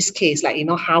in this case, like,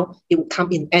 how it would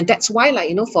come in. And that's why, like,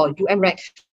 for UMREC,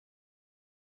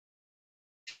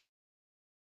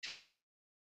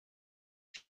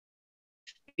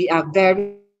 we are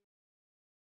very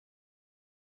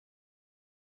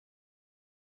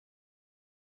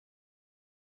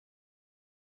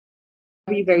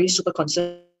super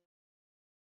concerned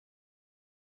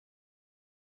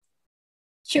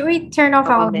Should we turn off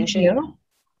our video?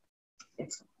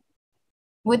 Yes.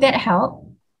 Would that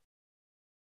help?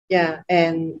 Yeah,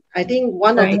 and I think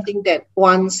one of the things that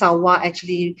Puan Sawa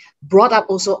actually brought up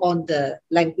also on the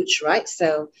language, right?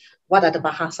 So what are the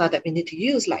bahasa that we need to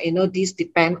use? Like, these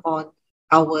depend on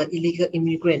our illegal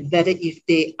immigrant, whether if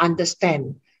they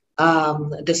understand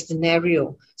the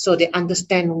scenario, so they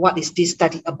understand what is this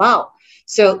study about.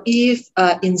 So if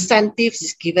incentives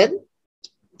is given,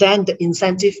 then the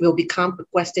incentive will become a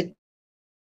question.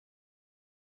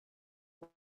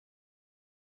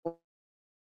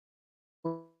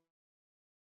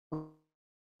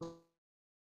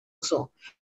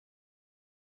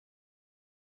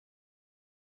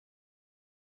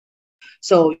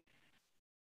 So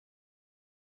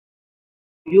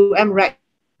UM will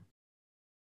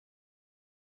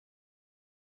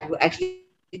actually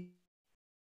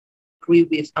agree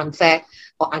with unfair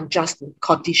or unjust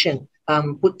condition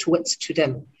put towards to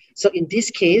them. So in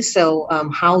this case,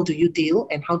 how do you deal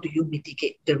and how do you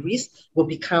mitigate the risk will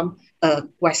become a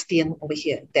question over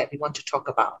here that we want to talk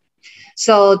about.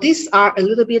 So these are a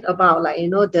little bit about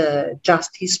the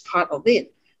justice part of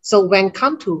it. So when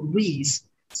come to risk,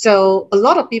 so a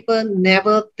lot of people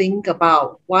never think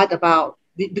about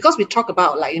because we talk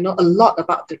about a lot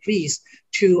about the risk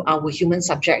to our human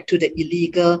subject, to the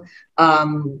illegal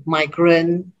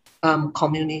migrant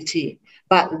community.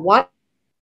 But what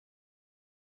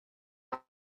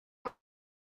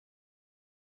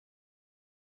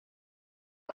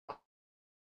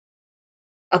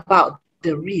about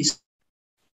the risk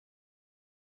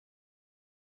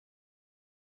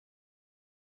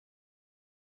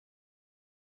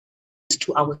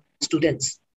to our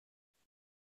students?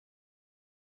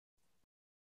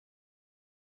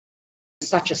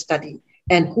 Such a study,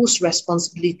 and whose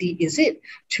responsibility is it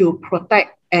to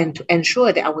protect and to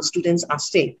ensure that our students are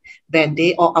safe when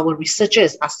they, or our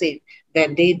researchers are safe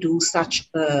when they do such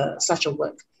a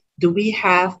work? Do we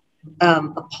have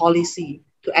a policy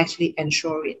to actually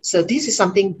ensure it? So this is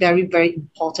something very, very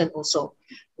important also.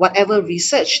 Whatever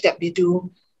research that we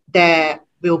do, there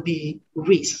will be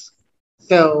risks.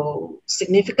 So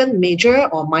significant, major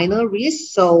or minor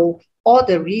risks. So all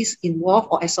the risks involved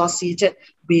or associated,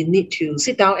 we need to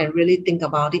sit down and really think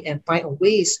about it and find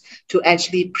ways to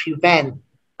actually prevent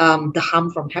the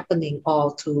harm from happening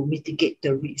or to mitigate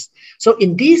the risk. So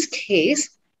in this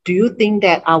case, do you think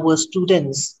that our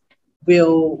students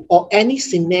will, or any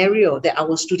scenario that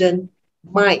our student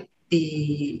might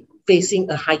be facing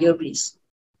a higher risk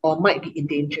or might be in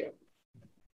danger?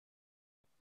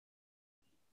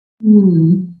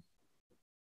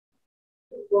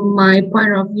 From my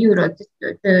point of view,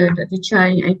 Dr.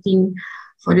 Chai, I think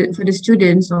for the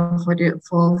students or for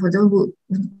those who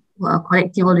are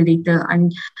collecting all the data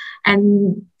and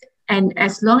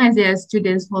as long as they are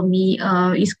students, for me,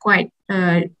 is quite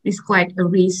a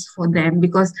risk for them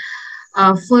because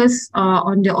first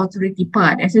on the authority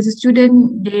part, as a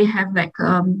student, they have they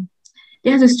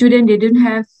don't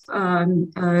have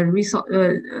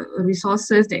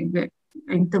resources that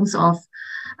in terms of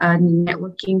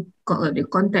networking, the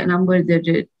contact number,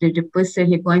 the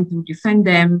person who's going to defend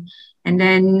them. And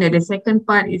then the second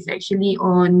part is actually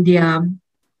on their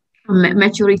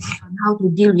maturity on how to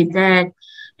deal with that.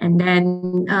 And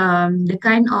then the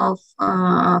kind of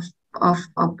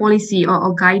policy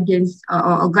or guidance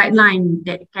or guideline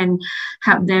that can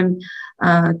help them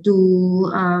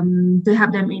to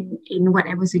help them in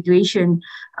whatever situation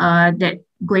that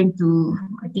going to,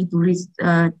 I think, to risk,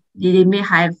 they may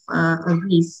have a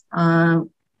risk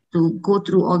to go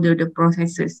through all the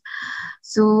processes.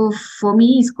 So for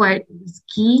me, it's quite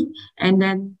key. And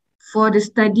then for the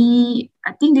study,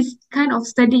 I think this kind of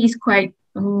study is quite,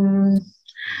 I'm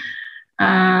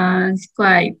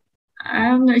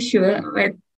not sure,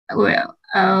 but well,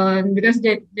 because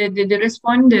the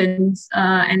respondents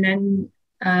and then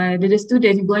the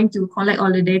students going to collect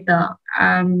all the data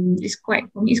is quite,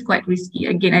 for me, it's quite risky.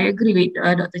 Again, I agree with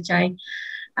Dr. Chai.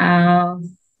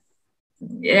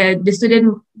 The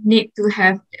student need to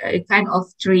have a kind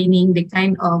of training, the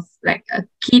kind of like a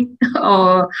kit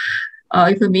or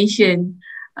information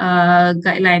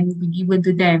guideline be given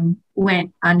to them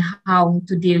when and how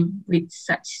to deal with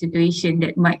such situation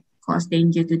that might cause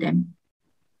danger to them.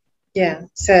 Yeah,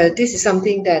 so this is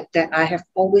something that I have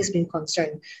always been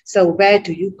concerned. So where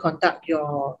do you conduct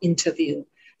your interview?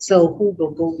 So who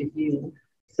will go with you?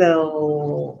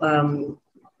 So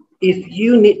if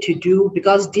you need to do,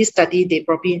 because this study, they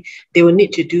will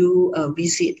need to do a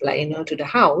visit, to the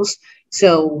house.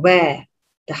 So where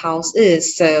the house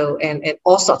is. So, and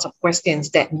all sorts of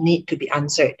questions that need to be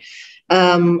answered.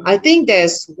 I think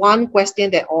there's one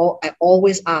question that I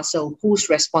always ask, so whose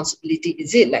responsibility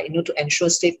is it, like, to ensure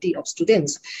safety of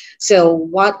students? So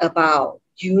what about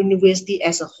university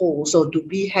as a whole? So do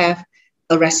we have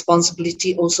a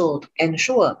responsibility also to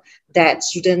ensure that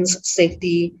students'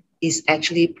 safety is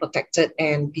actually protected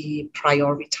and be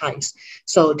prioritized?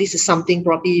 So this is something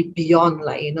probably beyond,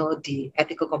 like, the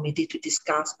ethical committee to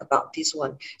discuss about this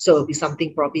one. So it'll be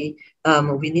something probably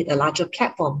we need a larger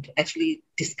platform to actually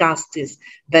discuss this,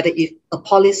 whether if a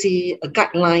policy, a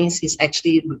guidelines is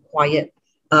actually required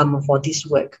for this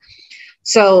work.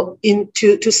 So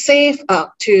to save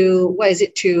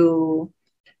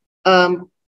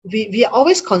we are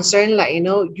always concerned, like,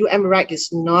 UMRAC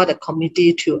is not a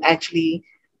committee to actually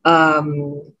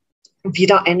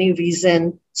without any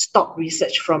reason stop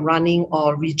research from running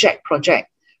or reject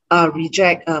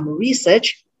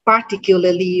research,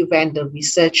 particularly when the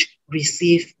research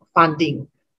receive funding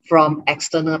from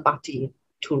external party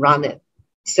to run it.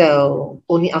 So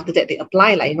only after that they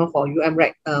apply, like, for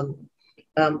UMRAC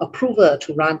approval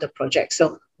to run the project.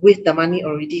 So with the money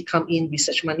already come in,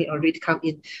 research money already come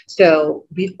in. So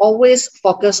we always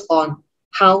focus on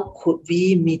how could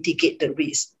we mitigate the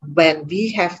risk when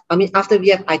we have, after we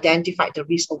have identified the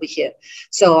risk over here.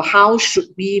 So how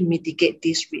should we mitigate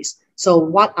this risk? So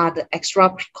what are the extra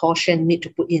precautions need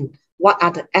to put in? What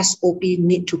are the SOP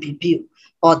need to be built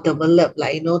or developed,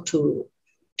 like,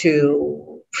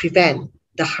 to prevent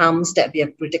the harms that we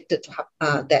have predicted to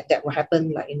that will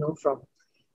happen, like, from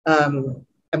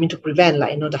to prevent,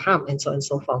 like, the harm and so on and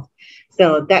so forth.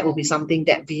 So that will be something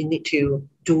that we need to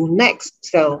do next.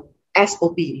 So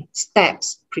SOP,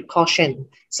 steps, precaution.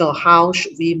 So how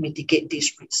should we mitigate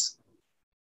these risks?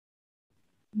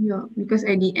 Yeah, because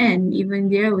at the end, even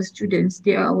they are our students,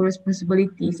 they are our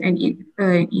responsibilities, and it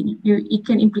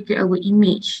can implicate our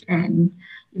image. And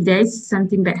if there is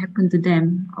something that happened to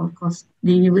them, of course,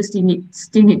 the university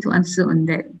still need to answer on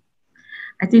that.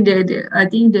 I think we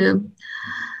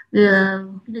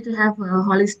need to have a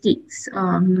holistic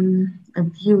a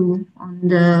view on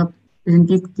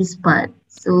this part.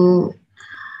 So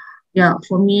yeah,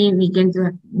 for me, we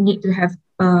need to have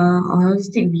a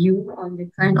holistic view on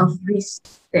the kind of risk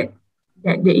that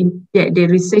the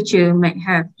researcher might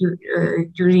have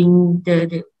during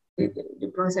the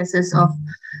processes of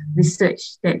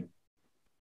research, that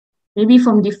maybe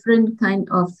from different kind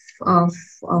of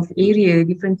area,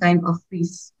 different kind of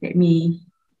risk that we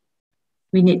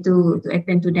need to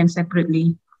attend to them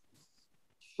separately.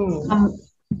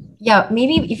 Yeah,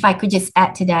 maybe if I could just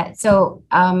add to that. So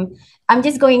I'm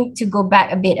just going to go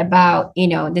back a bit about,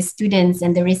 the students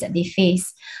and the risk that they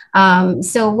face.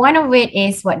 So one of it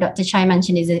is what Dr. Chai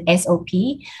mentioned is an SOP.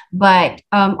 But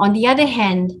on the other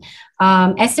hand,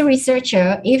 as a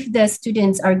researcher, if the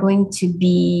students are going to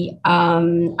be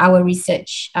our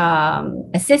research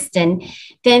assistant,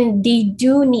 then they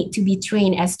do need to be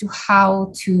trained as to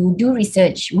how to do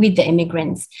research with the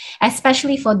immigrants,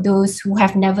 especially for those who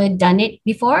have never done it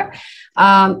before.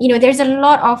 There's a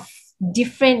lot of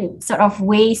different sort of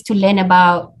ways to learn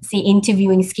about, say,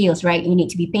 interviewing skills, right? You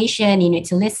need to be patient, you need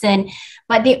to listen,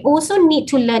 but they also need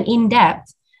to learn in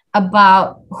depth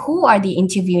about who are they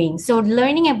interviewing. So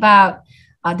learning about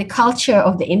the culture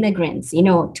of the immigrants,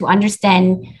 to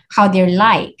understand how they're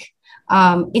like,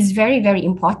 is very, very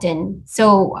important.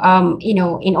 So,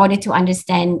 in order to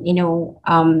understand,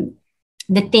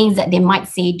 the things that they might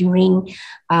say during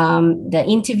the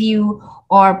interview,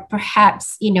 or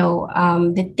perhaps,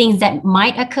 the things that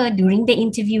might occur during the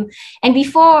interview. And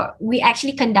before we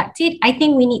actually conduct it, I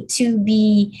think we need to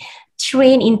be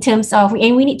trained in terms of,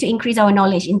 and we need to increase our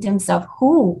knowledge in terms of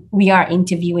who we are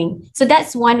interviewing. So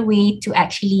that's one way to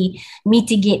actually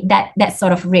mitigate that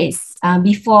sort of risk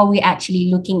before we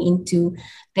actually looking into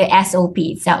the SOP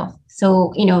itself.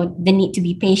 So, the need to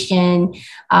be patient.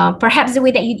 Perhaps the way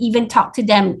that you even talk to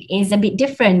them is a bit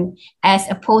different as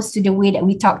opposed to the way that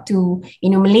we talk to,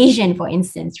 Malaysian, for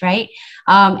instance, right?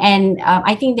 And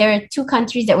I think there are two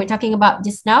countries that we're talking about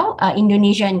just now,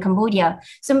 Indonesia and Cambodia.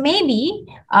 So maybe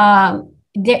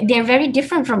they're very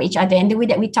different from each other, and the way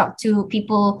that we talk to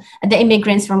people, the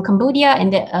immigrants from Cambodia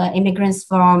and the immigrants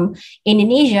from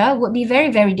Indonesia, would be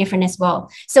very, very different as well.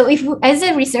 So if, as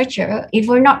a researcher, if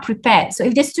we're not prepared, so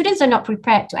if the students are not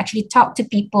prepared to actually talk to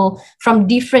people from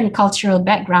different cultural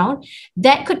background,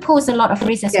 that could pose a lot of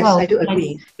risk as well. Yes, I do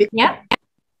agree.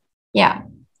 Yeah.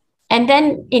 And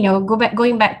then,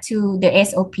 going back to the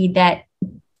SOP that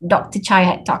Dr. Chai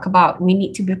had talked about, we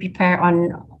need to be prepared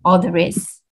on all the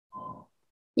risks.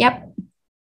 Yep.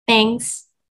 Thanks.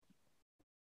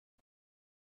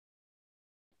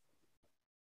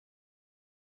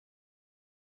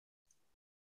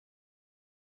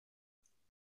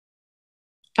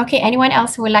 Okay, anyone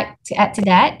else who would like to add to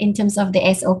that in terms of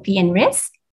the SOP and risk?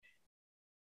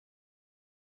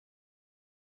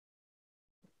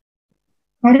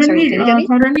 Sorry, can you hear me?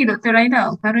 Currently, Dr.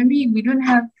 Raida, currently we don't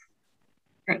have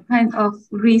that kind of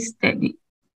risk that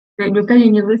local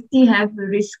university have a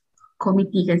risk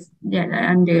committee kan,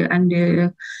 under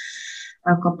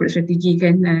corporate strategy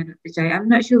kan, Dr. Chai. I'm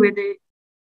not sure whether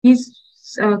this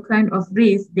kind of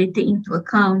risk they take into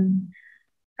account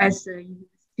as a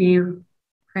university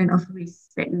kind of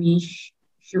risk that we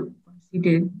should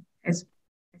consider as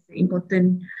an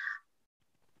important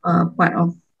part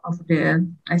of the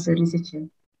as a researcher.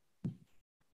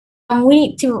 We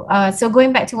need to, so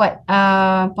going back to what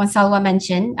Ponsalwa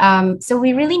mentioned, so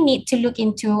we really need to look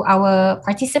into our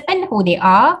participant, who they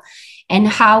are, and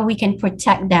how we can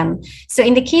protect them. So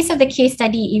in the case of the case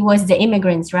study, it was the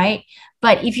immigrants, right?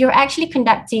 But if you're actually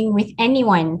conducting with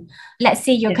anyone, let's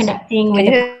say you're conducting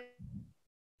with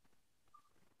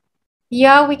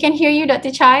Yeah, we can hear you,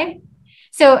 Dr. Chai.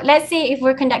 So let's say if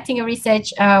we're conducting a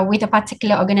research with a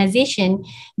particular organization,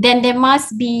 then there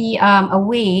must be a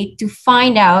way to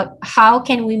find out how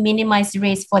can we minimize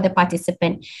risk for the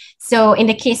participant. So in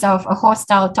the case of a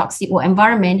hostile, toxic work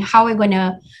environment, how are we going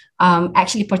to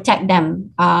actually protect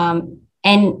them?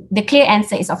 And the clear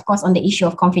answer is, of course, on the issue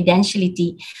of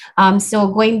confidentiality. So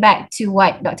going back to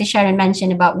what Dr. Sharon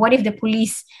mentioned about what if the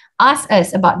police ask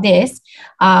us about this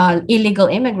illegal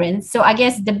immigrants. So I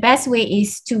guess the best way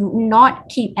is to not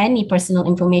keep any personal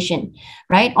information,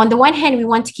 right? On the one hand, we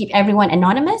want to keep everyone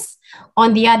anonymous.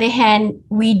 On the other hand,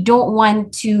 we don't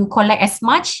want to collect as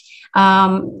much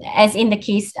as in the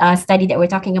case study that we're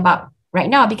talking about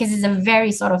right now, because it's a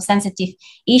very sort of sensitive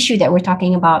issue that we're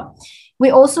talking about.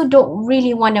 We also don't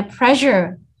really want to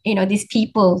pressure these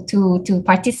people to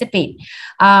participate.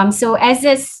 So as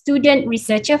a student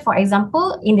researcher, for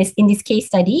example, in this case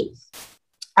study,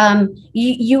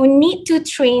 you need to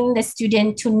train the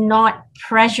student to not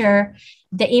pressure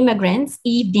the immigrants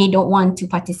if they don't want to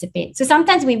participate. So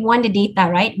sometimes we want the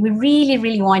data, right? We really,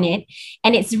 really want it.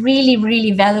 And it's really,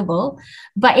 really valuable.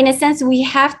 But in a sense, we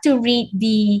have to read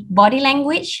the body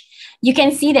language. You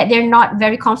can see that they're not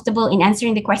very comfortable in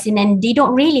answering the question and they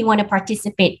don't really want to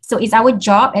participate. So it's our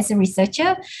job as a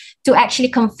researcher to actually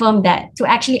confirm that, to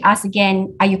actually ask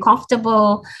again, are you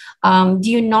comfortable? Do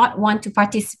you not want to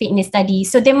participate in the study?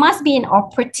 So there must be an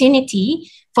opportunity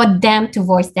for them to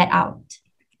voice that out.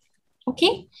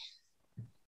 Okay.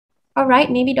 All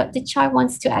right. Maybe Dr. Chai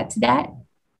wants to add to that,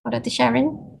 or Dr.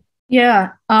 Sharon.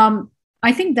 Yeah.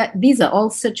 I think that these are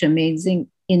all such amazing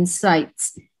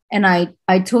insights. And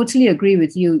I totally agree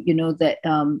with you, that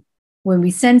when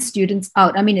we send students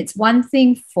out, I mean, it's one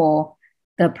thing for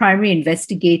the primary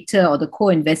investigator or the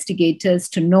co-investigators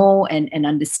to know and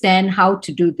understand how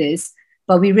to do this,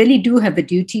 but we really do have a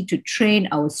duty to train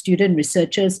our student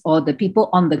researchers or the people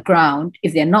on the ground,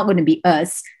 if they're not going to be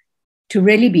us, to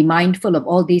really be mindful of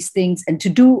all these things and to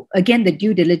do, again, the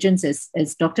due diligence,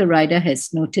 as Dr. Raida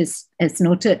has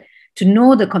noted, to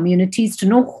know the communities, to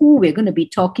know who we're going to be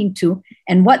talking to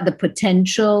and what the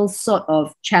potential sort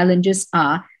of challenges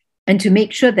are, and to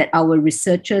make sure that our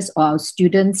researchers or our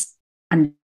students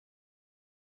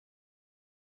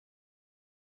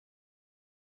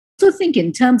also think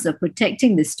in terms of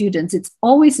protecting the students. It's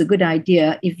always a good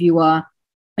idea if you are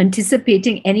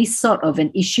anticipating any sort of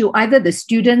an issue. Either the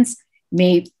students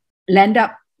may land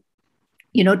up,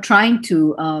 trying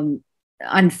to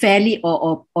unfairly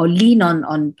or lean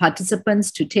on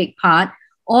participants to take part,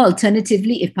 or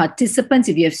alternatively, if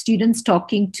you have students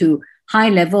talking to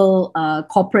high-level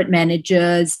corporate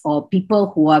managers or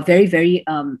people who are very, very,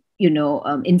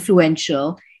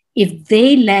 influential, if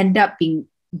they land up being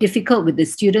difficult with the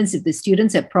students, if the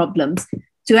students have problems,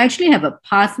 to actually have a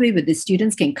pathway where the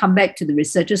students can come back to the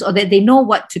researchers, or that they know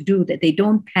what to do, that they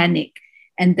don't panic,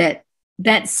 and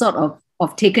that's sort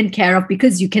of taken care of,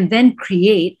 because you can then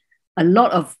create a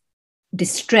lot of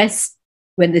distress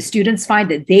when the students find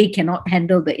that they cannot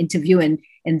handle the interview and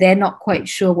they're not quite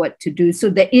sure what to do. So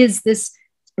there is this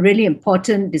really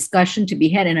important discussion to be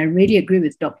had. And I really agree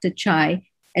with Dr. Chai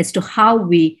as to how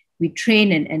we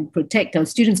train and protect our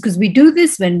students, because we do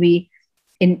this when we,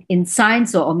 in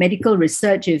science or medical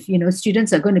research, if,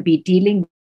 students are going to be dealing,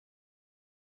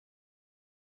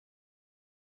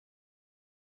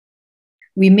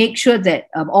 we make sure that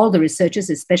all the researchers,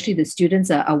 especially the students,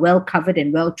 are well covered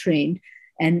and well trained.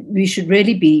 And we should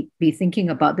really be thinking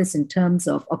about this in terms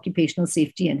of occupational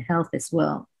safety and health as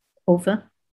well. Over.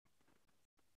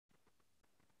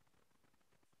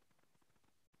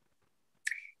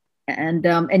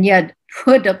 And yeah,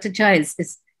 poor Dr. Chai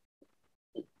is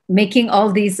making all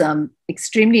these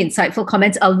extremely insightful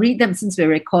comments. I'll read them since we're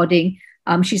recording.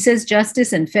 She says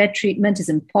justice and fair treatment is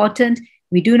important.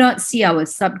 We do not see our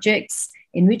subjects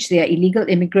in which they are illegal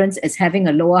immigrants as having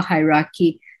a lower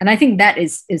hierarchy. And I think that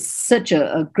is such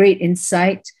a great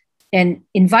insight. And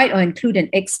invite or include an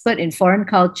expert in foreign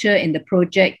culture in the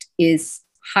project is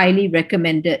highly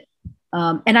recommended.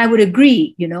 And I would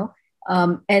agree,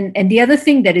 and the other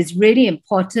thing that is really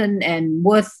important and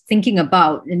worth thinking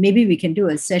about, and maybe we can do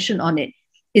a session on it,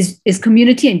 is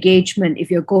community engagement. If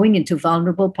you're going into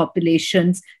vulnerable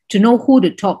populations, to know who to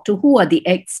talk to, who are the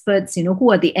experts,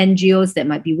 who are the NGOs that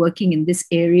might be working in this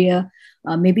area,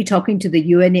 maybe talking to the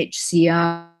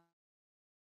UNHCR.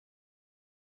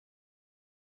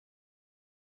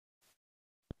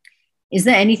 Is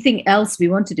there anything else we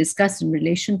want to discuss in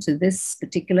relation to this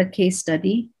particular case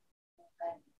study?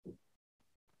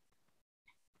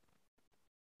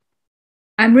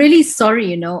 I'm really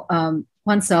sorry, Juan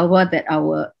Salwa, that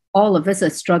all of us are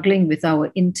struggling with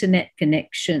our internet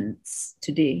connections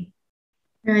today.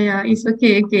 Yeah, it's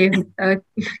okay.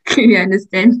 We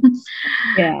understand.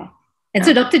 Yeah. And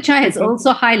so Dr. Chai has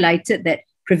also highlighted that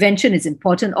prevention is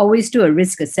important. Always do a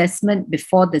risk assessment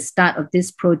before the start of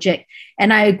this project.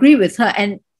 And I agree with her.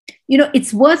 And,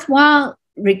 it's worthwhile,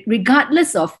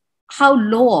 regardless of how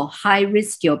low or high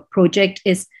risk your project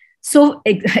is. So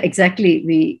exactly,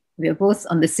 we are both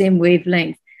on the same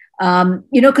wavelength.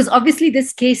 Because obviously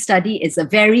this case study is a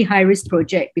very high risk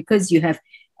project because you have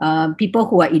people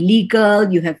who are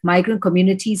illegal, you have migrant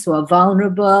communities who are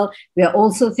vulnerable. We are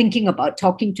also thinking about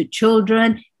talking to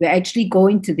children. We're actually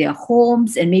going to their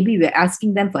homes and maybe we're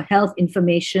asking them for health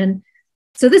information.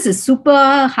 So this is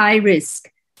super high risk,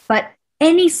 but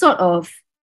any sort of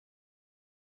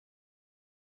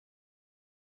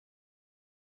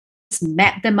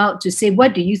map them out to say,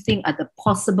 what do you think are the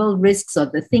possible risks or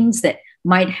the things that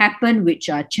might happen which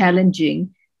are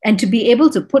challenging, and to be able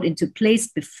to put into place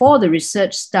before the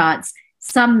research starts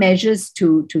some measures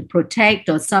to protect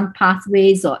or some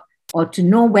pathways or to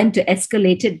know when to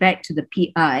escalate it back to the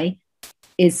PI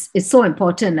is so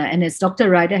important. And as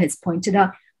Dr. Raida has pointed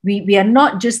out, we are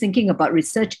not just thinking about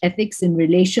research ethics in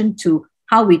relation to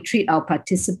how we treat our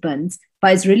participants,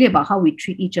 but it's really about how we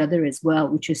treat each other as well,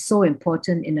 which is so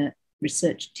important in a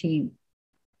research team.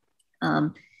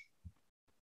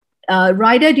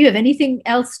 Raida, do you have anything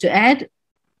else to add?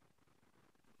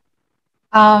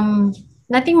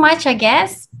 Nothing much, I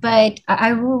guess, but I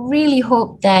really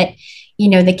hope that,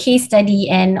 the case study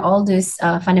and all those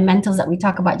fundamentals that we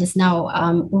talk about just now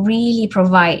really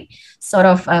provide sort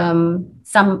of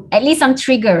at least some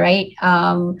trigger, right?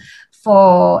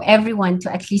 For everyone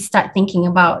to actually start thinking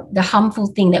about the harmful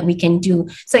thing that we can do.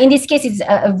 So in this case, it's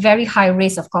a very high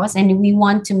risk, of course, and we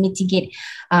want to mitigate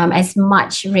as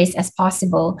much risk as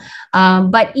possible.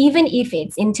 But even if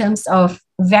it's in terms of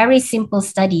very simple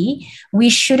study, we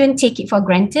shouldn't take it for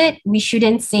granted. We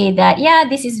shouldn't say that, yeah,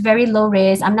 this is very low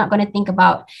risk. I'm not going to think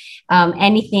about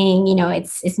anything,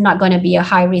 it's not going to be a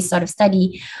high risk sort of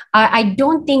study. I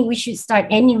don't think we should start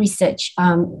any research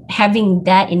having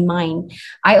that in mind.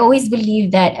 I always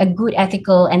believe that a good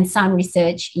ethical and sound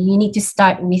research, you need to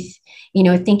start with,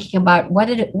 thinking about what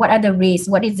are the risks,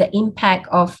 what is the impact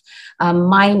of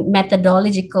my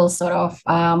methodological sort of,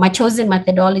 my chosen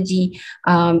methodology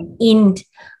in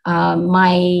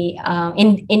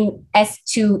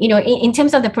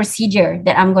terms of the procedure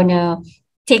that I'm going to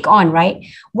take on, right?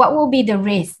 What will be the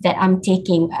risk that I'm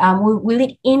taking? Will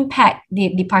it impact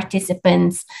the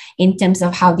participants in terms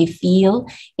of how they feel,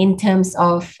 in terms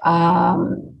of,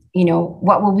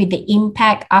 what will be the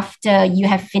impact after you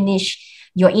have finished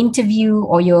your interview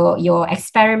or your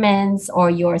experiments or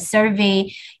your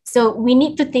survey? So we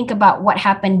need to think about what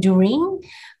happened during,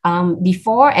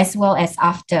 before as well as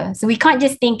after. So we can't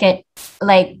just think it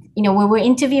like, when we're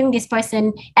interviewing this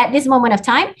person at this moment of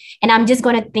time, and I'm just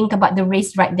going to think about the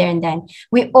race right there and then.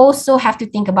 We also have to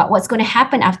think about what's going to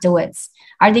happen afterwards.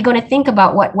 Are they going to think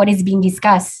about what is being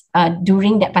discussed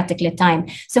during that particular time?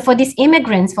 So for these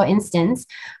immigrants, for instance,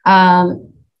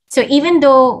 so even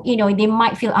though, they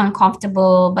might feel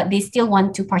uncomfortable, but they still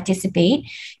want to participate,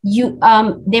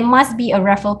 there must be a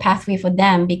referral pathway for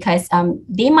them, because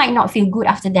they might not feel good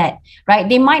after that, right?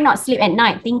 They might not sleep at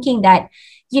night thinking that,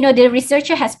 the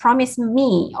researcher has promised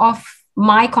me of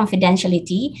my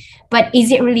confidentiality, but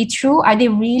is it really true? Are they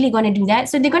really going to do that?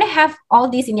 So they're going to have all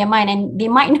this in their mind, and they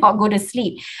might not go to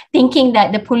sleep thinking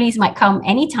that the police might come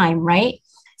anytime, right?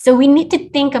 So we need to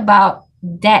think about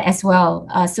that as well,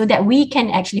 so that we can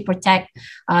actually protect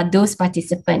those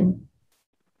participants.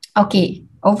 Okay,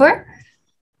 over.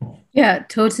 Yeah,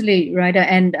 totally, Raida.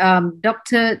 And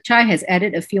Dr. Chai has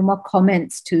added a few more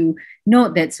comments to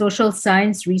note that social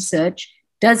science research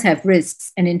does have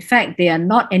risks. And in fact, they are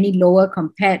not any lower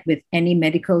compared with any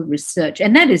medical research.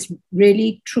 And that is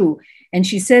really true. And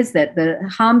she says that the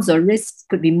harms or risks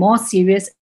could be more serious.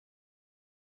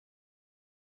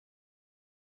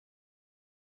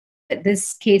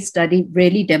 This case study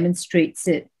really demonstrates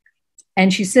it.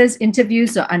 And she says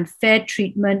interviews or unfair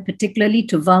treatment, particularly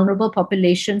to vulnerable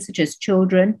populations such as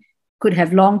children, could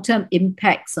have long-term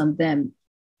impacts on them.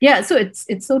 Yeah, so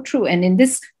it's so true. And in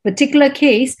this particular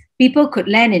case, people could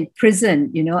land in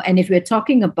prison, and if we're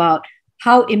talking about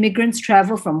how immigrants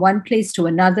travel from one place to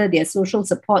another, their social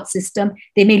support system,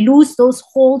 they may lose those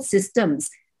whole systems.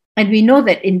 And we know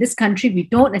that in this country, we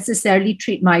don't necessarily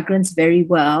treat migrants very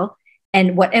well.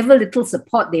 And whatever little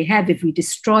support they have, if we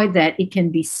destroy that, it can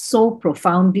be so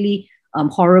profoundly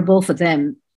horrible for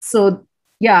them. So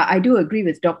yeah, I do agree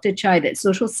with Dr. Chai that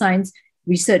social science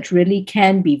research really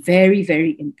can be very,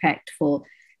 very impactful.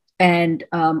 And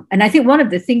I think one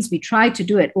of the things we try to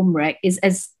do at UMRAC is,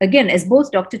 as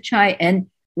both Dr. Chai and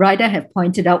Raida have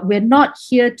pointed out, we're not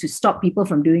here to stop people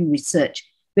from doing research.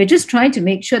 We're just trying to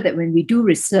make sure that when we do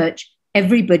research,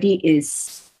 everybody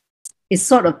is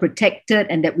sort of protected,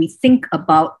 and that we think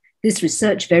about this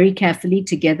research very carefully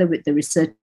together with the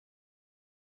research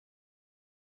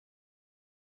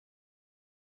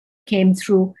came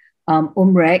through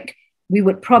UMRAC. We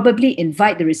would probably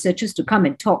invite the researchers to come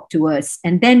and talk to us,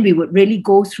 and then we would really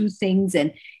go through things.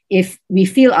 And if we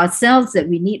feel ourselves that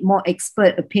we need more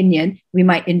expert opinion, we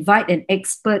might invite an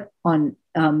expert on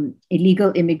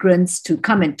illegal immigrants to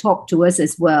come and talk to us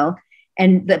as well.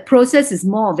 And the process is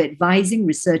more of advising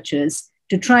researchers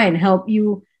to try and help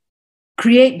you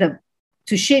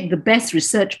to shape the best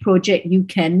research project you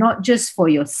can, not just for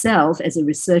yourself as a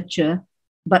researcher,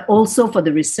 but also for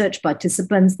the research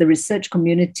participants, the research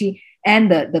community,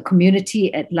 and the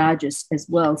community at large as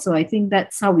well. So I think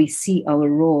that's how we see our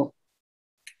role.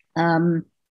 So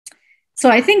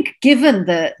I think given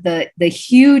the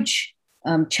huge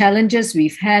challenges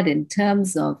we've had in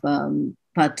terms of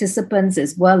participants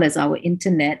as well as our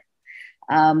internet,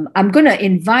 I'm going to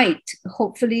invite,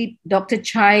 hopefully Dr.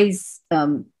 Chai's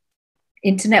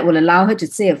internet will allow her to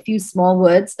say a few small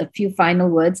words, a few final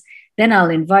words. Then I'll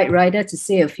invite Raida to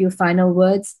say a few final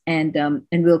words, and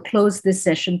we'll close this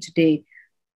session today.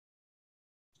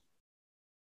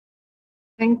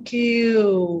 Thank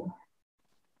you.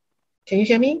 Can you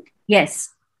hear me? Yes.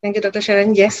 Thank you, Dr.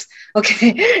 Sharon. Yes.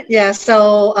 Okay. Yeah.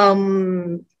 So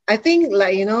I think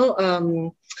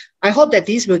I hope that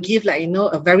this will give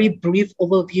a very brief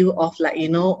overview of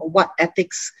what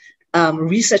ethics,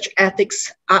 research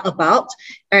ethics are about,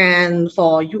 and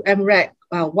for UMRAC,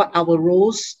 what our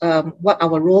roles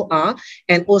are,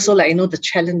 and also the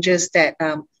challenges that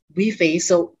we face.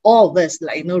 So all of us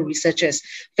researchers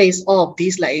face all of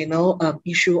these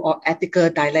issue or ethical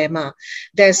dilemma.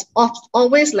 There's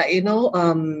always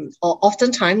or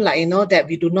oftentimes that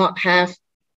we do not have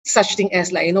such thing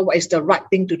as what is the right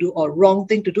thing to do or wrong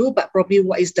thing to do, but probably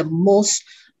what is the most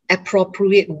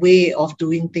appropriate way of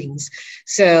doing things.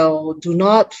 So do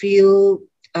not feel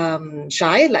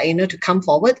shy to come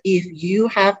forward if you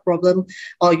have problem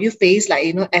or you face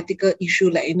ethical issue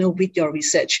with your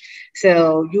research.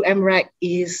 So UMRAC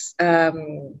is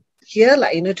here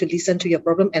to listen to your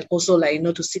problem, and also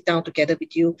to sit down together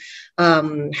with you,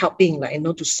 helping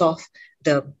to solve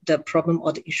the problem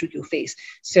or the issue you face.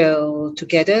 So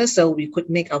together, so we could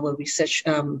make our research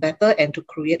better, and to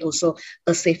create also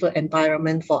a safer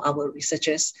environment for our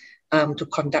researchers to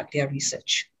conduct their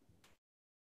research.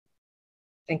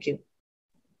 Thank you.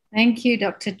 Thank you,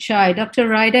 Dr. Chai. Dr.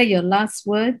 Raida, your last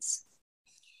words.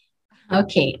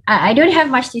 Okay, I don't have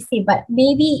much to say, but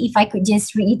maybe if I could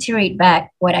just reiterate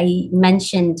back what I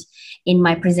mentioned in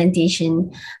my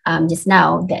presentation just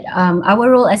now, that our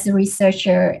role as a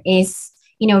researcher is,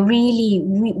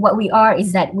 what we are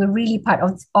is that we're really part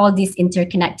of all this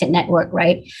interconnected network,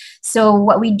 right? So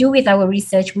what we do with our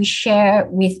research, we share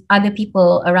with other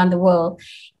people around the world.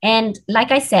 And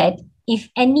like I said, if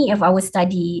any of our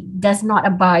study does not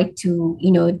abide to,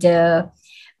 the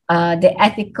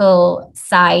ethical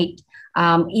side,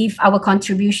 if our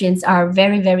contributions are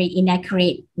very, very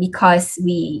inaccurate because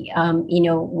we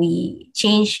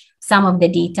change some of the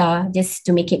data just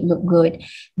to make it look good,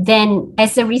 then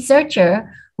as a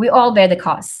researcher, we all bear the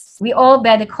cost. We all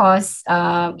bear the cost,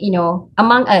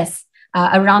 among us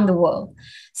around the world.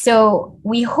 So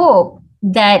we hope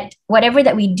that whatever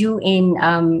that we do in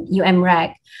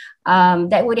UMRAC,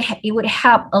 it would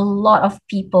help a lot of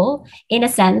people, in a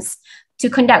sense, to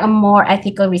conduct a more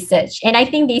ethical research. And I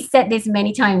think they said this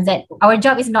many times, that our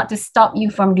job is not to stop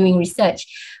you from doing research,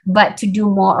 but to do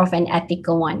more of an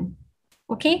ethical one.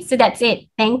 Okay, so that's it.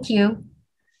 Thank you.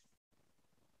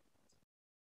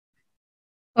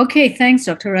 Okay, thanks,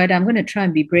 Dr. Raida. I'm going to try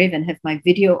and be brave and have my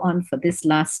video on for this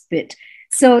last bit.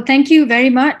 So thank you very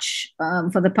much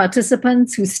for the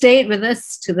participants who stayed with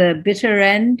us to the bitter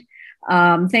end.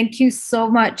 Thank you so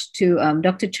much to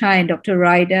Dr. Chai and Dr.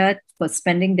 Raida for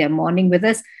spending their morning with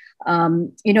us.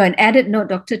 You know, an added note,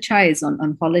 Dr. Chai is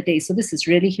on holiday, so this is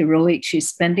really heroic. She's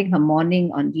spending her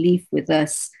morning on leave with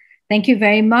us. Thank you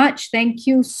very much. Thank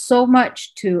you so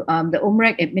much to the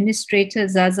UMRAC administrator,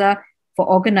 Zaza, for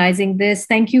organizing this.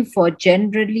 Thank you for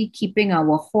generally keeping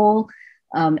our whole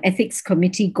ethics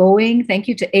committee going. Thank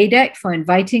you to ADEC for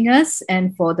inviting us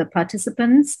and for the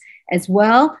participants as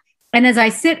well. And as I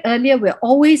said earlier, we're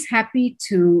always happy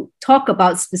to talk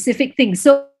about specific things.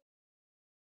 So,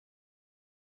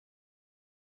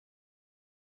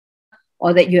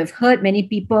 or that you have heard many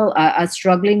people are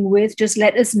struggling with, just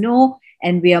let us know.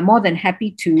 And we are more than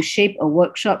happy to shape a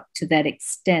workshop to that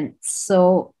extent.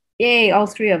 So, yay, all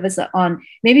three of us are on.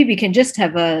 Maybe we can just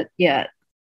have a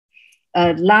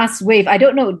last wave. I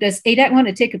don't know, does ADAC want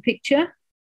to take a picture?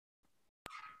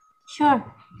 Sure.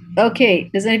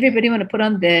 Okay, does everybody want to put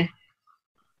on their...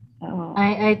 Oh.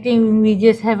 I think we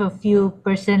just have a few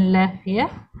person left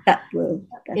here. That will.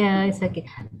 Yeah, it's okay.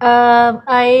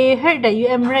 I heard that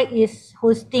UMREC is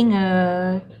hosting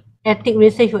a ethic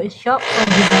research workshop in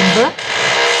December.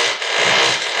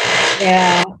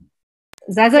 Yeah.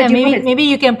 Zaza, yeah, maybe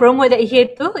you can promote that here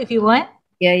too if you want.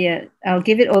 Yeah. I'll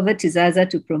give it over to Zaza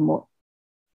to promote.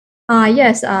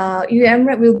 Yes,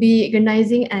 UMREC will be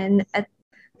organizing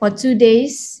for 2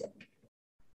 days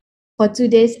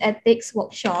ethics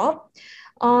workshop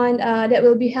that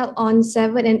will be held on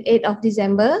 7 and 8 of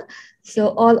December. So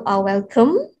all are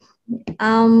welcome.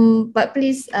 But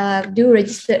please do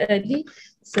register early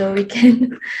so we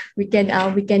can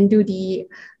do the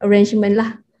arrangement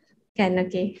lah.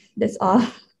 Okay, that's all.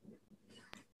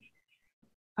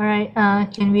 All right.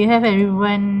 Can we have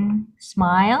everyone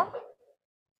smile?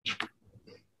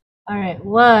 All right.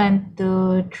 1,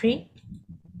 2, 3.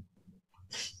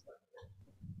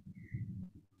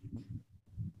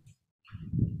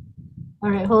 All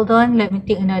right, hold on. Let me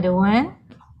take another one.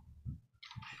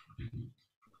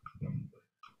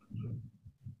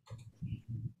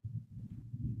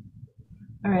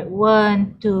 All right,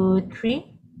 1, 2, 3.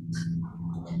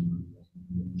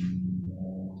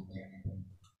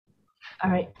 All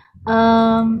right.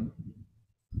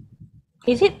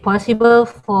 Is it possible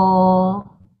for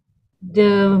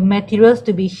the materials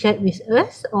to be shared with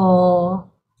us, or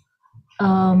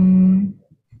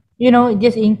you know,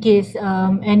 just in case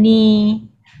any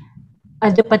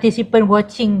other participant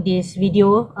watching this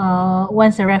video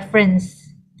wants a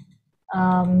reference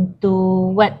to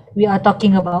what we are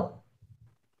talking about?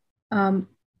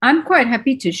 I'm quite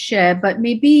happy to share, but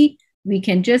maybe we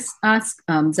can just ask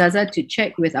Zaza to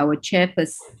check with our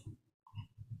chairperson.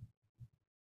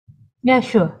 Yeah,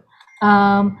 sure.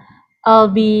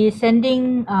 I'll be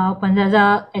sending Puan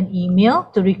Zaza an email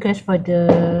to request for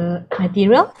the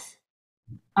materials.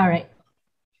 All right.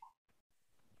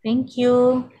 Thank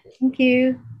you. Thank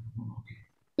you.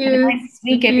 Thank you. Nice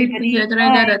week, everybody. Thank you, Dr.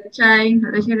 Raida, Dr. Chai,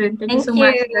 Dr. Sharon. Thank you so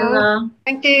much.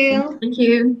 Thank you. Thank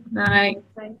you. Bye.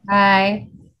 Bye.